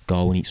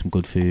go and eat some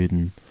good food.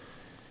 And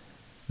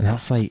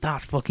that's like...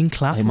 That's fucking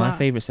class. Like my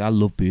favourite city. I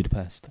love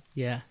Budapest.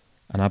 Yeah.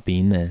 And I've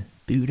been there.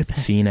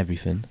 Budapest. Seen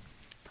everything.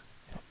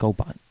 Go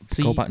back.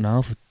 So go back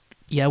now for...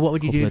 Yeah, what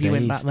would you do if you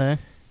went back there?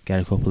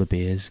 Get a couple of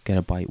beers, get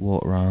a bite,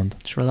 walk around.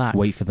 Just relax.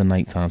 Wait for the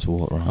night time to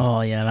walk around.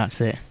 Oh, yeah,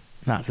 that's it.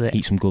 That's it.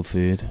 Eat some good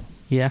food.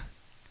 Yeah.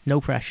 No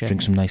pressure.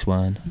 Drink some nice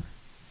wine.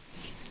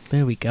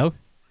 There we go.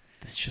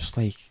 It's just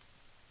like...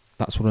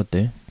 That's what I'd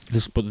do.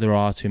 But there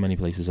are too many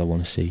places I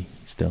want to see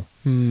still.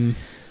 I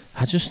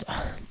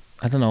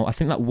don't know. I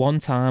think that one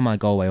time I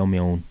go away on my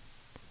own,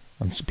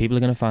 and people are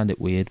going to find it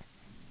weird.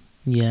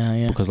 Yeah,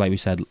 yeah. Because like we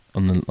said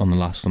on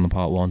the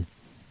part one,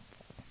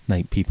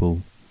 like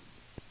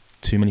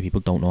too many people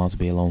don't know how to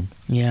be alone.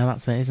 Yeah,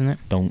 that's it, isn't it?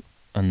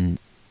 And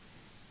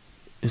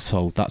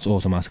so that's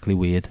automatically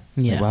weird.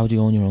 Yeah. Like, why would you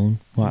go on your own?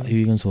 Who are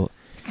you going to talk?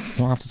 You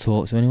don't have to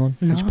talk to anyone.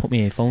 No. Just put my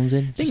earphones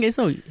in. Thing is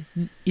though,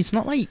 it's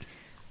not like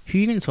who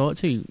you can talk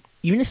to.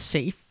 You're in a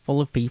city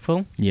full of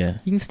people. Yeah.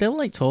 You can still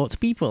like talk to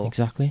people.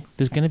 Exactly.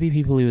 There's going to be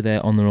people who are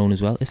there on their own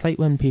as well. It's like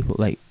when people,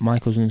 like my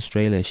cousin in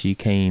Australia, she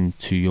came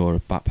to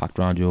Europe, backpacked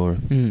around Europe,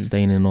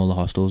 staying in all the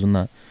hostels and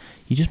that.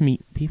 You just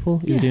meet people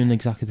who are doing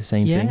exactly the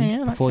same thing.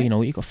 Yeah, before you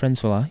know it, you've got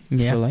friends for life.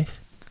 Yeah. For life.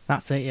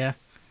 That's it, yeah.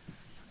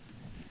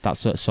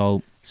 That's it.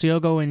 So you're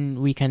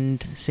going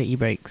weekend city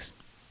breaks?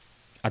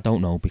 I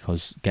don't know,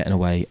 because getting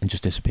away and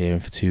just disappearing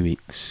for 2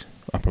 weeks,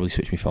 I'll probably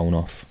switch my phone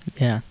off.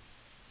 Yeah.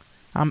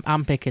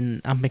 I'm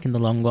picking the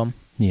long one.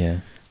 Yeah.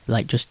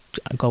 Like just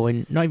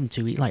going, not even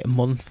 2 weeks, like a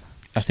month.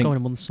 I think going a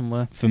month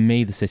somewhere. For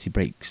me, the city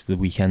breaks, the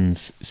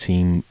weekends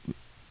seem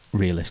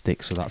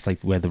realistic, so that's like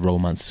where the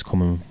romance is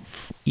coming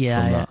from.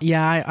 Yeah,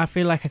 I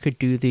feel like I could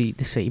do the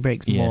city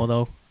breaks more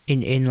though.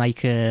 In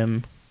like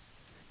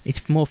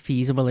it's more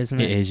feasible, isn't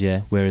it? It is,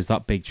 yeah. Whereas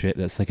that big trip,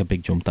 that's like a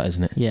big jump, that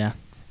isn't it? Yeah,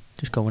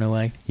 just going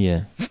away.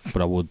 Yeah,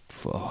 but I would.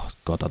 Oh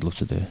God, I'd love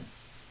to do it.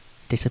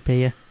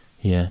 Disappear.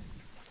 Yeah,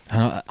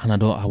 and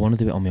I want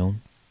to do it on my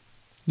own.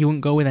 You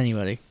wouldn't go with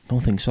anybody?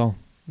 Don't think so.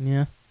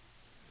 Yeah.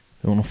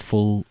 I want a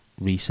full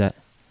reset,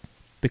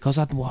 because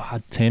I'd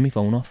turn my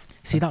phone off.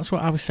 See, that's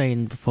what I was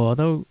saying before,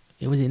 though.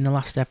 It was in the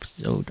last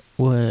episode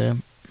where,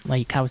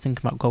 like, I was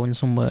thinking about going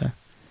somewhere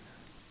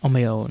on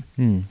my own.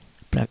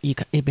 But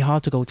it'd be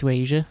hard to go to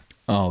Asia.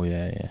 Oh,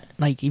 yeah.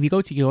 Like, if you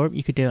go to Europe,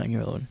 you could do it on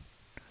your own.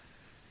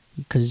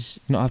 Because...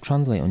 You know, I've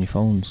translate on your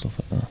phone and stuff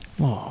like that.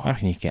 Oh. I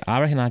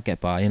reckon I'd get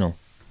by, you know.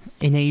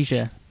 In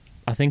Asia?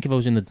 I think if I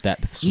was in the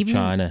depths of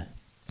China,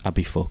 I'd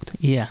be fucked.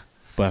 Yeah.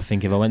 But I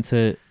think if I went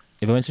to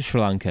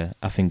Sri Lanka,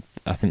 I think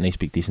they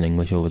speak decent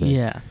English over there.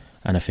 Yeah.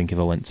 And I think if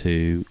I went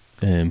to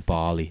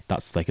Bali,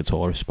 that's like a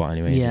tourist spot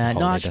anyway. Yeah,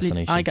 no,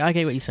 actually, I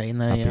get what you're saying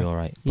there. I'd be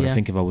alright. But I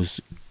think if I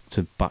was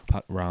to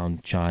backpack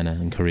around China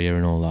and Korea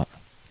and all that,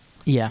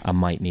 I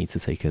might need to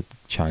take a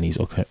Chinese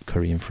or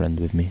Korean friend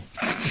with me,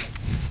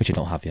 which I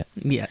don't have yet.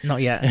 Yeah,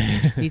 not yet.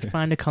 Need to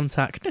find a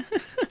contact.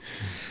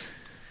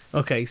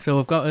 Okay, so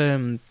I've got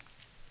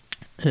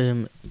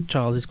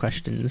Charles's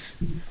questions,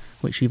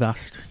 which you've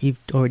asked. You've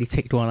already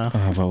ticked one off.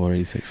 I've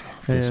already ticked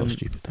off. I feel so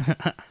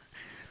stupid.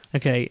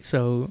 Okay,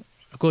 so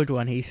a good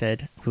one. He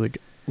said, "Would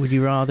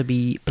you rather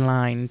be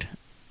blind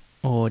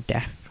or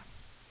deaf?"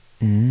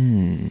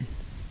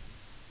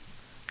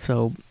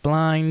 So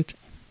blind,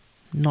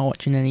 not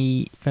watching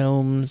any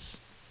films,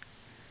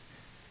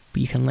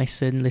 but you can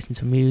listen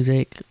to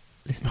music,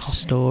 listen to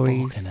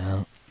stories. Fucking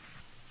hell.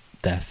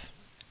 Deaf.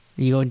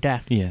 Are you going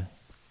deaf? Yeah.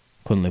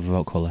 Couldn't live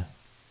without colour.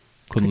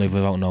 Couldn't live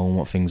without knowing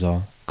what things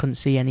are. Couldn't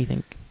see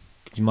anything.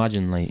 Could you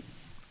imagine, like,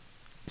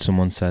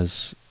 someone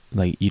says,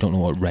 like, you don't know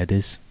what red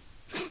is?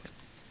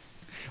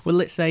 Well,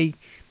 let's say...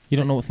 You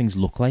don't know what things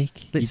look like?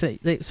 Let's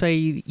say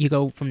you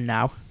go from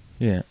now.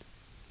 Yeah.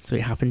 So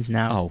it happens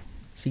now. Oh.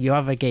 So you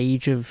have a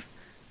gauge of...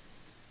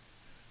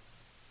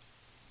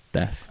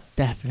 Deaf.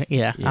 Definitely,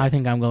 yeah. Yeah. I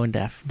think I'm going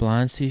deaf.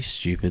 Blind's too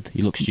stupid.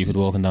 You look stupid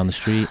walking down the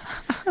street.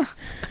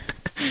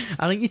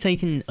 I think you're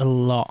taking a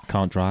lot.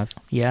 Can't drive.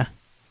 Yeah.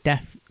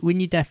 Deaf.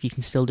 When you're deaf, you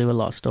can still do a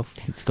lot of stuff.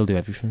 You can still do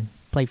everything.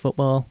 Play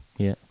football.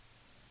 Yeah.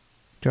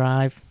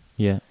 Drive.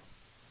 Yeah.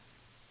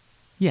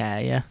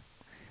 Yeah.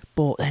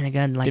 But then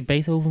again, like... Did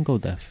Beethoven go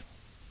deaf?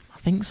 I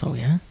think so,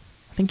 yeah.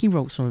 I think he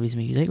wrote some of his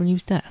music when he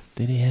was deaf.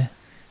 Did he? Yeah.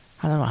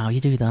 I don't know how you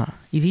do that.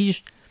 Is he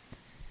just...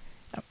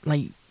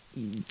 Like,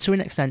 to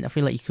an extent, I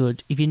feel like you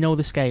could... If you know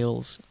the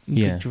scales,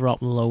 you could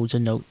drop loads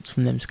of notes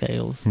from them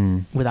scales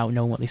without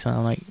knowing what they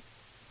sound like.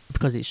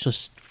 Because it's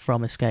just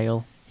from a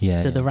scale.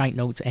 Yeah. They're the right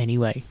notes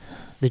anyway.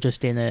 They're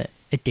just in a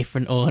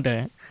different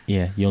order.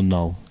 Yeah, you'll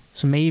know.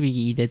 So maybe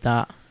he did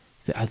that.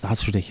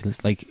 That's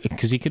ridiculous. Like,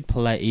 because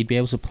he'd be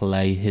able to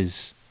play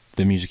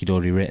the music he'd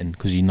already written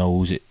because he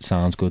knows it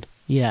sounds good.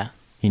 Yeah.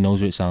 He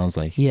knows what it sounds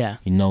like. Yeah.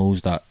 He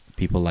knows that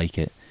people like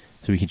it.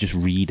 So he could just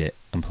read it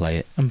and play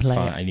it.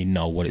 And he'd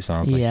know what it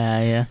sounds like.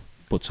 Yeah.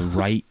 But to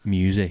write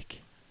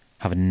music,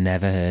 having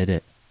never heard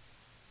it.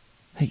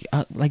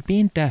 Like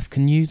being deaf,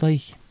 can you,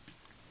 like...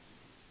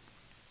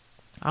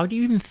 How do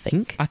you even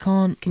think? I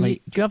can't, do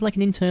you have, like,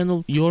 an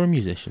internal... You're a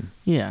musician.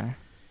 Yeah.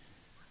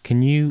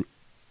 Can you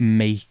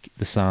make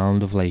the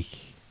sound of, like,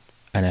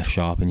 an F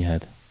sharp in your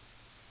head?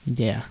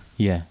 Yeah.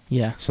 Yeah.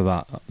 Yeah. So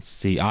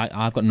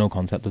I've got no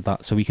concept of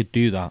that. So we could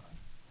do that.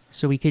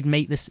 So we could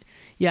make this...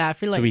 Yeah, I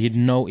feel like... So he'd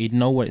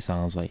know what it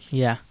sounds like.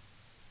 Yeah.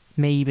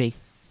 Maybe.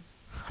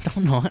 I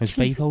don't know,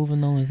 actually. Was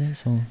Beethoven though, is it?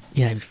 So...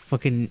 Yeah, it was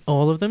fucking...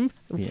 All of them.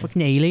 Yeah.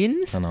 Fucking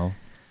aliens. I know.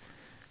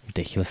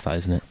 Ridiculous, that,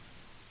 isn't it?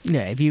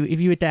 Yeah, if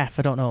you were deaf,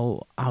 I don't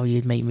know how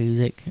you'd make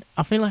music.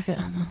 I feel like...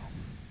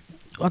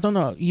 I don't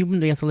know. You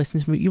wouldn't be able to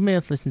listen to... You wouldn't be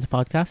able to listen to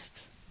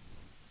podcasts.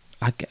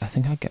 I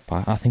think I'd get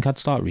by. I think I'd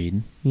start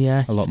reading.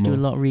 Yeah. A lot more. Do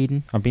a lot of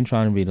reading. I've been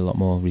trying to read a lot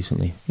more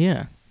recently.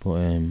 Yeah. But,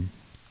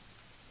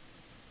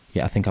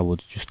 yeah, I think I would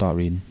just start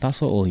reading.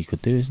 That's all you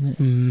could do, isn't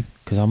it?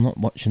 Because I'm not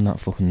watching that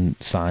fucking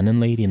signing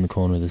lady in the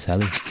corner of the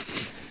telly.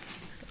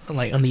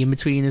 Like on the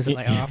in-between, is it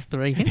like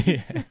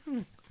 3:30?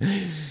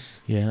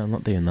 Yeah, I'm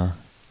not doing that.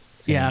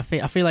 Yeah,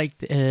 I feel like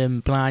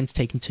blind's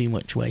taking too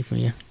much away from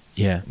you.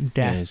 Yeah,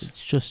 deaf. it is.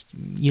 It's just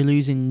you're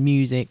losing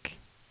music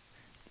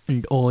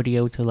and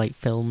audio to like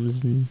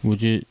films. And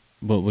would you?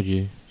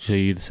 So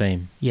you're the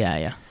same?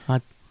 Yeah.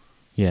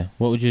 Yeah.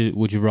 What would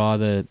you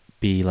rather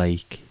be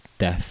like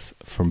deaf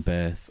from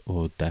birth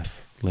or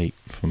deaf like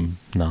from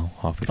now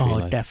halfway through your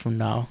life? Deaf from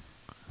now.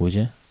 Would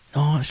you?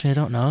 Oh, actually, I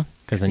don't know.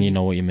 Because then you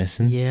know what you're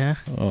missing. Yeah.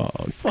 Oh,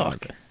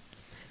 fuck.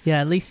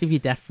 Yeah, at least if you're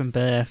deaf from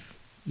birth,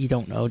 you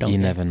don't know, don't you?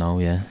 You never know,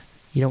 yeah.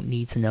 You don't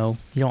need to know.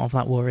 You don't have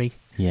that worry.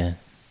 Yeah,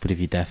 but if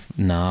you're deaf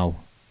now,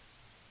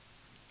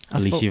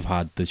 at least you've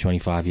had the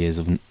 25 years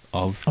of.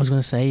 I was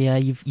going to say, yeah,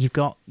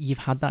 you've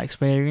had that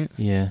experience.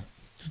 Yeah.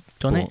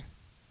 Done it.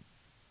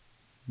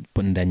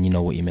 But then you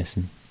know what you're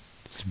missing.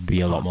 It's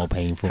be a lot more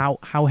painful.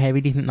 How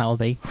heavy do you think that'll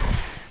be?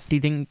 Do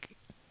you think?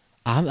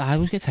 I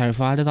always get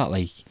terrified of that.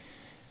 Like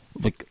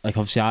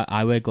obviously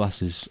I wear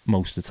glasses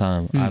most of the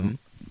time. I'm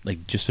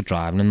like just for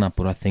driving and that.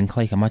 But I think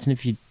like imagine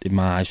if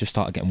my eyes just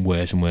started getting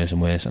worse and worse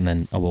and worse, and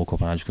then I woke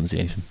up and I just couldn't see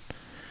anything.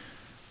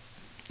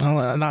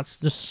 Oh, that's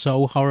just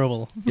so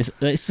horrible.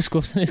 It's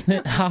disgusting, isn't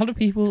it? How do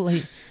people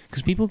like?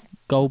 Because people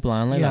go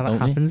blind like that, don't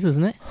happens,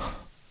 isn't it?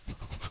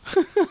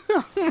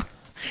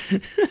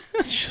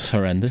 It's just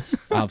horrendous.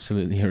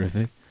 Absolutely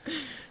horrific.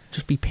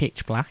 Just be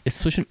pitch black. It's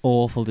such an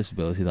awful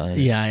disability that.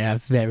 Yeah,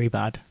 very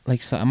bad.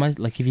 Like, so am I?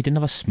 Like, if you didn't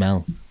have a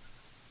smell,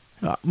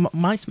 I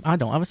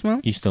don't have a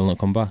smell. You still not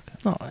come back.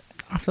 No,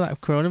 after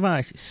that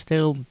coronavirus, it's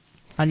still.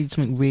 I need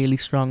something really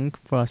strong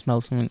before I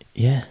smell something.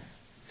 Yeah.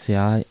 See,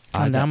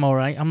 I'm all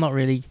right. I'm not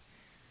really.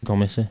 Don't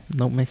miss it.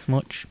 Don't miss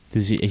much.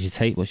 What's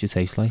your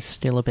taste like?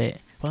 Still a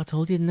bit. Well, I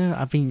told you, no.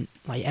 I've been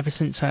like ever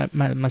since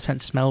my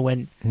sense of smell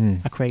went.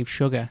 I crave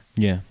sugar.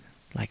 Yeah.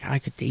 Like I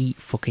could eat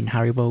fucking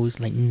Haribos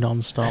like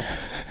non-stop.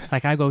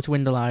 Like I go to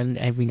Windle Island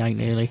every night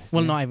nearly.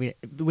 Well, not every.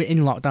 In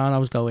lockdown, I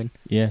was going.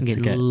 Yeah. And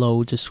get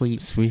loads of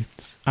sweets.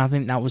 Sweets. I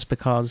think that was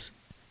because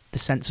the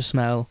sense of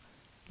smell,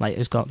 like,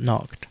 has got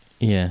knocked.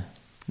 Yeah.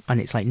 And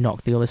it's like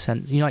knocked the other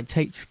sense. You know, like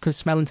taste, because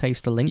smell and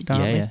taste are linked,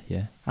 aren't they?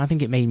 Yeah. I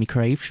think it made me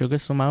crave sugar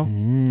somehow.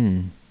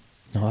 No,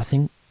 I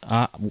think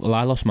I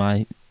lost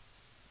my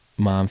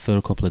mum for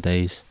a couple of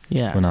days.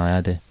 Yeah. When I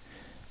had it,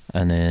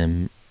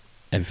 and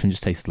everything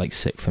just tasted like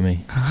sick for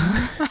me.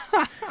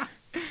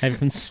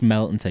 Everything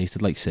smelt and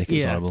tasted like sick. It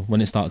was horrible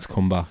when it started to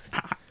come back.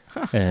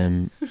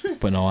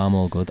 But no, I'm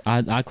all good.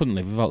 I couldn't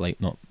live without like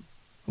not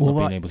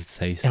being able to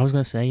taste. I was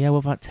gonna say, what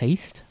about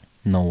taste?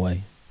 No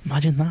way.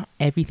 Imagine that.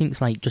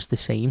 Everything's like just the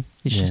same.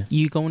 It's just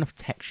you going off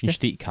texture. You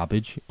just eat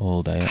cabbage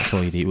all day. That's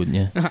all you'd eat, wouldn't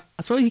you? I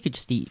suppose you could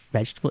just eat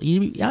vegetables.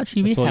 You'd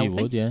actually be That's all healthy. you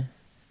would, yeah.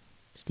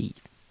 Just eat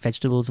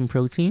vegetables and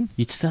protein.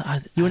 You'd still.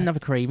 You wouldn't have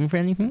a craving for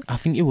anything. I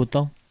think you would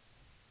though.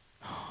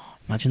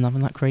 Imagine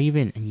having that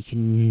craving and you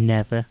can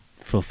never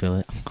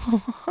fulfill it.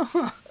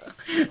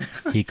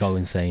 You go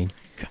insane.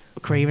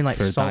 Craving like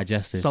for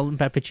salt and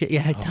pepper chicken.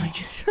 Yeah,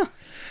 digestive.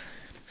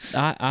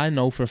 I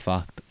know for a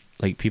fact.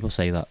 Like people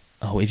say that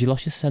oh, if you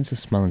lost your sense of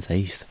smell and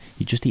taste,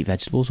 you just eat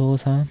vegetables all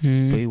the time.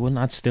 Mm. But you wouldn't.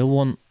 I'd still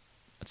want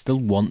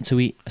to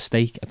eat a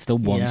steak. I'd still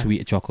want to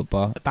eat a chocolate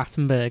bar. A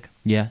Battenberg.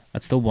 Yeah,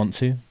 I'd still want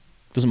to.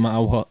 Doesn't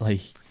matter what,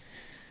 like...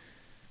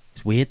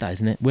 It's weird, that,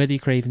 isn't it? Where do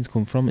your cravings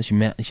come from? It's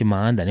your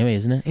mind anyway,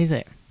 isn't it? Is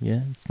it?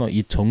 Yeah, it's not...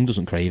 Your tongue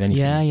doesn't crave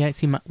anything. Yeah,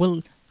 it's your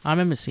well, I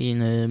remember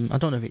seeing, I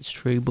don't know if it's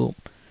true, but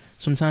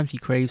sometimes you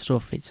crave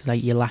stuff, it's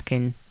like you're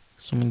lacking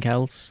something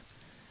else.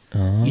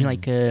 Oh. You know,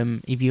 like,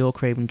 if you're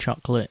craving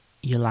chocolate,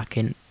 you're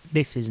lacking...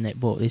 This isn't it,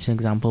 but it's an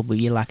example, but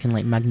you're lacking,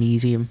 like,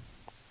 magnesium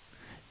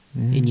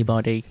in your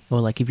body. Or,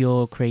 like, if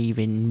you're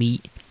craving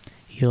meat,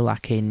 you're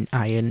lacking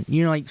iron.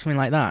 You know, like, something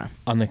like that.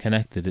 And they're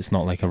connected, it's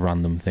not like a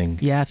random thing.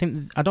 Yeah,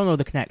 I don't know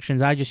the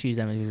connections, I just use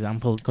them as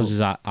examples. Because there's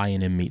that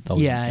iron in meat, though.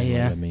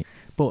 Yeah. Meat.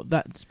 But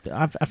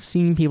I've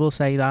seen people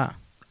say that.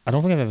 I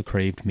don't think I've ever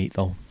craved meat,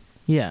 though.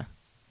 Yeah.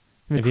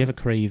 Have you ever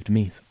craved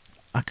meat?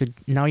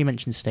 Now you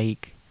mentioned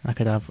steak, I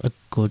could have a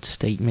good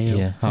steak meal.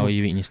 Yeah. How are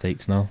you eating your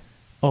steaks now?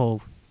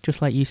 Oh,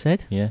 just like you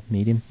said. Yeah,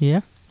 medium.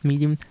 Yeah,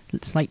 medium.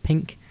 It's like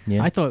pink.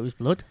 Yeah. I thought it was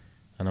blood.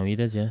 I know you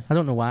did, yeah. I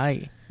don't know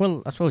why.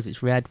 Well, I suppose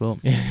it's red, but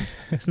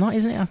it's not,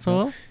 isn't it, at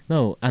all?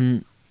 No,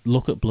 and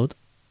look at blood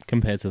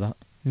compared to that.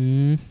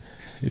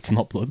 It's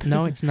not blood.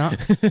 No, it's not.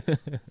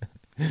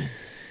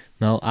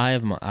 No, I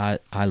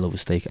love a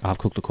steak. I've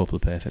cooked a couple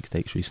of perfect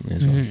steaks recently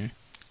as well.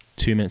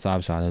 2 minutes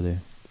either side I do.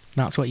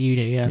 That's what you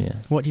do, yeah.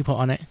 What do you put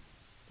on it?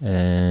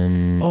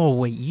 Oh,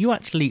 wait, you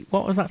actually...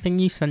 What was that thing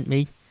you sent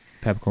me?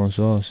 Peppercorn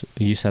sauce.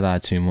 You said I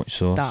had too much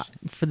sauce. That,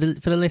 for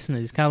the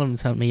listeners, Callum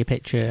sent me a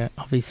picture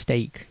of his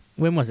steak.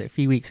 When was it? A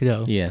few weeks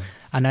ago. Yeah.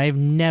 And I've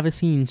never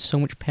seen so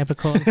much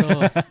peppercorn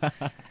sauce.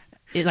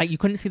 You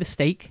couldn't see the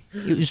steak.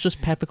 It was just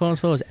peppercorn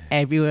sauce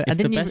everywhere. It's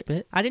the best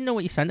bit. I didn't know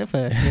what you sent at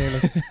first, really.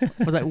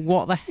 I was like,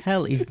 what the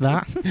hell is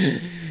that?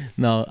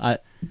 No, I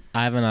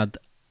haven't had...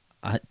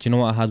 do you know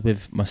what I had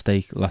with my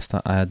steak last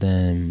time? I had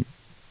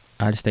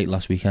a steak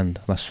last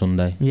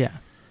Sunday. Yeah.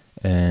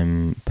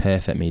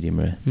 Perfect medium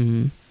rare.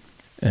 Mm-hmm.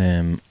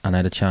 And I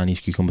had a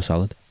Chinese cucumber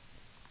salad.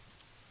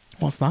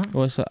 What's that?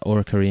 Or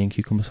a Korean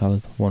cucumber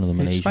salad. One of them.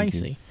 Is an it Asian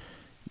spicy?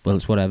 Well,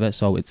 it's whatever.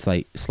 So it's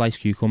like sliced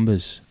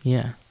cucumbers.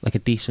 Yeah. Like a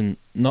decent,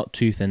 not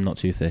too thin, not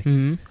too thick.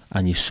 Mm-hmm.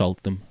 And you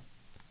salt them.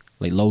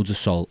 Like loads of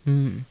salt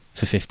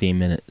for 15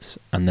 minutes.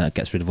 And that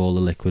gets rid of all the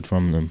liquid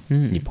from them.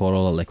 And you pour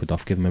all the liquid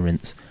off, give them a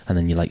rinse. And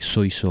then you like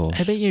soy sauce.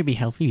 I bet you'd be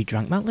healthy if you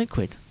drank that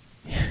liquid.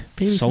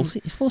 Yeah. Salty.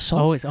 It's full of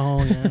salt.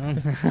 Yeah.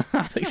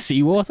 It's like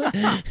seawater.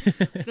 I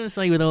was going to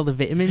say with all the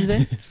vitamins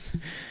in.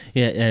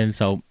 Yeah,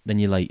 so then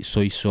you like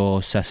soy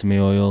sauce, sesame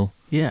oil,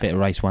 bit of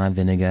rice wine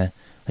vinegar,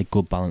 like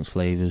good balanced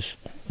flavours.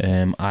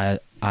 I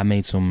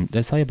made some... Did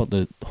I tell you about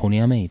the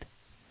honey I made?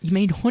 You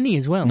made honey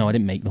as well? No, I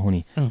didn't make the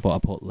honey, but I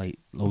put like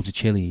loads of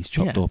chilies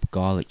chopped up,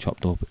 garlic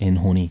chopped up in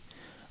honey,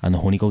 and the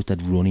honey goes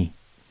dead runny,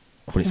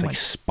 but it's like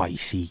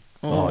spicy.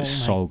 Oh, it's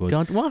so good.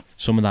 God, what?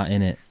 Some of that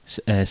in it,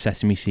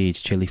 sesame seeds,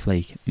 chili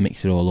flake,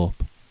 mix it all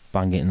up,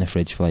 bang it in the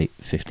fridge for like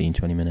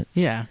 15-20 minutes.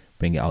 Yeah.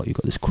 Bring it out, you've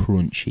got this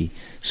crunchy,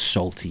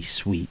 salty,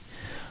 sweet.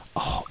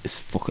 Oh, it's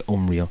fucking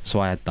unreal. So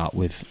I had that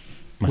with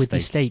my with steak.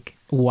 the steak.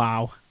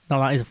 Wow. Now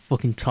that is a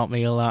fucking top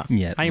meal, that.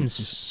 Yeah. I am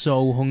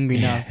so hungry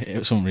now. It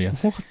was unreal.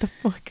 What the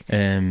fuck?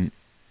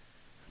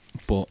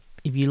 But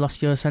if you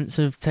lost your sense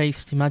of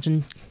taste,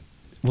 imagine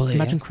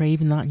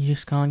craving that and you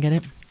just can't get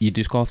it. You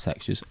just go off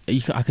textures.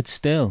 I could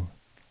still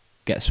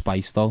get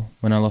spice though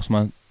when I lost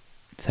my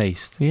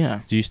taste.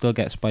 Yeah. Do you still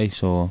get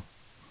spice or?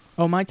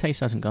 Oh, my taste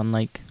hasn't gone,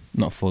 like...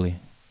 Not fully.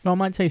 No,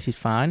 my taste is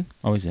fine.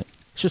 Oh, is it?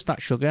 It's just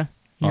that sugar.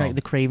 You know, like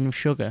the craving of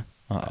sugar.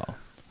 Uh-oh.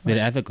 Did it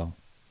ever go?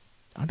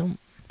 I don't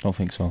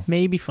think so.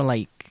 Maybe for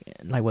like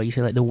what you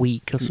say, like the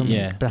week or something.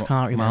 Yeah. But I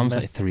can't remember. Mine was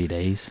like 3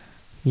 days.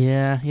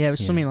 Yeah, it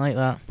was something like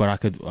that. But I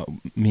could...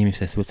 me and my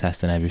sister were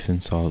testing everything,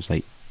 so I was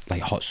like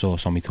hot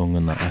sauce on my tongue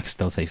and that. I could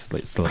still taste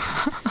it, still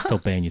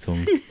burn your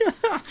tongue.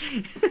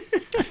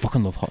 I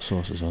fucking love hot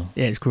sauce as well.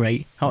 Yeah, it's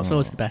great. Hot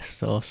sauce is the best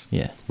sauce.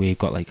 Yeah, we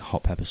got like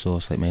hot pepper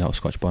sauce, like made out of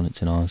Scotch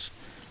bonnets in ours.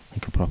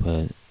 Like a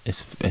proper...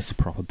 It's a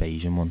proper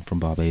Bayesian one from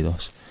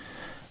Barbados.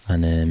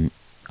 And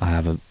I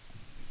have a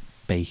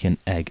bacon,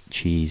 egg,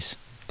 cheese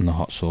and the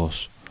hot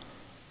sauce.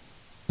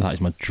 That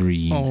is my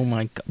dream. Oh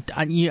my god!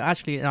 And you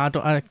actually,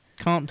 I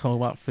can't talk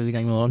about food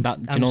anymore.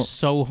 I'm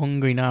so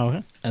hungry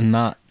now. And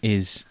that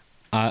is,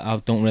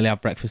 I don't really have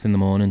breakfast in the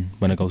morning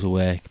when I go to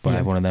work, but I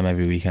have one of them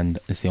every weekend.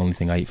 It's the only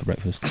thing I eat for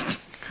breakfast.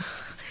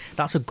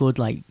 That's a good,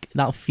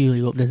 that'll fuel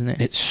you up, doesn't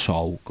it? It's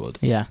so good.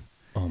 Yeah.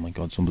 Oh my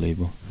god, it's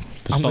unbelievable.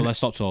 Let's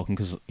stop talking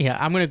because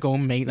I'm gonna go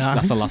and make that.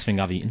 That's the last thing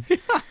I've eaten.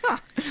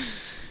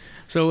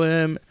 So,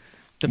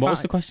 what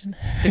was the question?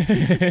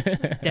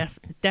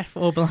 Deaf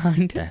or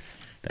blind?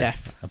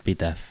 Deaf. I'd be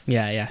deaf.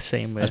 Yeah,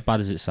 same way. As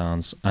bad as it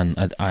sounds,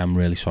 and I am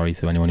really sorry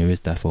to anyone who is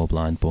deaf or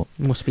blind, but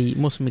must be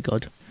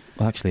good.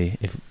 Well, actually,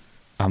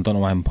 I don't know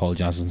why I'm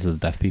apologising to the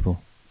deaf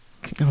people.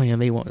 Oh yeah,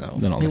 they won't know.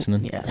 They're not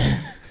listening.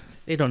 Yeah,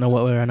 they don't know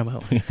what we're on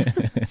about.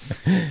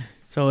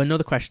 So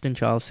another question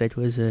Charles said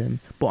was,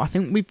 but I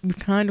think we've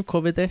kind of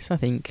covered this. I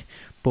think,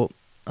 but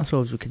I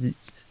suppose we could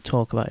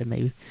talk about it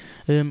maybe.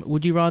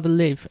 Would you rather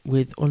live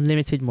with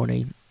unlimited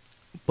money,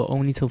 but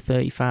only till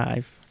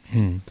 35,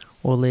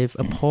 or live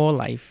a poor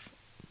life,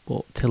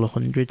 but till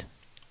 100?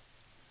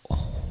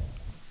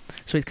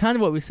 So it's kind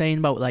of what we're saying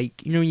about,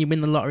 like, you know, when you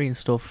win the lottery and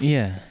stuff.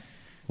 Yeah.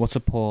 What's a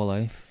poor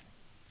life?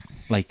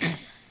 Like,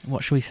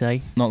 What should we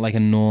say? not like a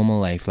normal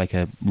life, like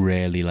a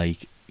really,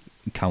 like,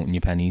 counting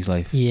your pennies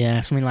life.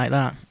 Yeah, something like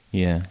that.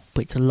 Yeah.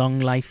 But it's a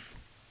long life.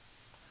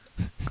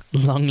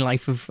 Long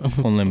life of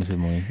Unlimited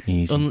money.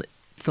 Easy.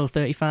 till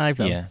 35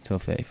 though. Yeah, till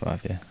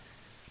 35,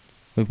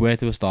 yeah. Where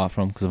do I start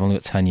from? Because I've only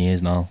got 10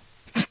 years now.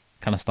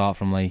 Can I start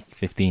from, like,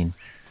 15?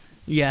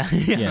 Yeah,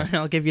 Yeah.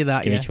 I'll give you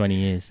that. Give Yeah, me 20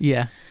 years.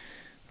 yeah.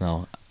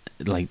 No,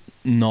 like,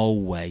 no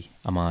way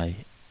am I...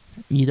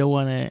 You don't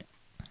want to.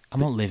 I'm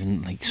not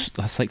living, like,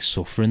 that's like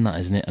suffering, that,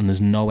 isn't it? And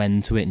there's no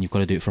end to it, and you've got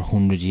to do it for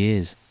 100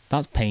 years.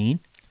 That's pain.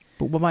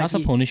 But what about That's a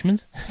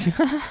punishment.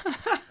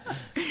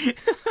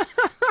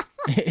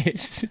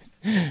 It's...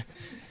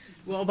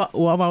 What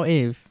about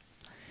if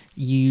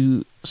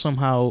you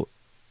somehow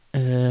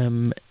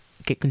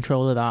get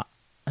control of that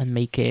and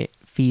make it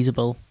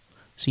feasible,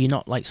 so you're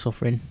not like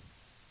suffering.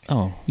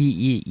 Oh.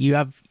 You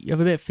have a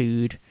bit of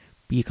food,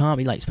 but you can't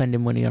be like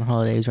spending money on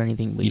holidays or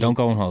anything. But You don't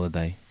go on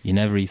holiday. You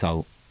never eat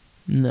out.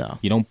 No.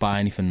 You don't buy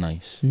anything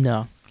nice.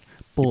 No.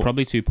 But You're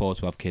probably too poor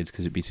to have kids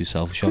because it'd be too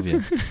selfish of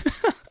you.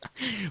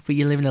 but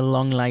you're living a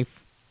long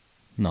life.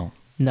 No.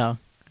 No.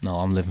 No,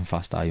 I'm living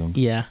fast, die young.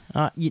 Yeah.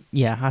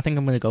 Yeah. I think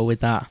I'm gonna go with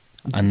that.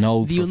 I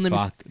know The for a unlimited-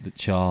 fact that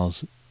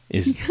Charles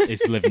is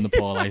living the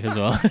poor life as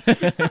well.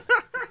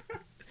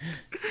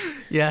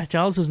 Yeah.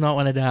 Charles does not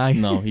want to die.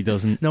 No, he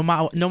doesn't No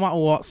matter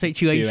what do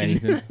situation.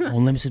 anything.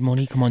 Unlimited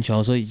money, come on,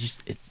 Charles.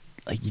 It's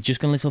like you're just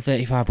gonna live till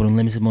 35, but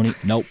unlimited money.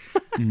 Nope.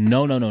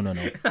 No.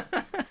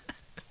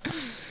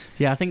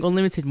 Yeah. I think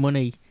unlimited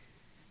money.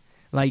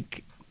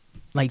 Like.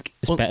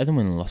 It's better than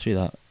winning the lottery,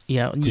 that,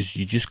 Yeah. because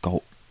you just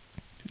go.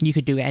 You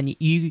could do any.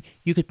 You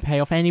could pay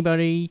off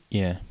anybody.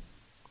 Yeah.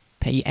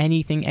 Pay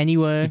anything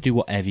anywhere. You do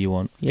whatever you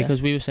want. Yeah.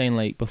 Because we were saying,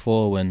 like,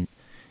 before, when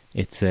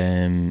it's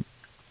on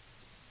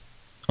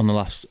the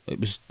last, it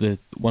was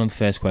one of the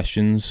first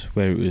questions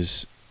where it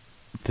was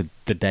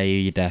the day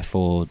of your death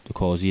or the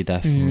cause of your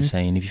death, and we're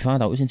saying if you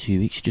find out it was in 2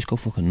 weeks, you just go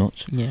fucking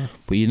nuts. Yeah.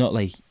 But you're not,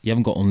 like, you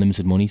haven't got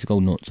unlimited money to go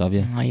nuts, have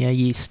you? Oh, yeah,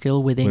 you're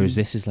still within. Whereas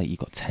this is like you've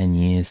got 10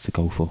 years to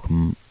go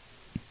fucking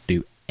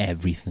do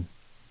everything.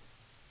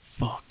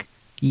 Fuck.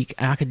 You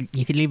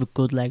could leave a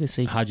good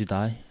legacy. How'd you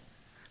die?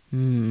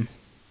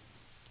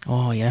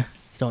 Oh yeah.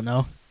 Don't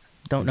know.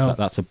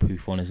 That's a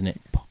poof one, isn't it?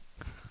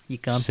 You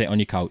can't. Sit on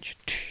your couch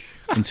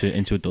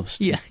into a dust.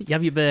 Yeah. You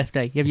have your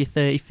birthday. You have your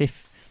 35th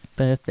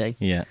birthday,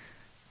 Yeah.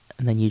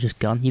 and then you're just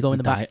gone. You go in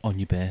the Die back on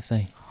your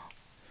birthday.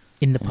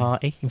 in the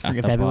party in front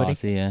At of the everybody.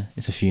 party, yeah.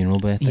 It's a funeral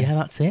birthday. Yeah,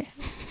 that's it.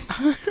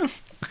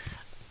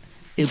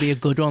 It'll be a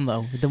good one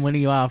though. With the money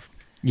you have,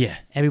 Yeah.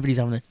 everybody's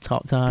having a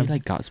top time. Be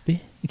like Gatsby.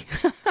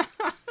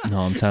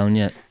 No, I'm telling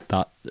you,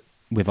 that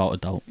without a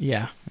doubt.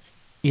 Yeah.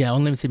 Yeah.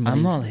 Unlimited money.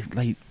 I'm not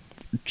like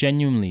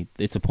genuinely,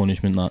 it's a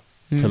punishment that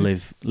to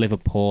live a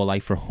poor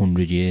life for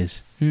 100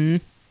 years.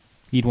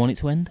 You'd want it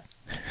to end.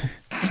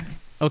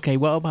 Okay.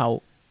 What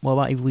about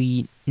if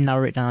we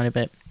narrow it down a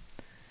bit?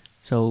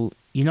 So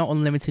you're not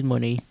unlimited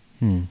money,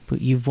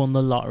 but you've won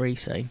the lottery,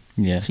 say.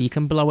 Yeah. So you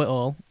can blow it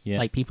all, Yeah.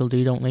 like people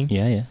do, don't they?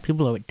 Yeah. People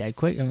blow it dead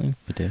quick, don't they?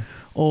 We do.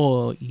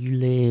 Or you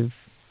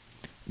live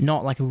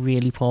not like a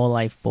really poor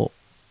life, but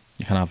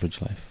Like an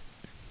average life.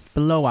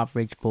 below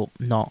average, but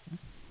not.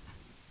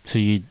 So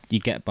you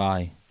get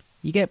by.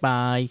 You get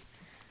by.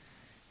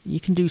 You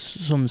can do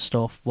some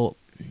stuff, but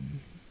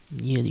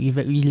you're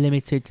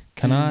limited.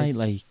 Can You're I, limited.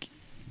 like...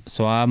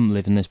 So I'm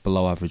living this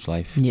below average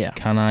life. Yeah.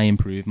 Can I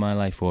improve my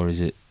life, or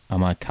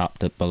am I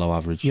capped at below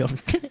average?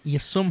 You're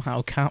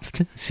somehow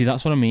capped. See,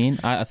 that's what I mean.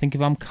 I think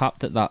if I'm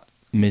capped at that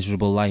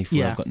miserable life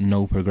where Yeah. I've got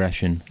no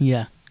progression,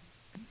 Yeah.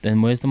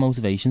 then where's the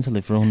motivation to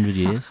live for 100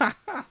 years?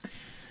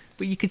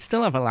 But you could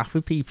still have a laugh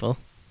with people.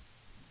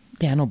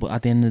 Yeah, no, but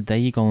at the end of the day,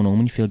 you're going home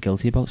and you feel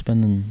guilty about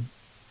spending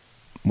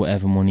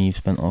whatever money you've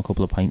spent on a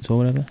couple of pints or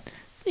whatever.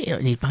 You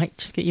don't need bike.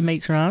 Just get your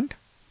mates around.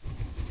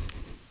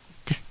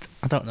 Just,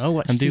 I don't know,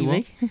 watch And TV. do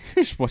what?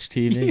 Just watch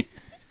TV.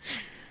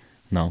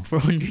 No. For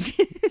 100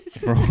 years.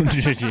 For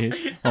 100 years.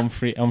 On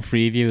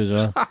Freeview as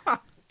well.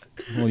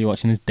 All you're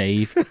watching is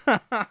Dave.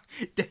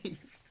 Dave.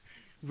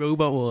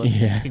 Robot Wars.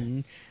 Yeah.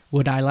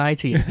 Would I lie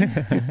to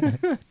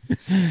you?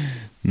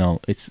 No,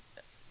 it's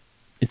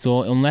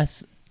all...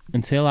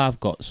 Until I've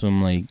got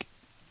some, like,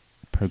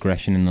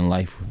 progression in the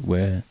life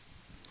where...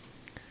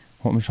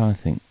 What am I trying to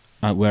think?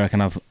 Where I can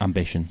have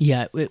ambition.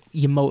 Yeah,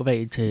 you're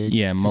motivated to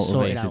Yeah, to sort it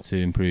motivated out. to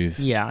improve.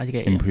 Yeah, I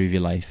get you. Improve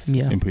your life.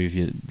 Yeah. Improve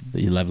your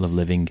level of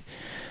living.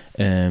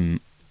 I'm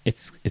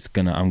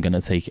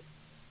gonna take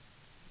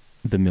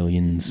the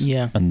millions.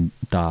 Yeah. And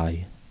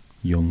die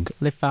young.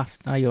 Live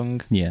fast, die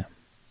young, Yeah.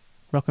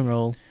 rock and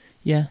roll,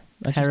 Yeah.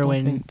 I just don't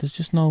Heroin. think there's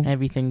just no.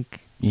 everything.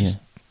 Yeah. just-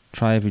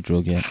 Try every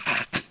drug. Yeah.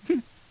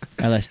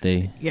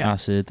 LSD. Yeah.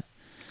 Acid.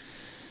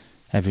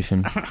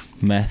 Everything.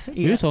 Meth.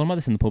 We Yeah. were talking about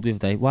this in the pub the other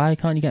day. Why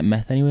can't you get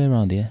meth anywhere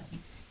around here?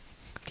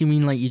 Do you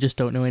mean like you just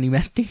don't know any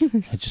meth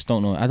dealers? I just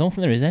don't know. I don't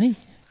think there is any.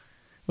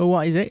 Well,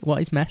 what is it?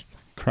 What is meth?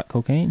 Crack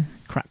cocaine.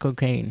 Crack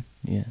cocaine.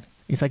 Yeah.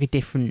 It's like a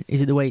different...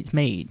 Is it the way it's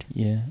made?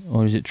 Yeah.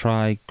 Or is it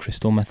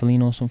crystal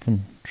methylene or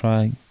something?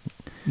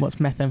 What's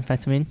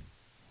methamphetamine?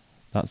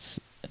 That's...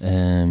 Is I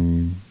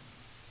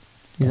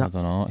that...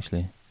 don't know,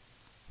 actually.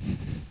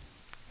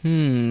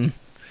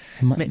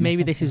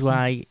 Maybe this is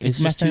why... Is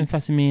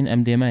methamphetamine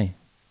MDMA?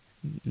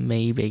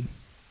 Maybe.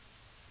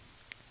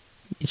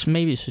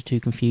 Maybe it's just too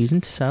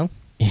confusing to sell.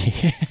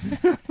 Yeah.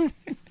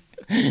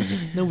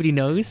 Nobody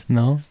knows.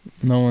 No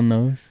one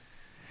knows.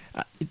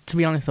 To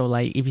be honest though,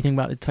 like, if you think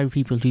about the type of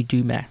people who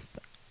do meth,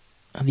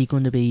 are they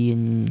going to be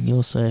in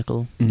your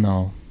circle?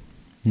 No,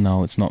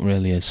 it's not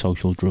really a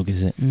social drug,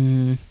 is it?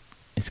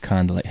 It's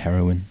kind of like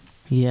heroin.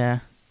 Yeah.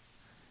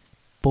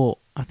 But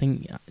I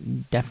think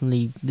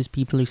definitely there's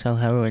people who sell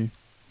heroin.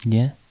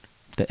 Yeah.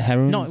 The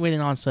heroin. Not within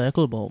our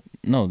circle, but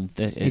no,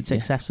 it's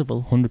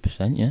accessible.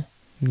 100%, yeah.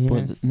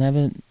 But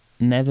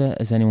never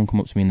has anyone come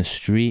up to me in the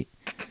street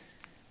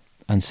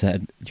and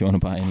said, "Do you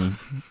want to buy any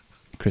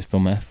crystal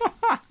meth?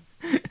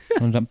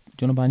 Do you want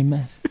to buy any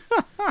meth?"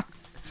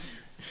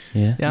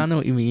 Yeah. Yeah, I know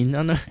what you mean.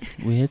 I know.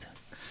 Weird.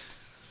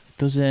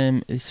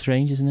 It's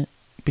strange, isn't it?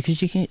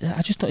 Because you can't.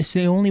 I just thought it's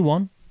the only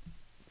one.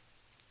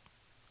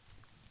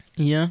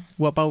 Yeah.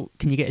 What about?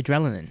 Can you get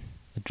adrenaline?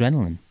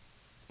 Adrenaline.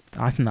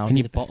 I think that would Can be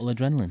you the bottle best.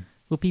 adrenaline?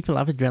 Well, people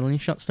have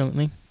adrenaline shots, don't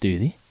they? Do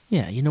they?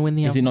 Yeah, you know when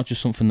they have... Is it not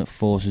just something that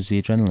forces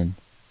the adrenaline?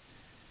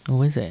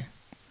 Oh, is it?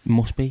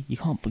 Must be. You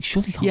can't.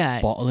 Surely you can't Yeah.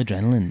 bottle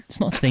adrenaline.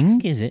 It's not a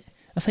thing, is it?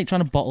 That's like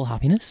trying to bottle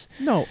happiness.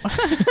 No.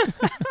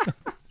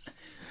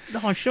 No,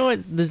 I'm sure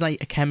there's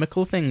like a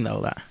chemical thing though.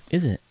 That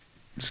is it?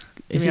 Is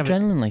we have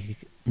adrenaline like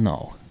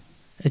no?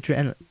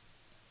 Adrenaline.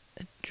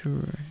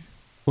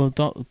 Well,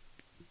 that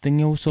thing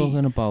you were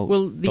talking about.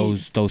 Well,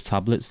 those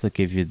tablets that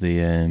give you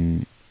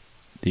the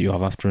that you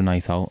have after a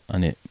night out,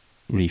 and it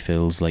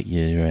refills like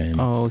your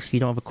oh, so you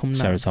don't have a come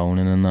down.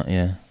 serotonin and that,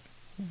 yeah.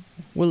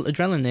 Well,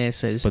 adrenaline there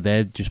says. But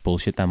they're just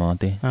bullshit, them, aren't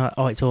they?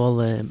 Oh, it's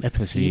all a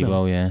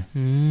placebo. Yeah.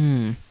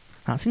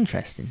 That's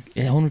interesting.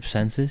 It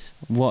 100% is.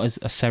 What is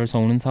a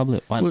serotonin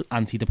tablet? What, Well,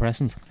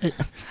 antidepressant?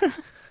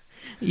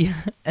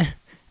 Yeah.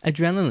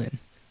 Adrenaline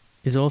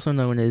is also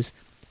known as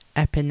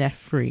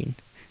epinephrine.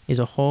 Is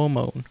a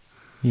hormone.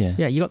 Yeah.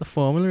 Yeah, you got the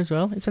formula as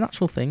well. It's an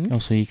actual thing. Oh,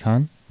 so you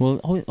can.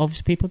 Well,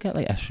 obviously people get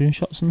like estrogen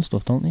shots and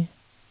stuff, don't they?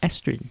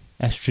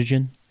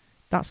 Estrogen.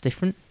 That's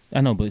different.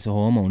 I know, but it's a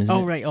hormone, isn't it?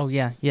 Oh, right. Oh,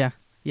 yeah.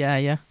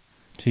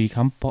 So you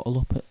can bottle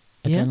up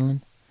adrenaline.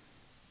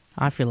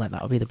 I feel like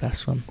that would be the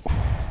best one.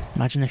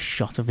 Imagine a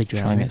shot of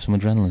adrenaline. Try and get some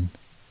adrenaline.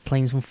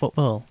 Playing some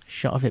football,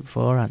 shot of it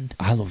beforehand.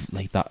 I love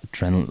like that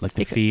adrenaline, like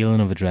the feeling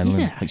of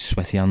adrenaline, like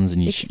sweaty hands,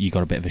 and you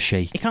got a bit of a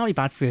shake. It can't be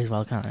bad for you as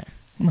well, can it?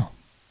 No.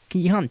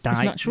 You can't die.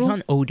 It's natural. You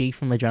can't OD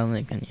from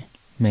adrenaline, can you?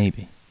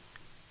 Maybe.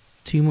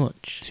 Too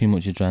much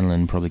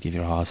adrenaline probably give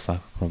you a heart attack.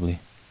 Probably.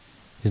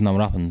 Isn't that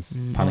what happens?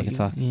 Panic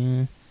attack.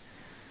 Yeah.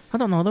 I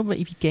don't know though, but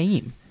if you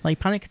game, like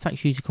panic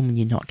attacks usually come when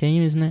you're not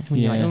game, isn't it? When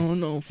you're like, oh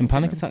no. And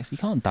panic attacks, you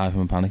can't die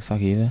from a panic attack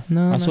either.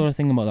 No. I saw a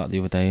thing about that the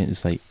other day.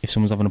 It's like if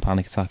someone's having a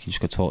panic attack, you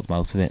just got to talk them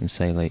out of it and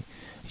say like,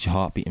 is your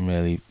heart beating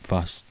really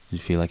fast? Do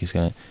you feel like it's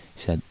gonna?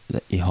 He said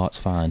that your heart's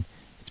fine.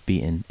 It's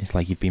beating. It's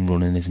like you've been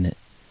running, isn't it?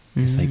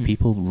 It's like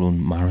people run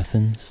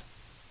marathons.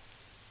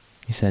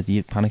 He said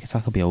your panic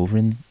attack will be over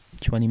in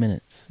 20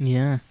 minutes.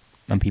 Yeah.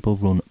 And people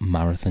run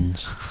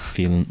marathons,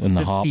 and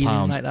the heart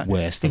pounds like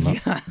worse than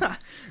that.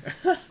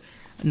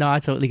 No, I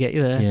totally get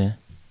you there. Yeah.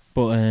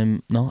 But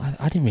no,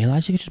 I didn't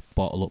realise you could just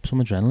bottle up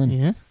some adrenaline.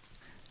 Yeah.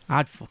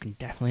 I'd fucking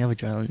definitely have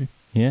adrenaline.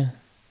 Yeah.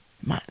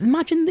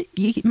 Imagine that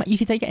you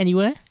could take it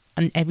anywhere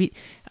and I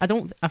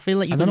feel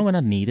like I don't know when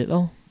I'd need it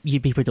though.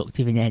 You'd be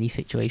productive in any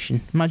situation.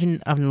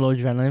 Imagine having a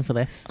load of adrenaline for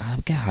this.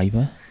 I'd get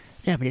hyper.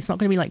 Yeah, but it's not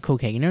going to be like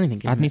cocaine or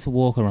anything, I'd need to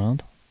walk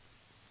around.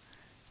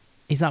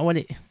 Is that what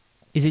it...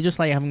 Is it just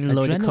like having a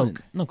load of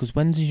coke? No, because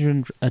when does your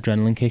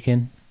adrenaline kick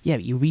in? Yeah,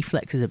 but your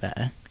reflexes are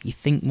better. You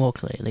think more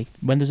clearly.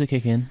 When does it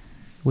kick in?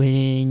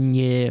 When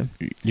you're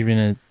in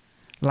a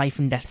life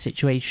and death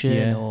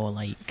situation or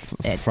like...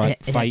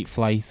 fight,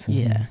 flight.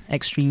 Yeah,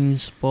 extreme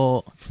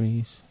sport.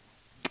 Freeze.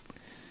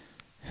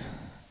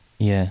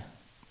 Yeah.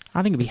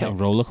 I think it'd be... Is that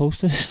roller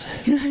coasters?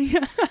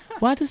 Yeah.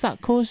 Why does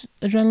that cause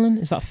adrenaline?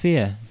 Is that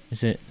fear?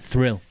 Is it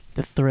thrill?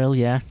 The thrill,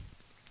 yeah.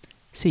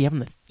 So you're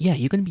going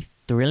to be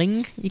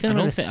thrilling. I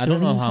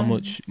don't know how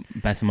much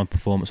better my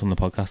performance on the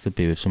podcast would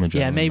be with some adrenaline.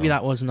 Yeah, maybe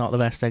that was not the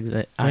best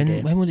exit.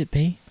 When would it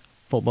be?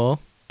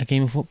 Football. A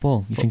game of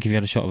football. You think if you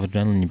had a shot of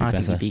adrenaline, you'd be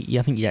better? I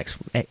think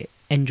you'd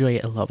enjoy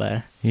it a lot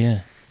better.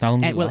 Yeah.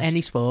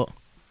 Any sport.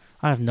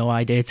 I have no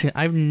idea. A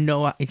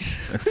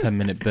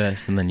 10-minute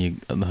burst, and then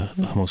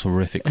the most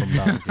horrific come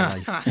down of your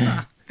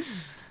life.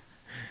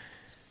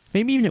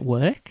 Maybe even at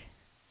work.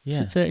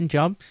 Yeah. Certain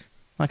jobs.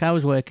 Like I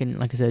was working,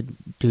 like I said,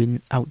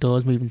 doing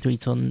outdoors, moving 3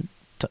 ton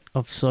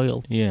of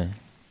soil. Yeah.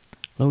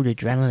 Load of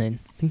adrenaline.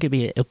 I think it'd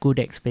be a good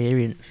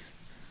experience.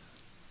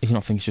 You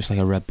not think it's just like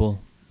a Red Bull?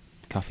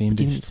 Caffeine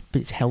boost?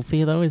 But it's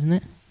healthier though, isn't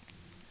it?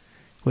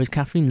 Whereas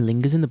caffeine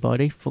lingers in the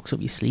body, fucks up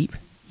your sleep.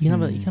 You can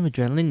have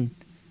adrenaline,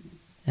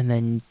 and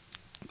then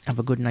have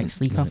a good night's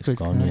sleep Then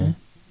afterwards. it's gone, yeah.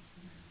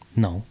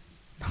 No.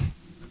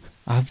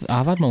 I've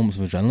had moments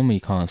of adrenaline where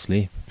you can't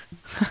sleep.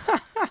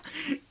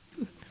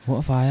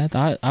 What have I had?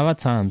 I've had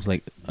times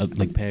like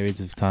periods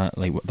of time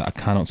like that I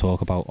cannot talk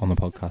about on the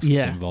podcast. 'Cause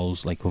it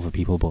involves like other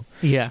people, but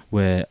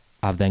where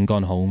I've then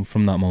gone home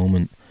from that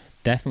moment,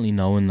 definitely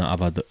knowing that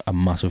I've had a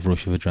massive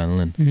rush of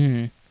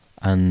adrenaline,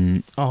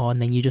 and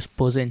then you just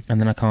buzzing,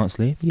 and then I can't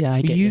sleep. Yeah,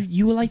 I get you.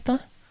 You were like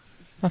that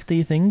after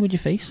your thing with your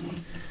face,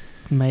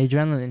 my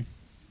adrenaline,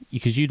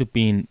 because you'd have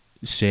been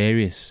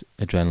serious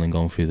adrenaline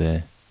going through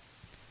there.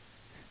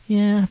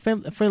 Yeah, I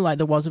feel like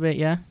there was a bit.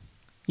 Yeah.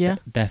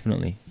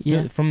 Definitely.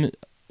 Yeah. From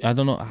I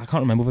don't know. I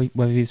can't remember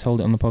whether you told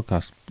it on the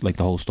podcast, like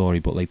the whole story,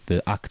 but like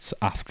the acts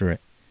after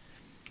it.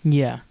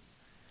 Yeah,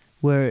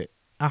 where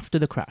after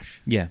the crash.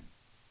 Yeah.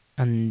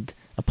 And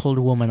I pulled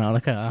a woman out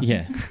of the car.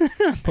 Yeah.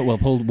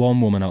 Pulled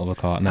one woman out of a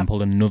car and then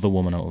pulled another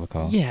woman out of a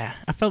car. Yeah,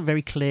 I felt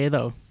very clear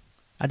though.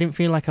 I didn't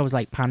feel like I was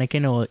like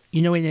panicking or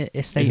in a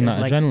state. Isn't of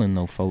that like, adrenaline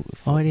though?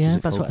 Yeah,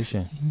 that's what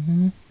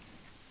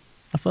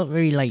I felt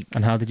very like.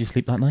 And how did you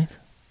sleep that night?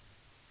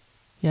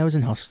 Yeah, I was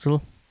in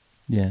hospital.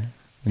 Yeah.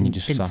 And you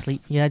just didn't sat.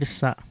 sleep. Yeah, I just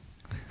sat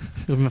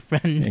with my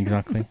friend.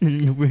 Exactly.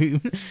 In the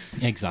room.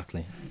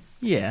 Exactly.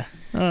 Yeah.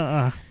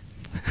 I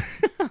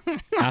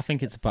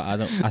think it's about.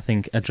 I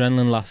think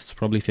adrenaline lasts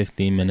probably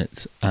 15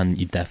 minutes, and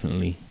you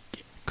definitely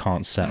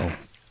can't settle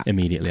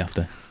immediately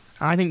after.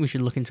 I think we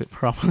should look into it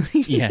properly.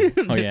 Yeah.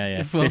 Oh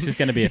yeah. This is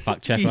going to be a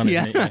fact check on it,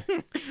 isn't it?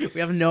 Yeah.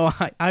 We have no.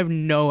 I have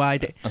no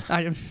idea.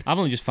 I've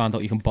only just found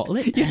out you can bottle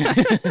it. Yeah.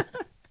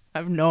 I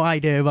have no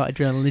idea about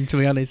adrenaline, to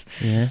be honest.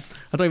 Yeah.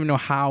 I don't even know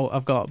how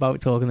I've got about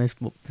talking this.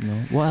 But no.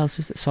 What else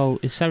is it? So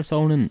is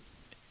serotonin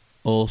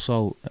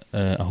also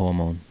a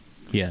hormone?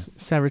 Yeah.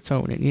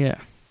 Serotonin, yeah.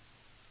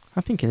 I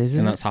think it is,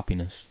 isn't and that's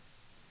happiness.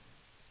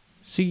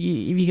 So if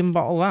you can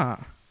bottle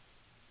that,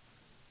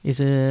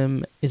 is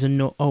a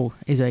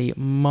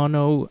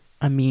monoamine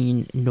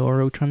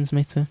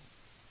neurotransmitter.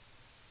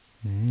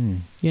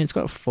 Yeah, it's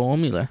got a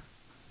formula,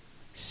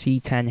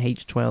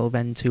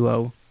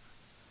 C10H12N2O.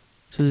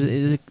 So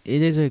it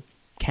is a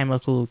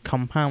chemical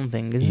compound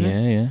thing, isn't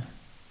it? Yeah.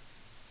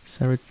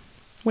 So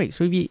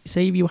if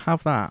you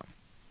have that,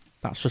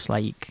 that's just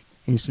like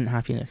instant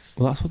happiness.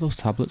 Well, that's what those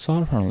tablets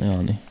are, apparently,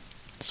 aren't they?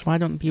 So why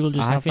don't people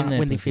just have that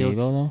when they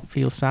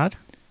feel sad?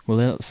 Well,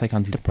 it's like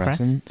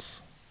antidepressants.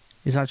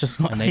 Is that just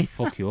what? And they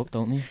fuck you up,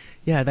 don't they?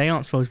 Yeah, they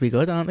aren't supposed to be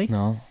good, aren't they?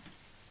 No,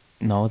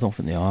 I don't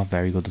think they are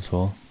very good at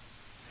all.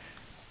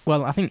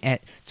 Well, I think,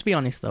 to be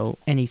honest though,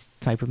 any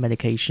type of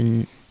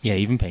medication... Yeah,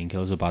 even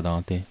painkillers are bad,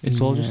 aren't they?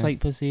 It's all just like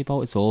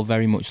placebo. It's all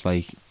very much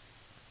like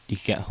you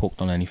could get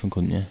hooked on anything,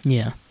 couldn't you?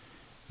 Yeah.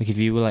 Like if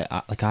you were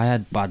like I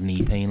had bad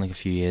knee pain like a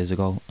few years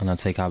ago, and I'd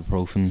take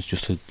ibuprofens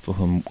just to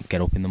fucking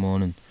get up in the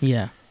morning.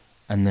 Yeah.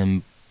 And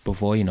then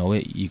before you know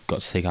it, you've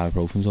got to take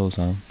ibuprofens all the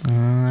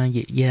time.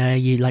 Yeah,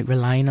 you like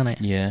relying on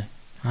it. Yeah.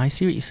 I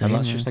see what you're saying. And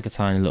that's just like a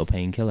tiny little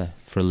painkiller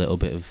for a little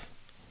bit of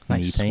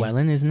like knee pain.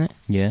 Swelling, isn't it?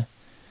 Yeah.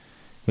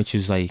 Which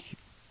is like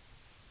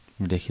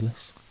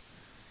ridiculous.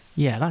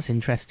 Yeah, that's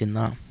interesting.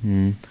 That.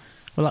 Well,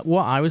 like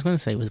what I was going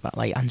to say was about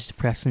like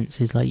antidepressants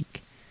is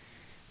like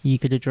you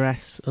could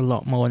address a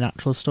lot more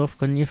natural stuff,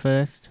 couldn't you?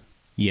 First.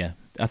 Yeah,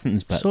 I think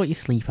there's better. Sort your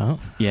sleep out.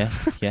 Yeah,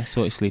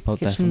 sort your sleep out.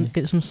 Definitely.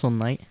 Get some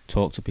sunlight.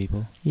 Talk to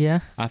people.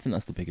 Yeah. I think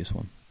that's the biggest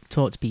one.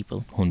 Talk to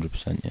people.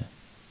 100%. Yeah.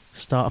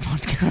 Start a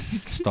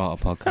podcast. Start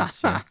a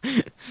podcast.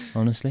 Yeah.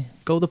 Honestly.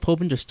 Go to the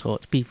pub and just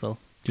talk to people.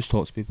 Just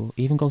talk to people.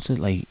 Even go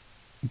and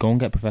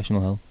get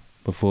professional help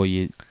before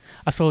you.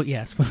 I suppose,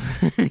 yeah. I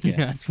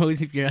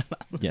suppose if you're...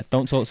 Yeah,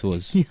 don't talk to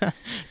us. Yeah,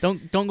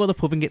 don't go to the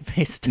pub and get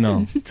pissed.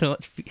 No. Talk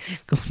to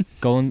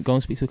go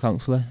and speak to a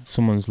counsellor.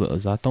 Someone's little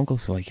as that. Don't go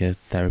to like a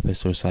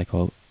therapist or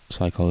a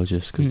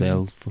psychologist because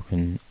they'll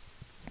fucking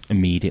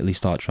immediately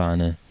start trying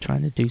to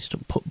do stuff,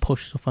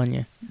 push stuff on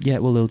you. Yeah,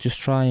 well they'll just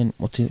try and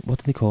what do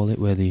they call it?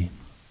 Where they...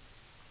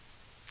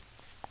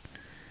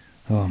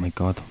 Oh my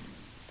god.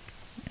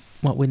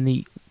 What, when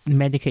they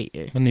medicate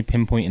you? When they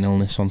pinpoint an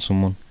illness on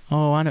someone.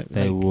 Oh, I know.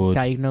 They would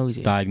diagnose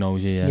you.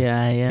 Diagnose you,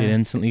 yeah. Yeah. They're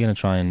instantly going to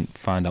try and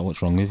find out what's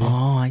wrong with you.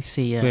 Oh, I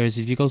see, yeah. Whereas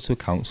if you go to a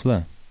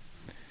counsellor...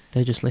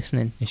 They're just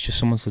listening. It's just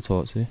someone to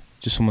talk to.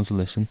 Just someone to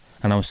listen.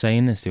 And I was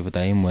saying this the other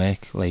day in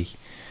work, like,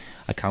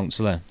 a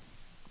counsellor,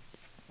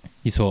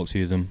 you talk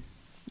to them,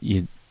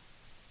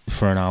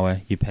 for an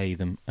hour, you pay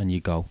them, and you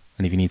go.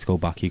 And if you need to go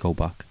back, you go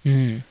back.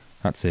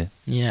 That's it.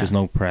 Yeah. There's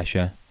no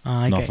pressure.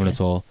 Nothing at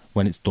all.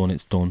 When it's done,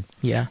 it's done.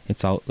 Yeah.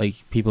 It's out. Like,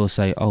 people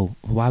say, oh,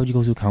 why would you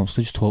go to a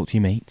counsellor? Just talk to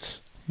your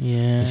mates.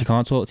 Yeah. If you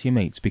can't talk to your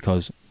mates,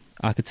 because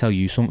I could tell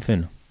you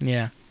something.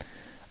 Yeah.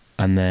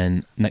 And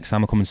then next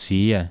time I come and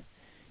see you,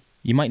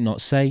 you might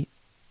not say,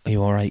 are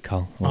you alright,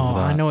 Cal?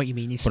 I know what you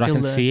mean. But I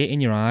can see it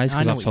in your eyes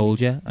because I've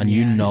told you. And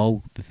you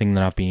know the thing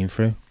that I've been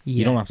through. Yeah.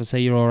 You don't have to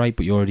say you're alright,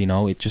 but you already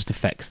know. It just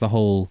affects the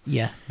whole...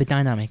 Yeah, the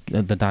dynamic.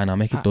 The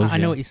dynamic, it does, I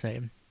know what you're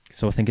saying.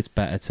 So I think it's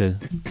better to...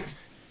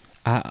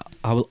 I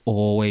will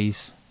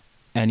always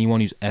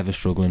anyone who's ever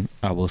struggling,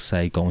 I will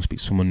say go and speak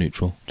to someone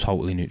neutral,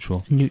 totally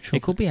neutral. Neutral.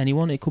 It could be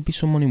anyone. It could be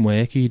someone in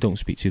work who you don't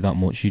speak to that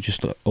much. You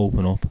just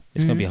open up.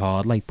 It's gonna be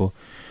hard, like, but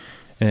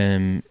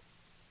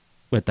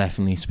we'll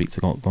definitely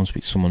go and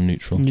speak to someone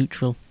neutral.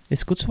 Neutral.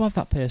 It's good to have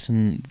that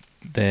person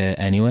there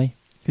anyway.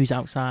 Who's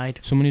outside?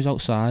 Someone who's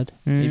outside.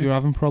 If you're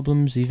having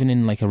problems, even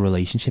in like a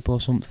relationship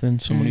or something,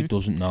 someone who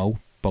doesn't know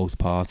both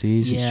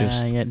parties. Yeah,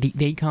 it's just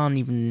They can't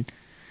even.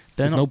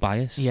 There's no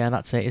bias. Yeah,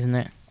 that's it, isn't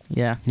it?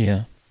 Yeah.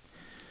 Yeah.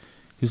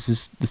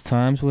 Because there's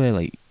times where,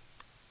 like,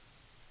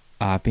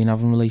 I've been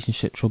having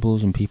relationship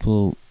troubles and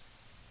people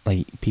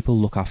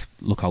look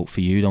out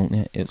for you, don't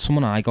they? It's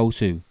someone I go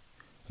to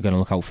are going to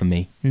look out for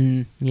me.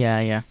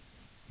 Yeah.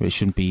 But it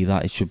shouldn't be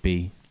that. It should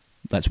be,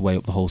 let's weigh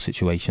up the whole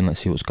situation.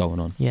 Let's see what's going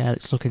on. Yeah,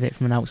 let's look at it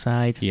from an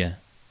outside. Yeah.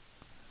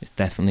 It's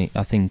definitely,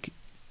 I think,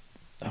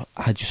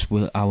 I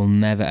will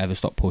never ever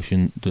stop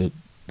pushing the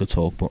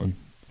talk button.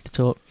 The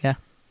talk, yeah.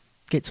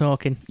 Get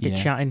talking, get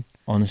chatting.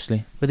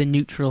 Honestly. With a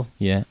neutral.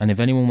 Yeah, and if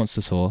anyone wants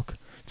to talk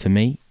to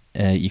me,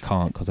 you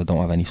can't, because I don't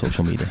have any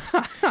social media.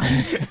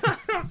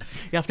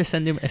 You have to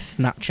send him a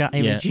Snapchat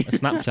image. Yeah, a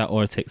Snapchat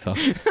or a TikTok.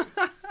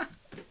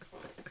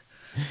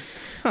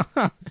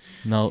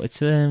 No, it's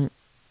the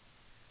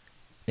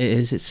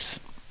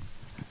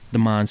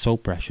mind's so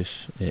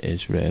precious. It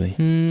is really,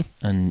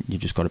 and you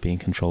just got to be in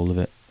control of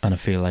it. And I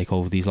feel like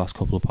over these last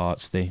couple of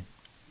parts,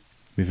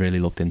 we've really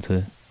looked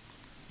into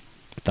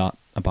that,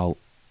 about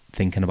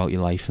thinking about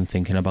your life and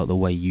thinking about the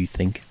way you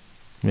think.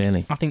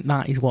 Really, I think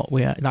that is what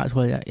we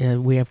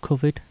have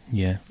covered.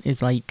 Yeah,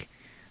 it's like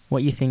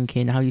what you're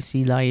thinking, how you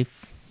see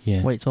life.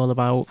 Yeah, what it's all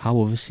about. How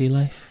others see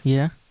life.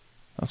 Yeah,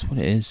 that's what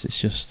it is. It's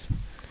just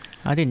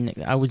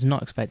I was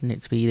not expecting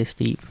it to be this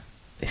deep.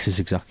 This is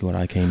exactly what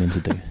I came in to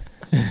do.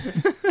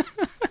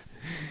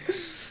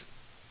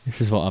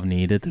 This is what I've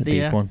needed. A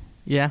deep one.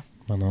 Yeah.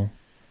 I know.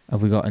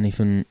 Have we got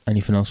anything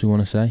else we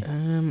want to say?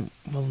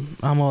 Well,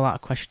 I'm all out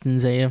of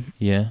questions here.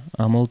 Yeah,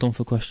 I'm all done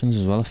for questions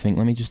as well, I think.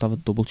 Let me just have a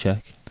double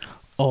check.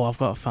 Oh, I've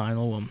got a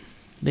final one.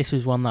 This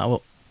was one that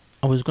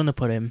I was going to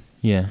put in.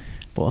 Yeah.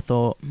 But I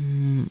thought,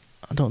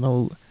 I don't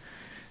know.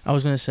 I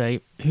was going to say,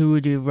 who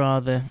would you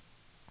rather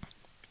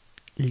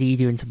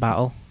lead you into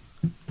battle?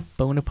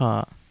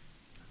 Bonaparte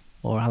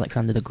or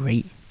Alexander the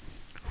Great?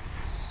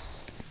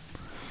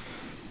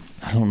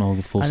 I don't know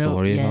the full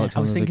story of Alexander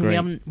I was thinking the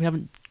Great. we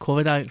haven't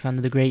covered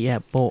Alexander the Great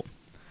yet, but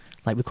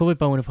like we covered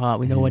Bonaparte,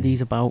 we know what he's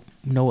about,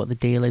 we know what the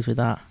deal is with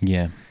that.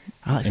 Yeah.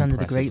 Alexander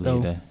the Great,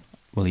 though.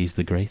 Well, he's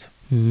the Great.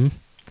 Is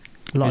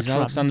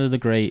Alexander the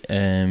Great?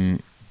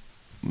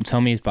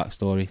 Tell me his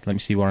backstory. Let me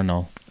see what I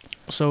know.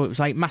 So it was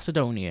like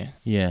Macedonia.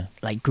 Yeah.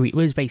 Like Greece. It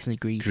was basically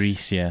Greece.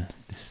 Greece, yeah.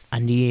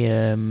 And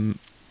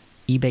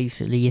he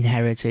basically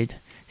inherited.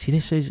 See,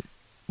 this is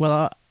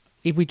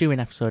if we do an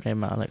episode,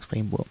 I'll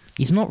explain. But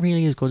he's not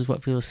really as good as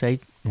what people say.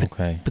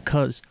 Okay.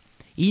 Because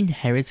he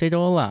inherited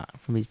all that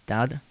from his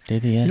dad.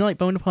 Did he? Yeah. You know, like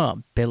Bonaparte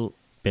built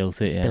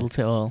it. Yeah. Built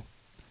it all.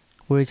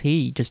 Whereas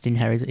he just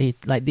inherited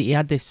it. Like he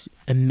had this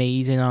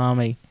amazing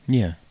army.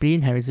 Yeah. But he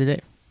inherited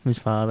it from his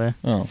father.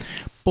 Oh.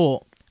 But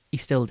he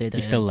still did it.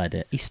 He still led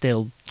it. He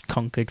still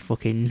conquered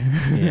fucking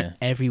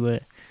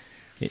everywhere.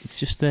 It's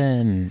just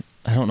I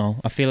don't know.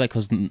 I feel like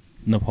because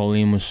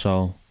Napoleon was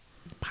so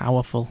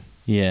powerful.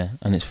 Yeah,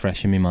 and it's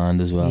fresh in my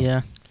mind as well.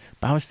 Yeah,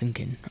 but I was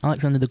thinking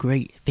Alexander the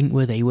Great. Think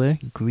where they were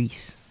in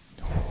Greece.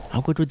 How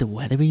good would the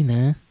weather be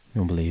there?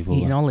 Unbelievable.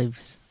 Eating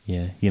olives.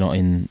 Yeah, you're not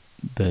in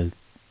the.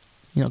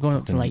 You're not going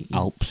up to like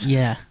Alps.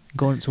 Yeah,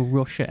 going to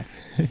Russia,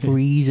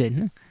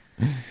 freezing.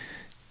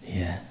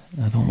 Yeah,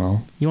 I don't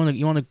know. You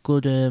want a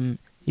good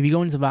if you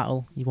go into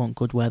battle, you want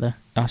good weather.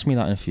 Ask me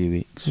that in a few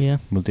weeks. Yeah,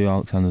 we'll do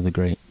Alexander the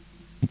Great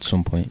at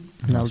some point.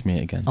 And ask me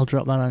it again. I'll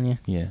drop that on you.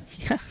 Yeah.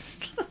 Yeah.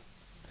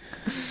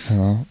 I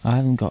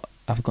don't know.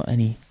 I've got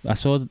any. I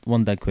saw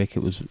one dead quick.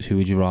 It was, who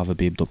would you rather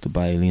be abducted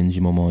by aliens,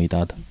 your mum or your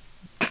dad?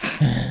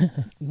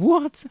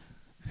 What?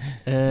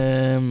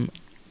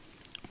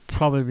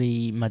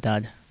 Probably my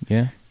dad.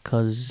 Yeah.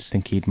 Because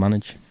think he'd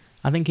manage.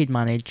 I think he'd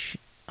manage,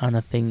 and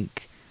I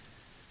think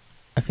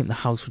the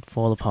house would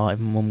fall apart if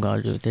my mum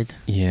got it did.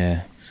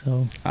 Yeah.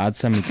 So I'd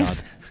send my dad.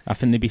 I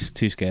think they'd be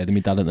too scared of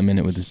my dad at the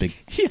minute with his big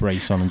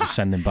brace on and just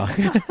send him back.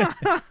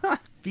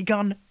 Be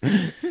gone.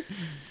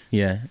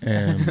 Yeah.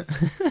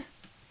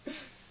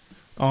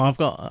 I've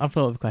thought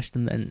of a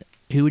question then.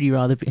 Who would you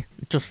rather be?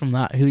 Just from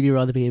that, who would you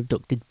rather be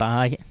abducted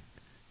by?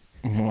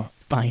 What?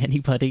 By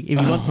anybody. If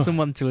you want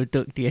someone to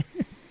abduct you.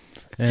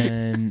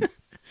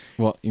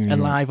 What? You mean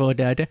alive or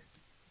dead?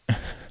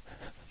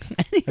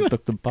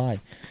 Abducted by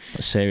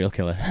a serial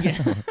killer.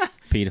 Yeah.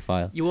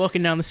 Paedophile. You're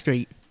walking down the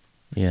street.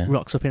 Yeah.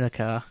 Rocks up in a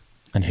car.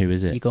 And who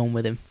is it? You're going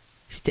with him.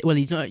 Well,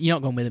 he's not. You're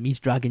not going with him. He's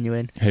dragging you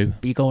in. Who?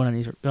 But you're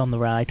going on the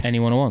ride.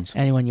 Anyone who wants.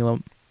 Anyone you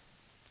want.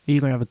 Who are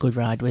you going to have a good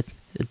ride with?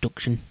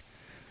 Abduction.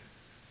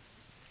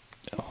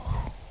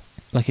 Oh.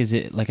 Like, is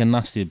it like a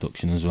nasty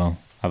abduction as well?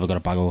 Have I got a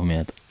bag over my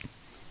head?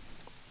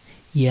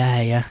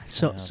 Yeah.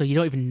 So you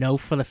don't even know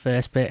for the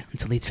first bit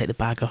until they take the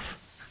bag off,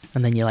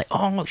 and then you're like,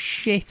 oh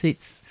shit,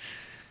 it's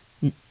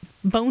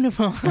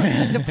Bonaparte.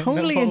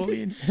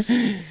 Napoleon.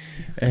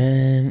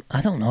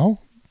 I don't know.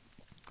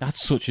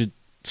 That's such a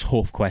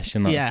tough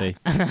question, that, Yeah. Steve.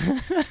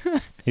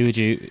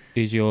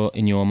 Who's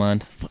in your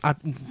mind?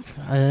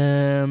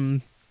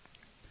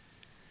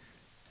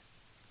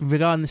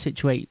 Regarding the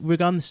situation,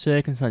 regarding the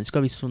circumstance, it's got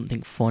to be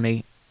something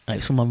funny,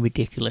 like someone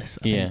ridiculous.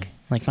 I think.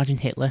 Like, imagine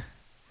Hitler.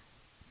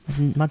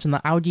 Imagine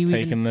that. How do you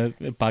Taking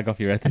the bag off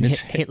your head And and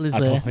it's Hitler's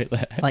Adolf there.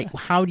 Hitler. Like,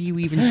 how do you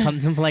even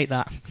contemplate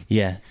that?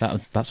 Yeah,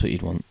 that's what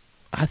you'd want.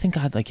 I think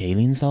I'd like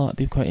aliens though. That'd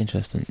be quite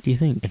interesting. Do you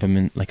think? If I'm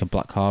in, like, a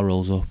black car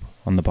rolls up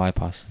on the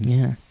bypass,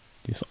 Yeah.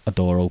 just a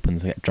door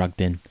opens, I get dragged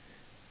in.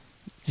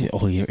 See,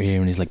 all you're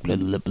hearing is like, blah,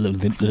 blah, blah,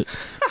 blah, blah,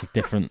 like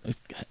different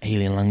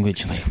alien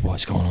language. Like,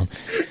 what's going on?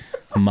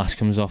 A mask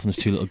comes off and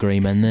there's two little grey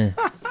men there.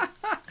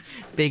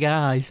 Big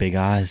eyes. Big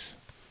eyes.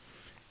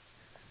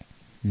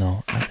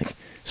 No, I think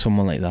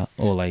someone like that,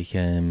 or like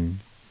I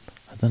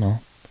don't know.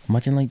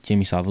 Imagine like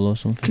Jimmy Savile or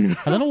something.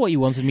 I don't know what you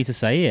wanted me to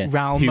say here.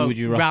 Who would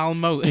you Raoul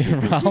Moat.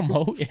 Raoul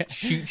Moat, yeah.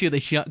 Shoots you with a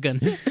shotgun.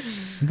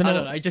 I don't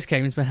know. It just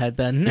came into my head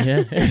then.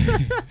 Yeah.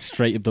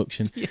 Straight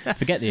abduction. Yeah.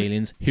 Forget the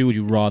aliens. Who would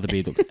you rather be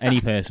abducted?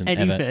 Any person.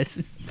 Any ever.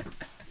 person.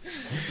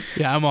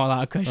 Yeah, I'm all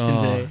out of questions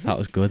today. That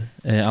was good.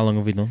 How long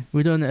have we done?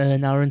 We've done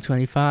an hour and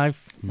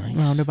 25. Nice.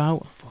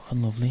 Roundabout.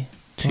 Fucking lovely.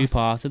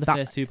 Two-parter, the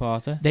first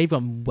two-parter. They've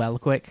gone well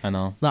quick. I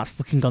know. That's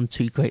fucking gone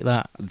too quick,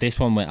 that. This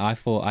one, I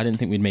didn't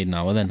think we'd made an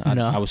hour then.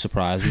 I was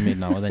surprised we made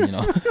an hour then, you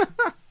know.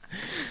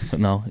 But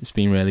no, it's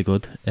been really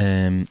good.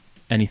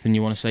 Anything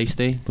you want to say,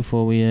 Steve,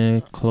 before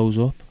we close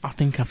up? I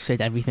think I've said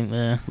everything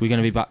there. We're going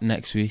to be back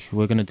next week.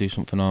 We're going to do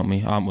something, aren't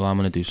we? I'm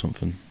going to do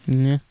something.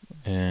 Yeah.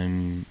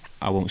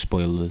 I won't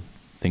spoil the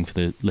thing for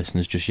the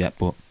listeners just yet,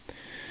 but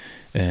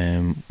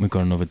we've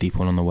got another deep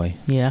one on the way.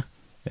 Yeah.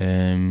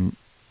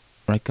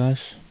 Right,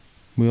 guys?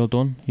 We all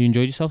done? You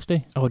enjoyed yourself,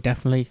 Steve? Oh,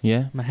 definitely.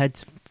 Yeah? My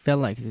head felt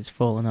like it's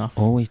fallen off.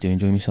 Always do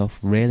enjoy myself.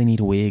 Really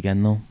need a wee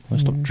again, though. I'll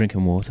stop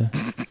drinking water.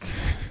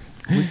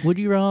 Would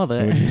you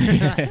rather?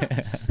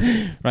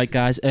 Right,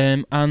 guys.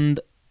 And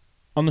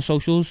on the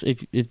socials,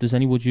 if there's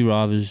any would you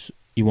rathers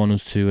you want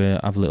us to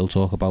have a little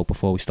talk about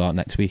before we start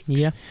next week,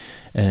 yeah,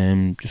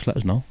 just let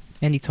us know.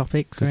 Any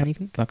topics or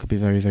anything? That could be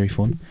very, very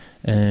fun.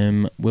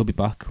 We'll be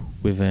back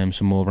with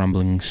some more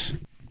ramblings.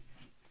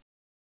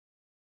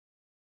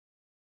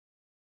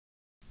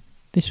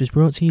 This was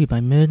brought to you by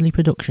Murdley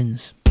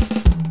Productions.